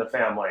brothers in the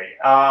family.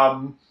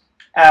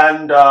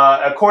 And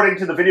according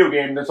to the video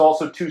game, there's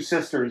also 2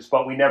 sisters,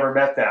 but we never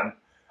met them.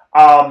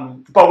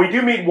 But we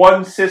do meet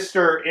one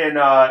sister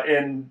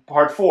in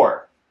part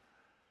 4,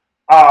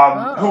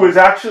 who is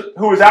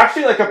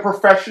actually like a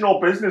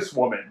professional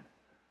businesswoman.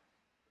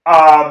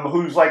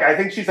 Who's like, I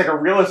think she's like a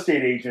real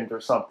estate agent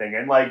or something,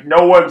 and like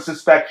no one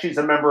suspects she's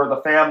a member of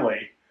the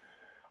family.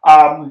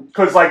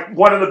 Because like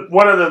one of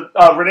the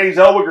Renee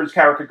Zellweger's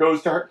character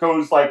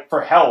goes like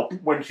for help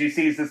when she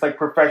sees this like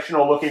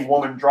professional looking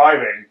woman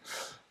driving,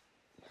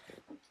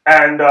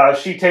 and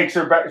she takes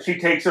her back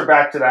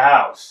to the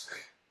house.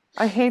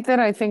 I hate that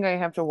I think I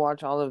have to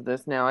watch all of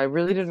this now. I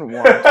really didn't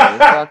want to.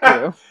 Fuck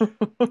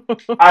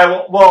you.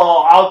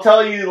 I'll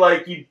tell you,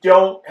 like, you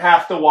don't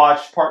have to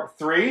watch part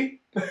 3.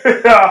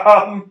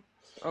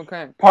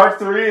 Okay. Part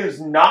 3 is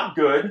not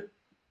good.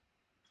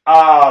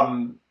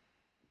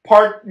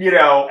 You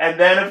know, and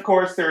then of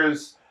course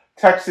there's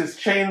Texas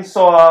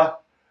Chainsaw,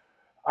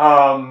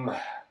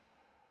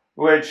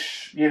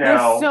 which, you know,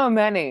 there's so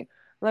many.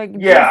 Like,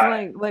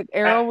 yeah, like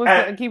Errol was.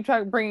 I keep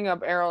bringing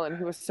up Errol, and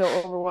he was so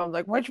overwhelmed.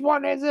 Like, which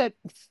one is it?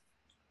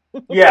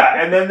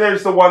 Yeah, and then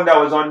there's the one that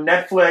was on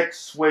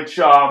Netflix, which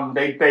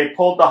they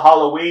pulled the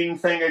Halloween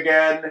thing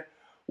again,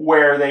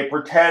 where they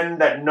pretend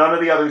that none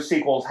of the other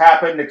sequels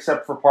happened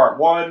except for part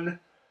 1.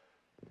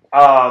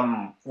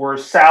 Where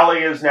Sally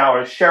is now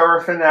a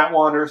sheriff in that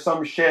one or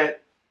some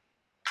shit,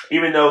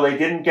 even though they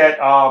didn't get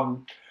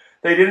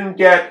the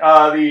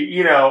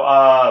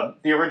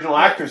original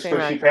actress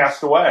because she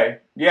passed away.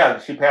 Yeah,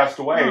 she passed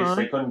away, so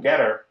they couldn't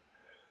get her.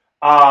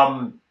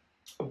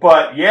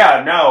 But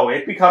yeah, no,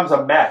 it becomes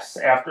a mess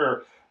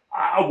after.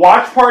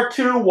 Watch part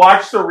 2,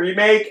 watch the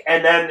remake,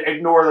 and then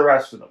ignore the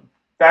rest of them.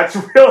 That's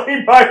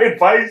really my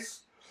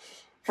advice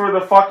for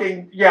the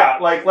fucking, yeah,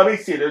 like, let me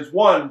see. There's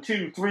 1,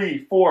 2,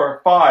 3,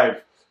 4,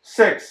 5,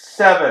 6,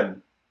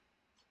 7,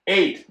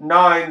 8,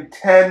 9,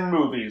 10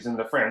 movies in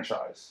the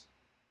franchise.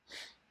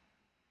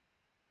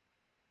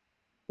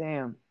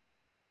 Damn.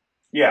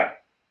 Yeah.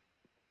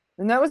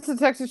 And that was the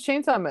Texas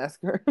Chainsaw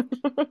Massacre.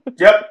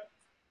 Yep.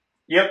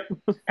 Yep.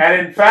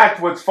 And in fact,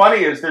 what's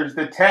funny is there's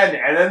the 10,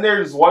 and then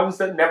there's ones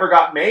that never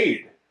got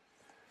made.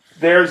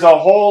 There's a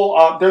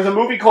whole, there's a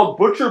movie called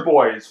Butcher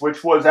Boys,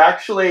 which was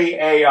actually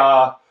it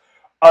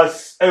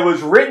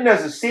was written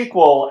as a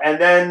sequel, and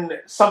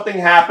then something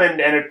happened,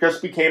 and it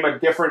just became a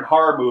different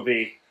horror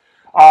movie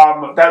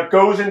that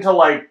goes into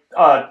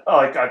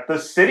the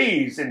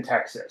cities in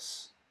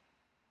Texas.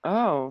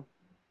 Oh.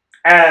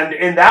 And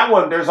in that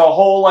one, there's a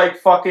whole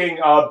fucking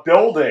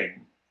building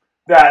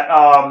that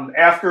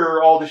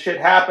after all the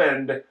shit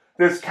happened,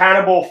 this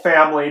cannibal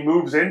family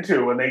moves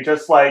into, and they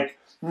just they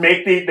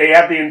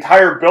have the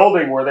entire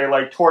building where they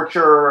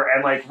torture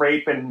and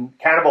rape and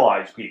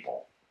cannibalize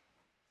people.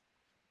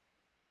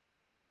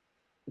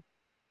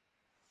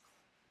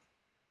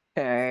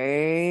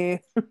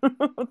 Okay.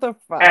 What the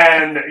fuck?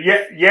 And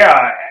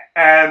yeah,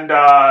 and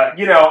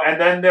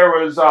and then there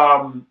was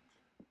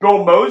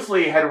Bill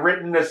Moseley had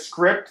written a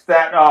script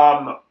that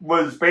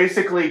was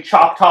basically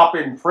chopped up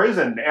in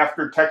prison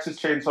after Texas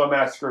Chain Saw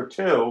Massacre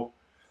 2.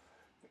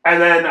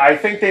 And then I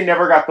think they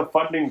never got the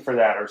funding for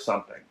that or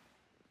something.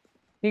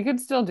 He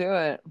could still do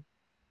it.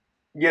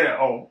 There's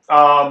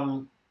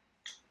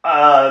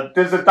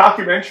a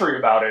documentary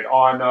about it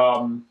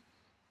on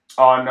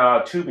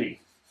Tubi.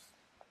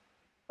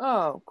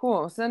 Oh,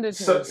 cool. Send it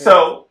to me.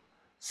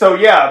 So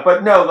yeah,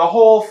 but no, the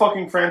whole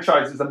fucking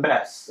franchise is a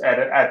mess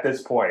at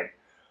this point.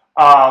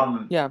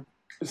 Yeah.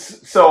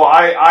 So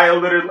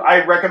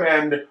I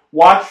recommend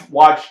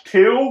watch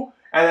 2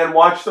 and then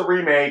watch the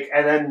remake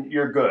and then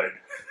you're good.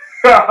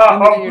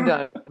 And then you're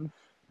done.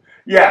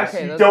 Yes,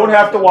 okay, you don't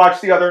have to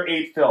watch the other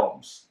 8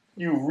 films.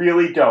 You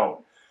really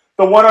don't.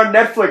 The one on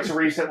Netflix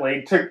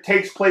recently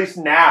takes place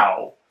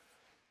now.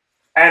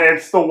 And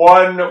it's the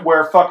one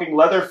where fucking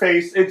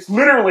Leatherface... It's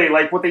literally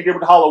like what they did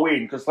with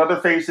Halloween, because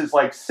Leatherface is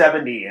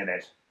 70 in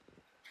it.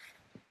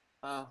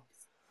 Oh.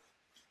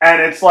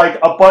 And it's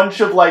a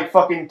bunch of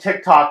fucking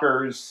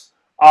TikTokers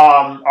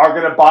are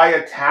gonna buy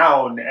a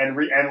town and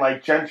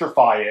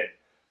gentrify it.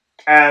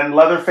 And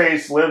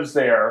Leatherface lives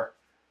there.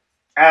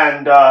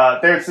 And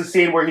there's the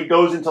scene where he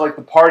goes into the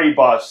party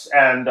bus,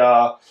 and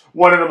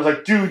one of them is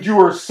like, "Dude, you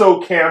are so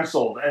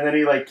canceled," and then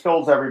he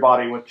kills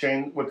everybody with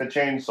the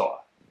chainsaw.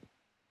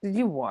 Did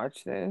you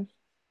watch this?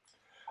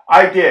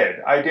 I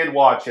did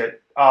watch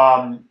it.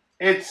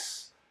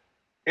 It's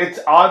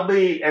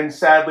oddly and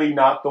sadly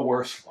not the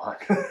worst one.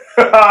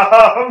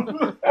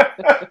 I'm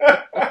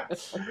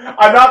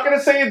not going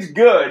to say it's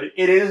good.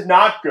 It is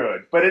not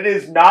good, but it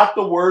is not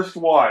the worst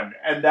one,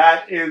 and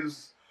that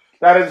is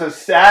a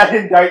sad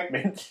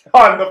indictment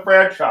on the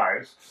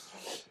franchise.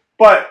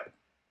 But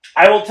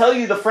I will tell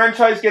you, the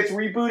franchise gets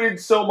rebooted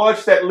so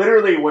much that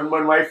literally when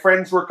my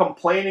friends were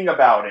complaining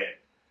about it,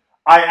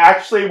 I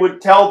actually would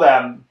tell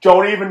them,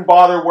 don't even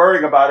bother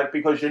worrying about it,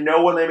 because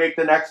when they make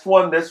the next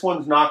one, this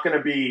one's not going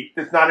to be,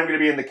 it's not even going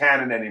to be in the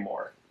canon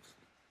anymore.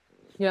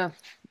 Yeah,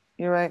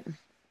 you're right.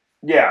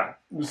 Yeah,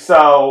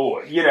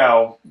 so,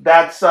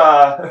 that's,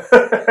 that's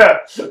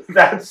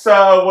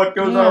what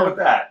goes on with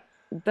that.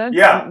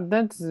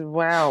 That's,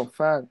 wow,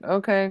 fuck.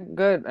 Okay,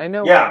 good. I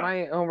know what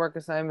my homework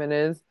assignment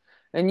is.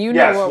 And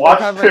what we're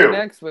covering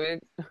next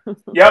week.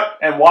 Yep,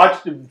 and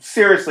watch 2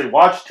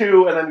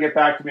 and then get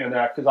back to me on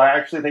that, because I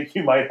actually think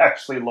you might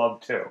actually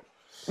love 2.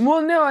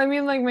 Well, no, I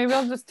mean, maybe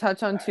I'll just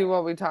touch on 2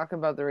 while we talk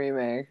about the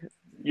remake.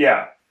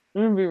 Yeah.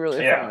 It would be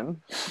really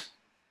fun.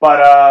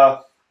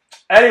 But,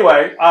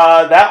 anyway,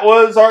 that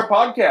was our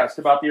podcast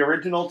about the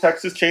original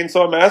Texas Chain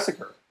Saw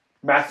Massacre.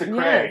 Massacre.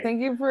 Yeah,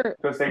 thank you for...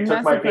 Because they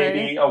took my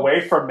baby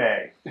away from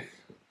May.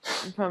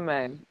 From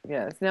May,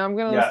 yes. Now I'm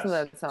going to listen to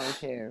that song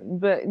too.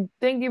 But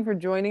thank you for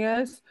joining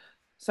us.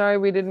 Sorry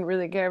we didn't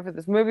really care for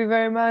this movie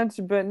very much,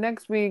 but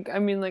next week, I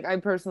mean, I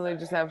personally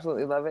just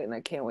absolutely love it, and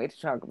I can't wait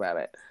to talk about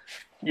it.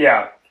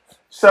 Yeah.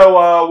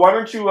 So, why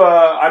don't you,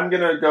 I'm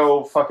going to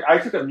go I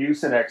took a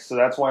Mucinex, so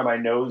that's why my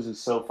nose is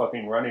so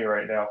fucking runny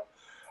right now.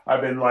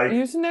 I've been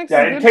Mucinex is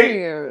good for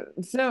you.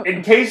 So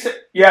in case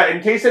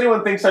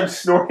anyone thinks I'm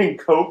snorting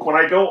coke, when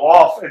I go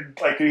off and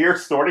you hear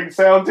snorting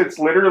sounds, it's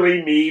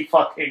literally me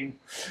fucking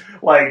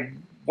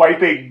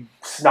wiping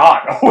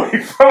snot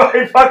away from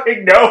my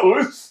fucking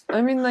nose.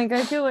 I mean,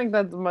 I feel like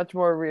that's much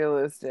more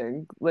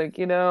realistic. It's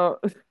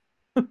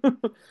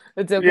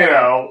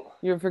okay.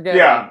 You're forgetting.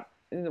 Yeah.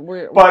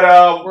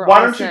 Why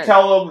don't you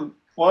tell them?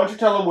 Why don't you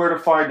tell them where to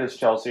find us,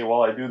 Chelsea,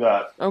 while I do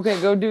that? Okay,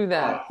 go do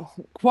that.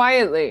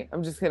 Quietly.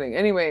 I'm just kidding.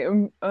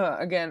 Anyway,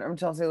 again, I'm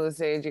Chelsea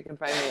LeSage. You can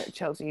find me at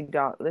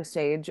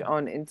chelsea.lesage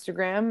on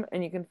Instagram.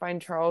 And you can find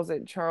Charles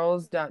at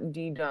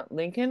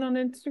charles.d.lincoln on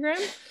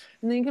Instagram.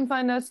 And then you can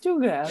find us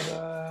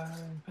together.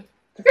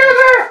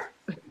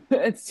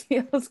 It's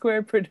TL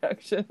Square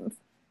Productions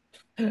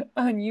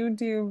on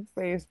YouTube,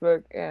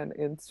 Facebook, and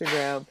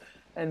Instagram.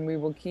 And we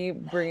will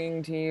keep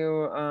bringing to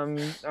you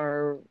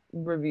our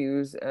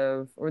reviews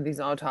or these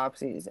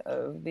autopsies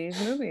of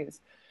these movies.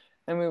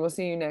 And we will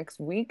see you next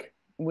week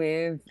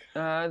with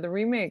the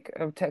remake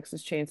of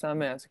Texas Chain Saw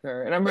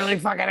Massacre. And I'm really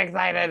fucking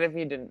excited if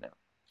you didn't know.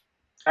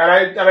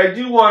 I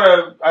do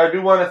want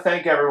to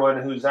thank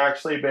everyone who's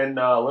actually been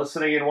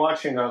listening and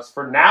watching us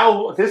for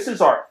now. This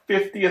is our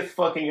 50th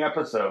fucking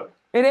episode.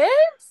 It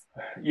is?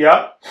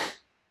 Yep.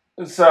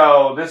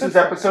 So this is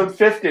episode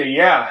 50.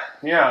 Yeah.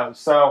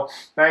 So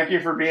thank you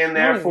for being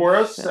there for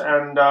us,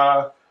 and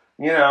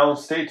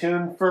stay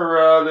tuned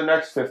for the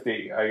next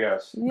 50, I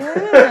guess.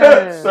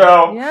 Yeah.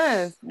 So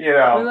yes. We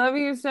love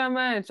you so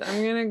much.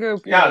 I'm gonna go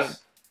pee. Yes.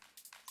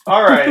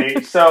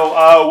 Alrighty.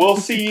 So we'll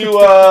see you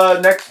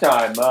next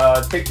time.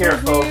 Take care,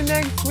 folks. See you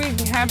next week.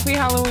 Happy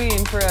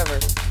Halloween forever.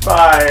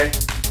 Bye.